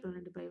பப்ளிக் கீ, அப்புறம்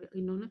 2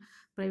 இன்னொன்று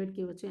ப்ரைவேட்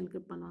கீ வச்சு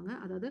என்கிரிப்ட் பண்ணுவாங்க.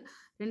 அதாவது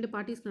 2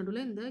 பார்ட்டிஸ்க்கு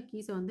நடுவில் இந்த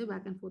கீஸை வந்து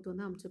பேக் அண்ட் ஃபோர்த்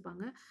வந்து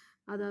அமைச்சிருப்பாங்க.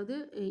 அதாவது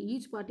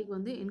ஈச் பார்ட்டிக்கு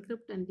வந்து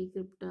என்கிரிப்ட் அண்ட்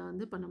டீக்ரிப்ட்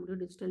வந்து பண்ண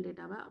முடியும் டிஜிட்டல்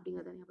டேட்டாவை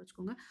அப்படிங்கிறத ஞாபகம்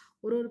வச்சுக்கோங்க.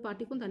 ஒரு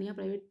பார்ட்டிக்கும் தனியாக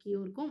ப்ரைவேட்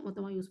கீயும் இருக்கும்,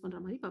 மொத்தமாக யூஸ் பண்ணுற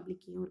மாதிரி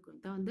பப்ளிக் கீயும் இருக்கும்.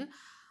 இதான் வந்து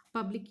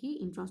பப்ளிக் கீ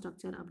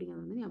இன்ஃப்ராஸ்ட்ரக்சர்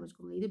அப்படிங்கிறது வந்து ஞாபகம்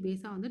வச்சுக்கோங்க. இது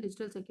பேஸாக வந்து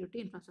டிஜிட்டல்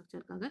செக்யூரிட்டி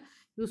இன்ஃப்ராஸ்ட்ரக்சருக்காக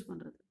யூஸ்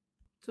பண்ணுறது.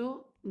 ஸோ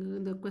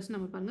இந்த கொஸ்டின்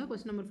நம்பர் பாருங்கள்.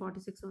 கொஸ்டின் நம்பர்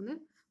 46 வந்து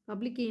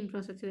பப்ளிக் கீ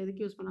இன்ஃப்ராஸ்ட்ரக்சர்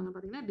எதுக்கு யூஸ் பண்ணாங்க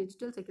பார்த்தீங்கன்னா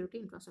டிஜிட்டல் செக்யூரிட்டி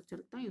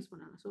இன்ஃப்ராஸ்ட்ரக்சருக்கு தான் யூஸ்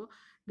பண்ணாங்க. ஸோ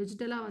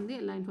டிஜிட்டலாக வந்து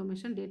எல்லா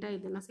இன்ஃபர்மேஷன் டேட்டா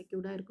இதெல்லாம்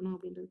செக்யூர்டாக இருக்கணும்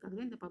அப்படின்றதுக்காக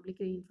இந்த பப்ளிக்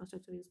கீ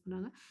இன்ஃப்ராஸ்ட்ரக்சர் யூஸ்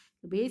பண்ணாங்க.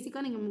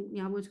 பேசிக்காக நீங்கள்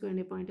ஞாபகம் வச்சுக்க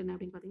வேண்டிய பாயிண்ட் என்ன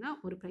அப்படின்னு பார்த்தீங்கன்னா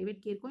ஒரு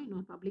ப்ரைவேட் கீ இருக்கும்,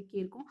 இன்னொரு பப்ளிக் கீ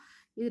இருக்கும்.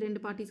 இது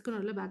 2 பார்ட்டிஸ்க்கும்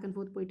நல்ல பேக் அண்ட்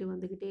ஃபோர்த் போயிட்டு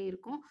வந்துக்கிட்டே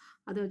இருக்கும்.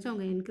 அதை வச்சு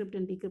அவங்க என்கிரிப்ட்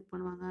அண்ட் டீக்ரிப்ட்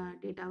பண்ணுவாங்க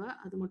டேட்டாவை.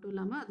 அது மட்டும்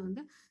இல்லாமல் அது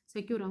வந்து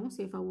செக்யூராகவும்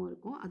சேஃபாகவும்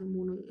இருக்கும். அது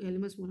 3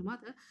 எலிமெண்ட்ஸ் மூலமாக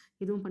அதை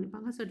இதுவும்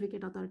பண்ணிப்பாங்க.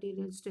 சர்டிஃபிகேட் அத்தாரிட்டி,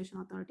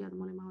 ரெஜிஸ்ட்ரேஷன் அத்தாரிட்டி, அது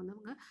மூலமாக வந்து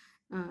அவங்க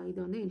இதை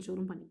வந்து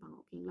இன்ஷூரும் பண்ணிப்பாங்க.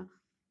 ஓகேங்களா.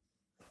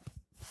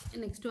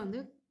 நெக்ஸ்ட் வந்து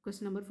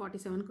கொஸ்டின் நம்பர்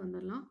 47க்கு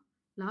வந்துடலாம்.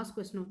 Last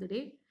question of the day.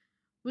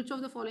 Which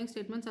of the following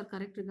statements are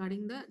correct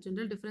regarding the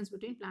general difference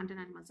between plant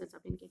and animal cells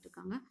அப்படின்னு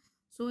கேட்டிருக்காங்க.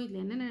 ஸோ இதில்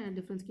என்னென்ன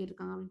டிஃப்ரென்ஸ்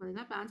கேட்டிருக்காங்க அப்படின்னு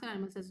பார்த்தீங்கன்னா பிளான்ஸ் அண்ட்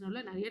அனிமல்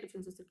செல்ஸ்னால நிறைய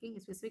டிஃப்ரென்சஸ் இருக்குது.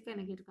 இங்கே ஸ்பெசிஃபிக்காக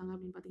என்ன கேட்டிருக்காங்க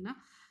அப்படின்னு பார்த்தீங்கன்னா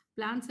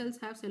plant cells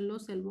have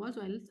செல்லோஸ் sell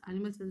Waals while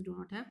animal cells two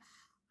not have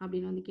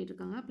அப்படின்னு வந்து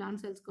கேட்டிருக்காங்க.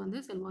 பிளான்ட் செல்ஸ்க்கு வந்து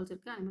செல் வால்ஸ்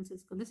இருக்குது, அனிமல்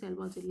செல்ஸ்க்கு வந்து செல்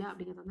வால்ஸ் இல்லை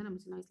அப்படிங்கிறத வந்து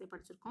நம்ம சின்ன வயசுலேயே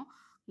படிச்சிருக்கோம்.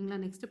 ஓகேங்களா.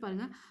 நெக்ஸ்ட்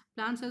பாருங்கள்.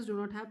 Plant cells two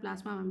not have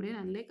plasma membrane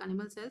and like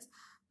animal cells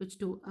which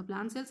do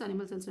plant cells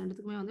animal cells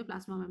ரெண்டுத்துக்குமே வந்து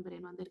plasma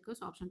membrane வந்து இருக்குது.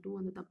 ஸோ ஆப்ஷன் 2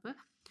 வந்து தப்பு.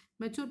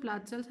 Mature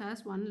plant cells has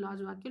one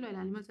large vacuole while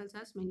animal cells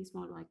has many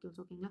small vacuoles.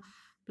 ஓகேங்களா.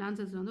 plant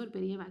cells வந்து ஒரு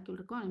பெரிய vacuole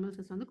இருக்கும், animal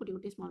cells வந்து குட்டி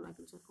குட்டி small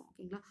vacuoles இருக்கும்.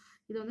 ஓகேங்களா.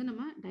 இது வந்து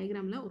நம்ம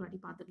டயக்ராமில் ஒரு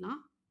வாட்டி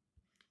பார்த்துடலாம்.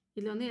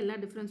 இதில் வந்து எல்லா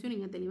டிஃப்ரென்ஸையும்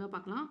நீங்கள் தெளிவாக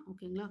பார்க்கலாம்.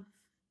 ஓகேங்களா.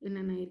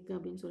 என்னென்ன இருக்குது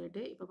அப்படின்னு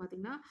சொல்லிட்டு இப்போ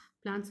பார்த்தீங்கன்னா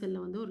பிளான்ட்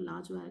செல்லில் வந்து ஒரு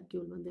லார்ஜ்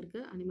வேக்யூல் வந்து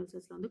இருக்குது, அனிமல்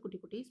செல்ஸில் வந்து குட்டி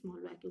குட்டி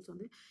ஸ்மால் வேக்யூல்ஸ்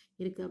வந்து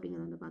இருக்குது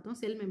அப்படிங்கிறத வந்து பார்த்தோம்.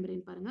 செல்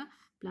மெம்பரேன் பாருங்கள்.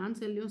 பிளான்ட்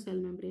செல்லையும்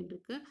செல் மெம்பரேன்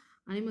இருக்குது,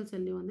 அனிமல்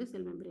செல்லையும் வந்து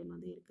செல் மெம்பரேன்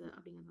வந்து இருக்குது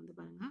அப்படிங்கிறது வந்து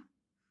பாருங்கள்.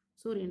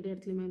 ஸோ 2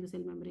 இடத்துலையுமே வந்து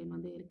செல் மெம்பரேன்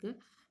வந்து இருக்குது.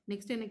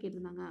 நெக்ஸ்ட் என்ன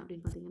கேட்டிருந்தாங்க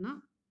அப்படின்னு பார்த்தீங்கன்னா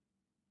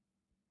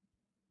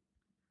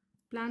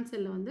பிளான்ட்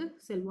செல்லில் வந்து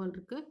செல் வால்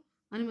இருக்குது,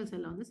 அனிமல்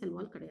செல்லில் வந்து செல்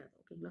வால் கிடையாது.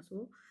 ஓகேங்களா. ஸோ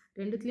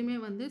ரெண்டுத்துலேயுமே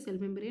வந்து செல்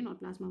மெம்பரேன் ஒரு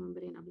பிளாஸ்மா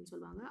மெம்பரேன் அப்படின்னு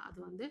சொல்லுவாங்க, அது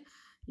வந்து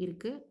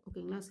இருக்குது.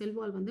 ஓகேங்களா. செல்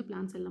வால் வந்து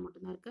பிளான்ட் செல்லில்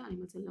மட்டும்தான் இருக்குது,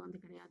 அனிமல் செல்லில் வந்து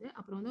கிடையாது.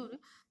 அப்புறம் வந்து ஒரு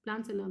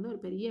பிளான்ட் செல்லில் வந்து ஒரு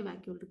பெரிய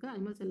வேக்யூல் இருக்குது,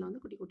 அனிமல் செல்லில்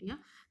வந்து குட்டி குட்டியாக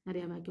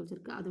நிறையா வேக்யூல்ஸ்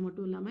இருக்குது. அது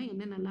மட்டும் இல்லாமல்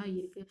என்னென்னலாம்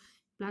இருக்குது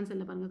பிளான்ட்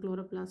செல்லில் பாருங்கள்.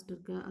 குளோரோபிளாஸ்ட்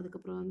இருக்குது,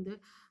 அதுக்கப்புறம் வந்து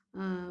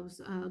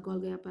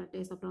கோல்கி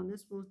apparatus, அப்புறம் வந்து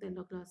ஸ்மூத்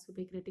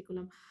எண்டோபிளாஸ்மிக்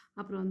ரெட்டிகுலம்,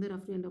 அப்புறம் வந்து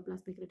ரஃப்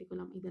எண்டோபிளாஸ்மிக்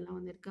ரெட்டிகுலம், இதெல்லாம்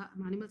வந்து இருக்குது.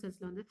 அனிமல்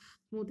செல்ஸில் வந்து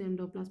smooth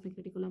endoplasmic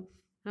reticulum,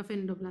 rough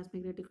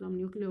endoplasmic reticulum,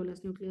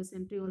 nucleolus,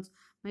 centrioles,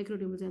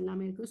 மைக்ரோடியூபிள்ஸ்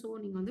எல்லாமே இருக்குது. ஸோ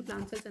நீங்கள் வந்து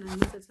பிளான்ட் செல்ஸ் அண்ட்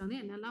அனிமல் செல்ஸில் வந்து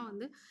என்னெல்லாம்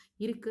வந்து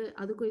இருக்குது,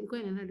 அதுக்கும்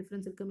இதுக்கும் என்னென்ன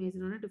டிஃப்ரென்ஸ் இருக்குது,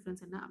 மேஜரான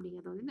டிஃப்ரென்ஸ் என்ன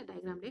அப்படிங்கிறத வந்து இந்த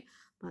டயக்ராம்லேயே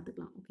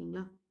பார்த்துக்கலாம்.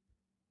 ஓகேங்களா.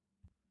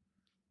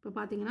 இப்போ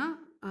பார்த்தீங்கன்னா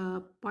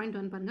பாயிண்ட்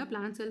 1 பாருங்கள்.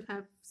 Plant cells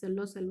have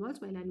செல்லோஸ் sell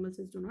Waals while animal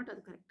cells two not,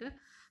 அது correct.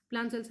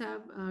 Plant cells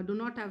have do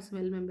not have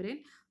cell membrane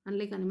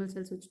unlike animal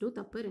cells which do,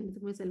 தப்பு.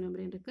 ரெண்டுத்துக்குமே செல்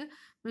மெம்பரேன் இருக்குது.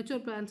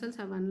 Mature plant cells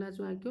have one large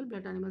vacuole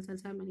but animal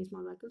cells have many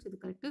small vacuoles, இது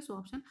correct. So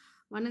option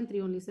 1 and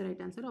 3 only is the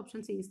right answer.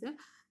 Option C is the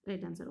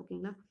right answer.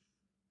 ஓகேங்களா.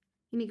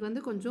 இன்றைக்கி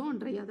வந்து கொஞ்சம்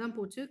ட்ரையாக தான்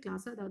போச்சு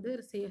கிளாஸ். அதாவது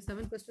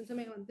 7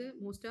 கொஸ்டின்ஸுமே வந்து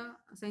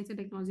மோஸ்ட்டாக சயின்ஸ்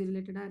அண்ட் டெக்னாலஜி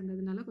ரிலேட்டடாக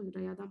இருந்ததுனால கொஞ்சம்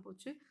ட்ரையாக தான்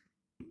போச்சு.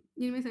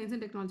 இனிமேல் சயின்ஸ்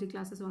அண்ட் டெக்னாலஜி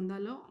கிளாஸஸ்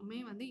வந்தாலுமே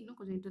வந்து இன்னும்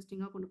கொஞ்சம்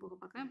இன்ட்ரெஸ்டிங்காக கொண்டு போக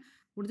பார்க்குறேன்.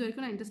 முடிஞ்ச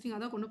வரைக்கும் நான் இன்ட்ரெஸ்டிங்காக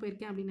தான் கொண்டு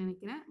போயிருக்கேன் அப்படின்னு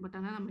நினைக்கிறேன். பட்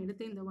ஆனால் நம்ம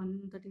எடுத்த இந்த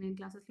 139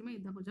 கிளாஸஸ்லையுமே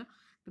இதுதான் கொஞ்சம்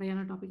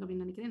ட்ரையான டாபிக்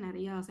அப்படின்னு நினைக்கிறேன்,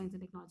 நிறையா சயின்ஸ்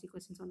அண்ட் டெக்னாலஜி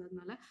கொஸ்டின்ஸ்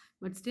வந்ததுனால.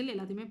 பட் ஸ்டில்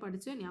எல்லாத்தையுமே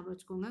படித்து ஞாபகம்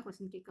வச்சுக்கோங்க.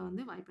 கொஸ்டின் கேட்க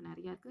வந்து வாய்ப்பு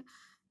நிறையா இருக்குது.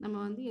 நம்ம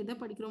வந்து எதை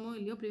படிக்கிறோமோ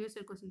இல்லையோ ப்ரீவியஸ்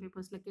இயர் கொஸ்டின்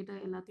பேப்பர்ஸில் கேட்ட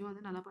எல்லாத்தையும்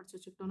வந்து நல்லா படித்து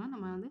வச்சுக்கிட்டோம்னா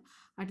நம்ம வந்து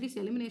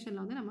அட்லீஸ்ட்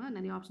எலிமினேஷனில் வந்து நம்ம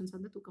நிறைய ஆப்ஷன்ஸ்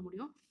வந்து தூக்க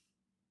முடியும்.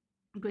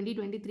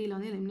 2023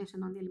 வந்து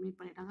எலிமினேஷன் வந்து எலிமினேட்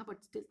பண்ணிட்டாங்க.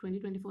 பட் ஸ்டில்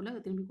 2024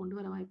 அதை திரும்பி கொண்டு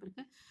வர வாய்ப்பு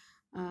இருக்குது.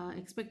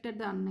 எக்ஸ்பெக்ட்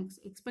த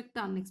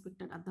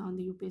அன்எக்ஸ்பெக்டட், அதுதான்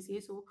வந்து UPSC.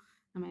 ஸோ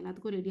நம்ம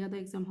எல்லாத்துக்கும் ரெடியாக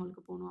தான் எக்ஸாம்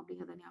ஹாலுக்கு போகணும்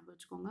அப்படிங்கிறத ஞாபகம்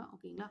வச்சுக்கோங்க.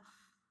 ஓகேங்களா.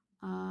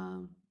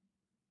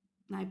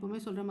 நான் எப்போவுமே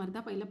சொல்கிற மாதிரி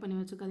தான் பைலப் பண்ணி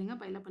வச்சுக்காதீங்க.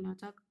 பைலப் பண்ணி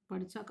வச்சா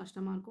படித்தா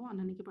கஷ்டமாக இருக்கும்.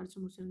 அன்னன்னைக்கு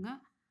படித்து முடிச்சிடுங்க.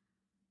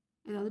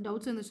 ஏதாவது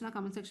டவுட்ஸ் இருந்துச்சுன்னா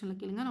கமெண்ட் செக்ஷனில்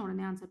கேளுங்க, நான்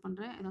உடனே ஆன்சர்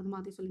பண்ணுறேன். ஏதாவது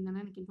மாற்றி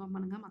சொல்லியிருந்தேன்னா எனக்கு இன்ஃபார்ம்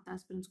பண்ணுங்கள். மற்ற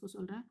ஆஸ்பிரன்ஸ்க்கும்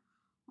சொல்கிறேன்.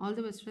 All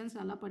the best friends.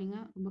 நல்லா படிங்க.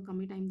 ரொம்ப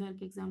கம்மி டைம் தான்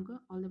இருக்குது எக்ஸாமுக்கு.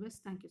 All the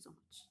best. Thank you so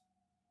much.